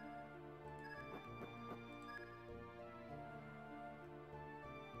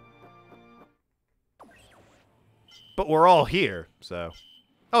 But we're all here, so...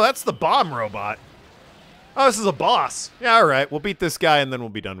 Oh, that's the bomb robot. Oh, this is a boss. Yeah, alright. We'll beat this guy and then we'll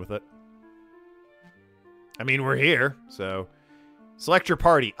be done with it. I mean, we're here, so... Select your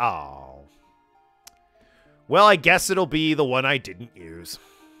party. Oh. Well, I guess it'll be the one I didn't use.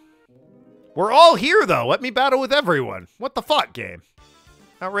 We're all here, though. Let me battle with everyone. What the fuck, game?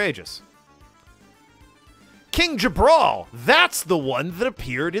 Outrageous. King Jabral. That's the one that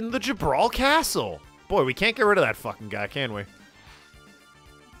appeared in the Jabral Castle. Boy, we can't get rid of that fucking guy, can we?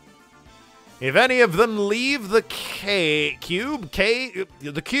 If any of them leave the cube,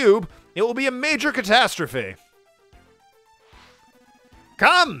 it will be a major catastrophe.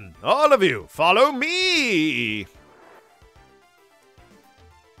 Come, all of you, follow me.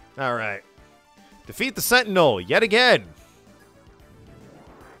 All right. Defeat the Sentinel yet again.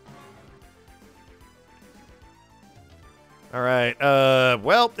 All right.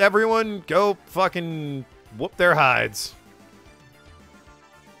 Well, everyone go fucking whoop their hides.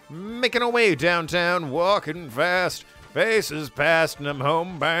 Making our way downtown, walking fast. Faces past and I'm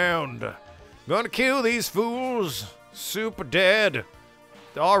homebound. Gonna kill these fools. Super dead.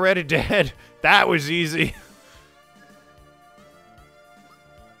 Already dead. That was easy.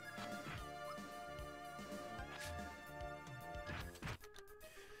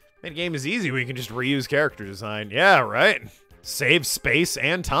 That game is easy. We can just reuse character design. Yeah, right. Save space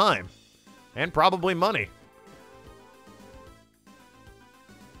and time. And probably money.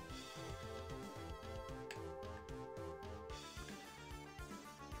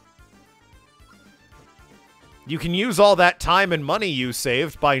 You can use all that time and money you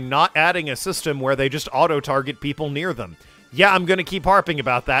saved by not adding a system where they just auto-target people near them. Yeah, I'm going to keep harping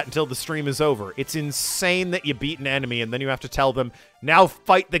about that until the stream is over. It's insane that you beat an enemy and then you have to tell them, now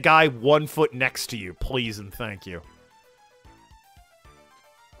fight the guy 1 foot next to you, please and thank you.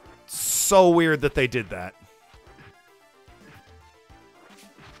 So weird that they did that.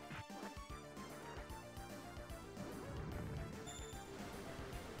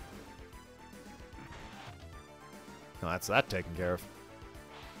 No, that's that taken care of.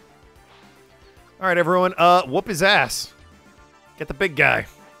 All right, everyone. Whoop his ass. Get the big guy.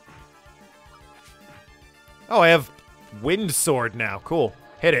 Oh, I have wind sword now. Cool.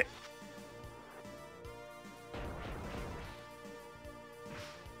 Hit it.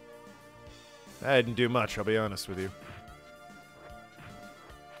 That didn't do much, I'll be honest with you.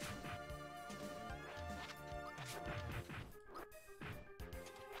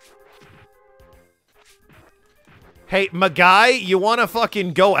 Hey, my guy, you want to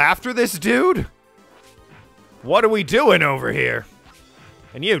fucking go after this dude? What are we doing over here?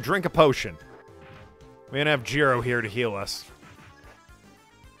 And you, drink a potion. We're gonna have Jiro here to heal us.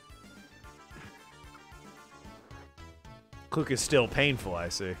 Cook is still painful, I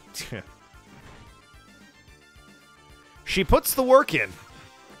see. She puts the work in.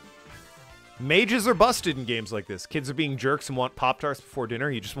 Mages are busted in games like this. Kids are being jerks and want Pop-Tarts before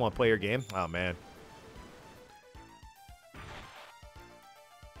dinner. You just want to play your game? Oh, man.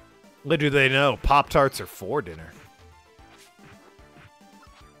 Little do they know, Pop-Tarts are for dinner.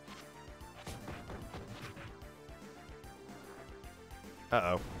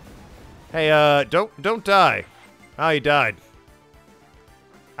 Uh-oh. Hey, don't die. Oh, he died.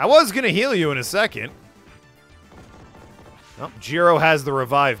 I was gonna heal you in a second. Oh, Jiro has the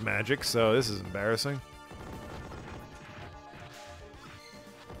revive magic, so this is embarrassing.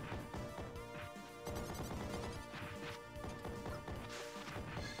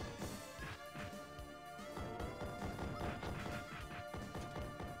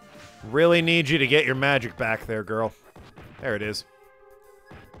 Really need you to get your magic back there, girl. There it is.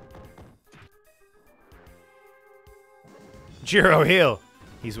 Jiro, heal.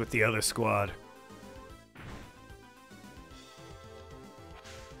 He's with the other squad.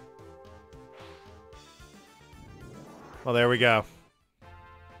 Well, there we go.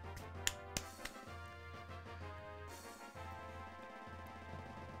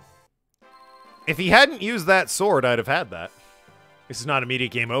 If he hadn't used that sword, I'd have had that. This is not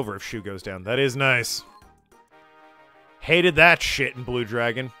immediate game over if Shu goes down. That is nice. Hated that shit in Blue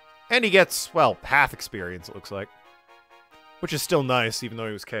Dragon. And he gets, well, half experience, it looks like. Which is still nice, even though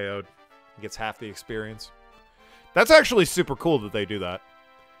he was KO'd. He gets half the experience. That's actually super cool that they do that.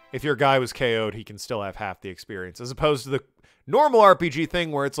 if your guy was KO'd, he can still have half the experience, as opposed to the normal RPG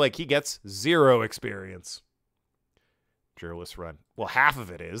thing where it's like he gets 0 experience. Jurless run. Well, half of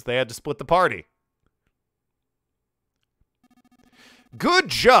it is. They had to split the party. Good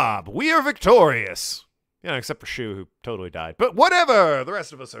job. We are victorious. Yeah, except for Shu, who totally died. But whatever. The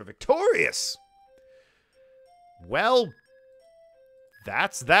rest of us are victorious. Well,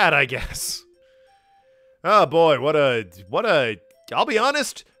 that's that, I guess. Oh boy, what a I'll be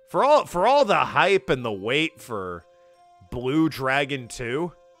honest, for all the hype and the wait for Blue Dragon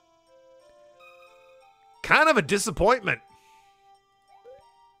 2, kind of a disappointment.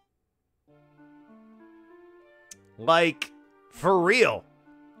 Like, for real.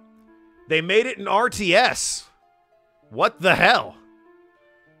 They made it an RTS. What the hell?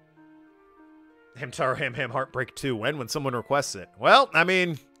 Hamtar Ham Ham Heartbreak 2. When someone requests it. Well, I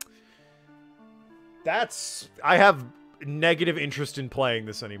mean, I have negative interest in playing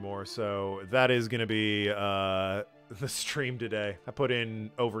this anymore, so that is going to be the stream today. I put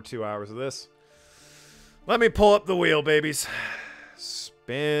in over 2 hours of this. Let me pull up the wheel, babies.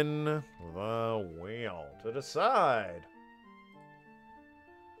 Spin the wheel to decide.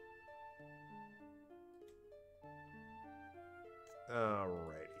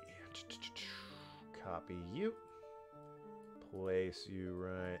 Alrighty. Copy you. Place you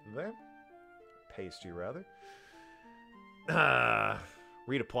right there. Paste you, rather.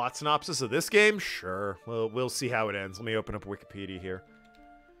 Read a plot synopsis of this game? Sure. Well, we'll see how it ends. Let me open up Wikipedia here.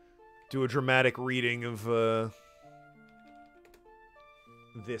 Do a dramatic reading of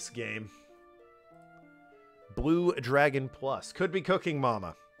this game. Blue Dragon Plus. Could be Cooking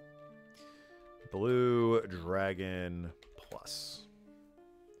Mama. Blue Dragon Plus.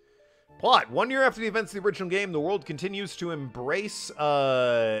 Plot. 1 year after the events of the original game, the world continues to embrace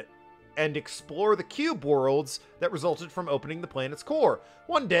and explore the cube worlds that resulted from opening the planet's core.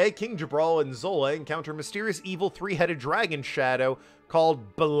 One day, King Jabral and Zola encounter a mysterious evil 3-headed dragon shadow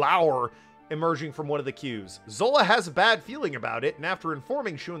called Balaur emerging from one of the cubes. Zola has a bad feeling about it, and after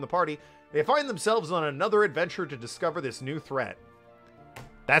informing Shu and the party, they find themselves on another adventure to discover this new threat.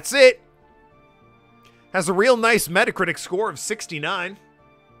 That's it! Has a real nice Metacritic score of 69.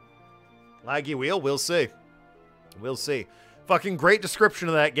 Laggy wheel, we'll see. We'll see. Fucking great description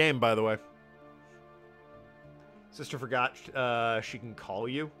of that game, by the way. Sister forgot she can call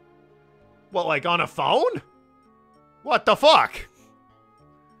you. What, like on a phone? What the fuck?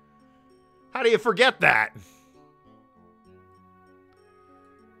 How do you forget that?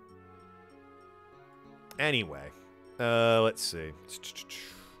 Anyway, let's see.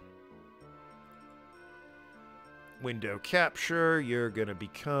 Window capture, you're gonna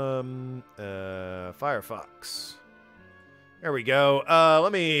become Firefox. There we go.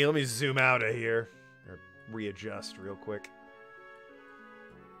 Let me zoom out of here. Or readjust real quick.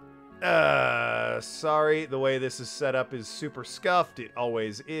 Sorry, the way this is set up is super scuffed. It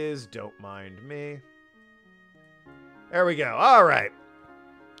always is. Don't mind me. There we go. All right.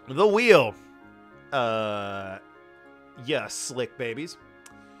 The wheel. Yeah, slick babies.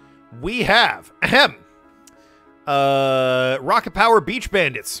 We have Rocket Power Beach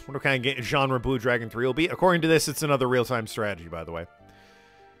Bandits. What kind of genre Blue Dragon 3 will be? According to this, it's another real-time strategy, by the way.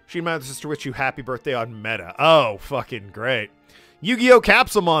 She and my other sister wish you happy birthday on Meta. Oh, fucking great. Yu-Gi-Oh!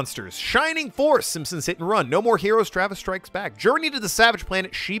 Capsule Monsters. Shining Force. Simpsons Hit and Run. No More Heroes. Travis Strikes Back. Journey to the Savage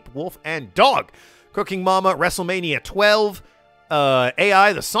Planet. Sheep, Wolf, and Dog. Cooking Mama. WrestleMania 12.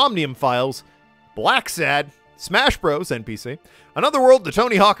 AI. The Somnium Files. Black Sad. Smash Bros. NPC. Another World, the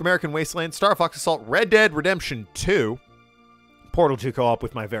Tony Hawk American Wasteland, Star Fox Assault, Red Dead Redemption 2, Portal 2 co-op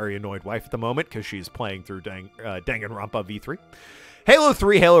with my very annoyed wife at the moment because she's playing through Danganronpa V3, Halo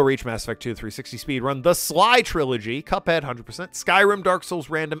 3, Halo Reach, Mass Effect 2, 360 Speedrun, The Sly Trilogy, Cuphead 100%, Skyrim, Dark Souls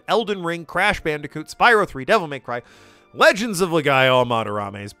Random, Elden Ring, Crash Bandicoot, Spyro 3, Devil May Cry, Legends of Legaia All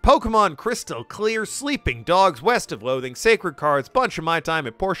Madarames, Pokemon Crystal Clear, Sleeping Dogs, West of Loathing, Sacred Cards, Bunch of My Time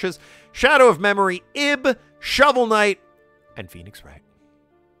at Porsche's, Shadow of Memory, Ib, Shovel Knight, and Phoenix Wright.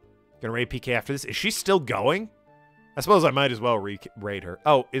 Gonna raid PK after this. Is she still going? I suppose I might as well raid her.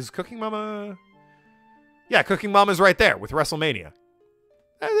 Oh, is Cooking Mama? Yeah, Cooking Mama's right there with WrestleMania.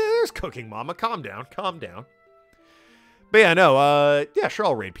 There's Cooking Mama. Calm down. Calm down. But yeah, no, yeah, sure,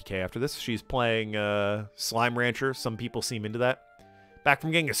 I'll raid PK after this. She's playing Slime Rancher. Some people seem into that. Back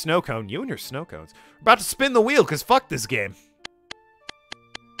from getting a snow cone. You and your snow cones. We're about to spin the wheel, because fuck this game.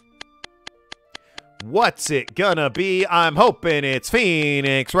 What's it gonna be? I'm hoping it's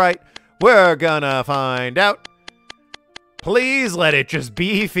Phoenix Wright. We're gonna find out. Please let it just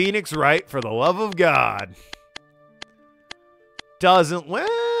be Phoenix Wright, for the love of God. Doesn't,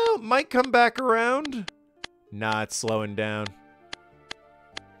 well, might come back around. Nah, it's slowing down.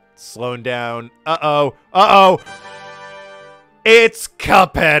 Slowing down. Uh-oh. Uh-oh. It's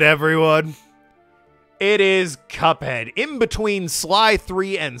Cuphead, everyone. It is Cuphead. In between Sly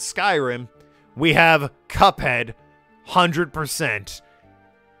 3 and Skyrim, we have Cuphead 100%.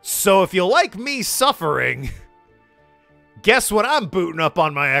 So if you like me suffering, guess what I'm booting up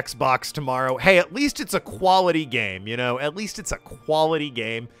on my Xbox tomorrow? Hey, at least it's a quality game, you know? At least it's a quality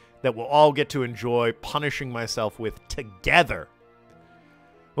game that we'll all get to enjoy punishing myself with together.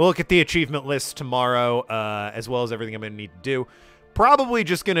 We'll look at the achievement list tomorrow, as well as everything I'm going to need to do. Probably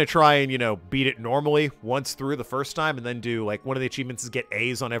just going to try and, you know, beat it normally once through the first time, and then do, like, one of the achievements is get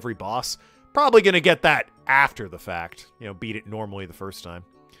A's on every boss. Probably going to get that after the fact. You know, beat it normally the first time.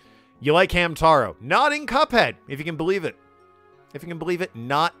 You like Hamtaro? Not in Cuphead, if you can believe it. If you can believe it,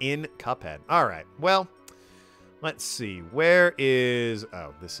 not in Cuphead. All right, well, let's see. Where is...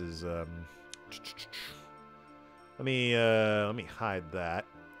 Oh, this is... Let me hide that.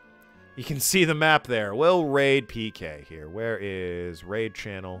 You can see the map there. We'll raid PK here. Where is raid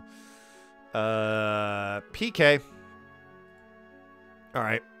channel? PK. All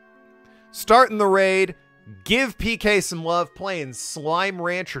right. Starting the raid. Give PK some love. Playing Slime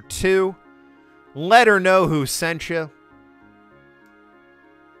Rancher 2. Let her know who sent you.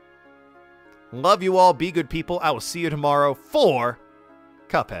 Love you all. Be good people. I will see you tomorrow for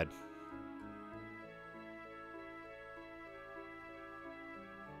Cuphead.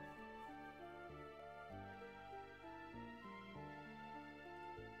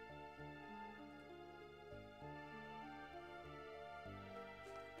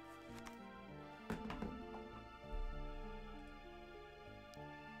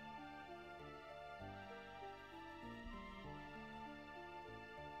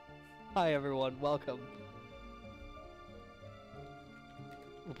 Hi everyone, welcome.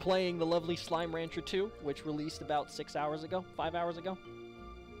 We're playing the lovely Slime Rancher 2, which released about 6 hours ago, 5 hours ago.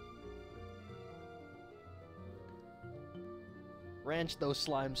 Ranch those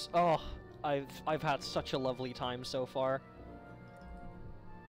slimes. Oh, I've had such a lovely time so far.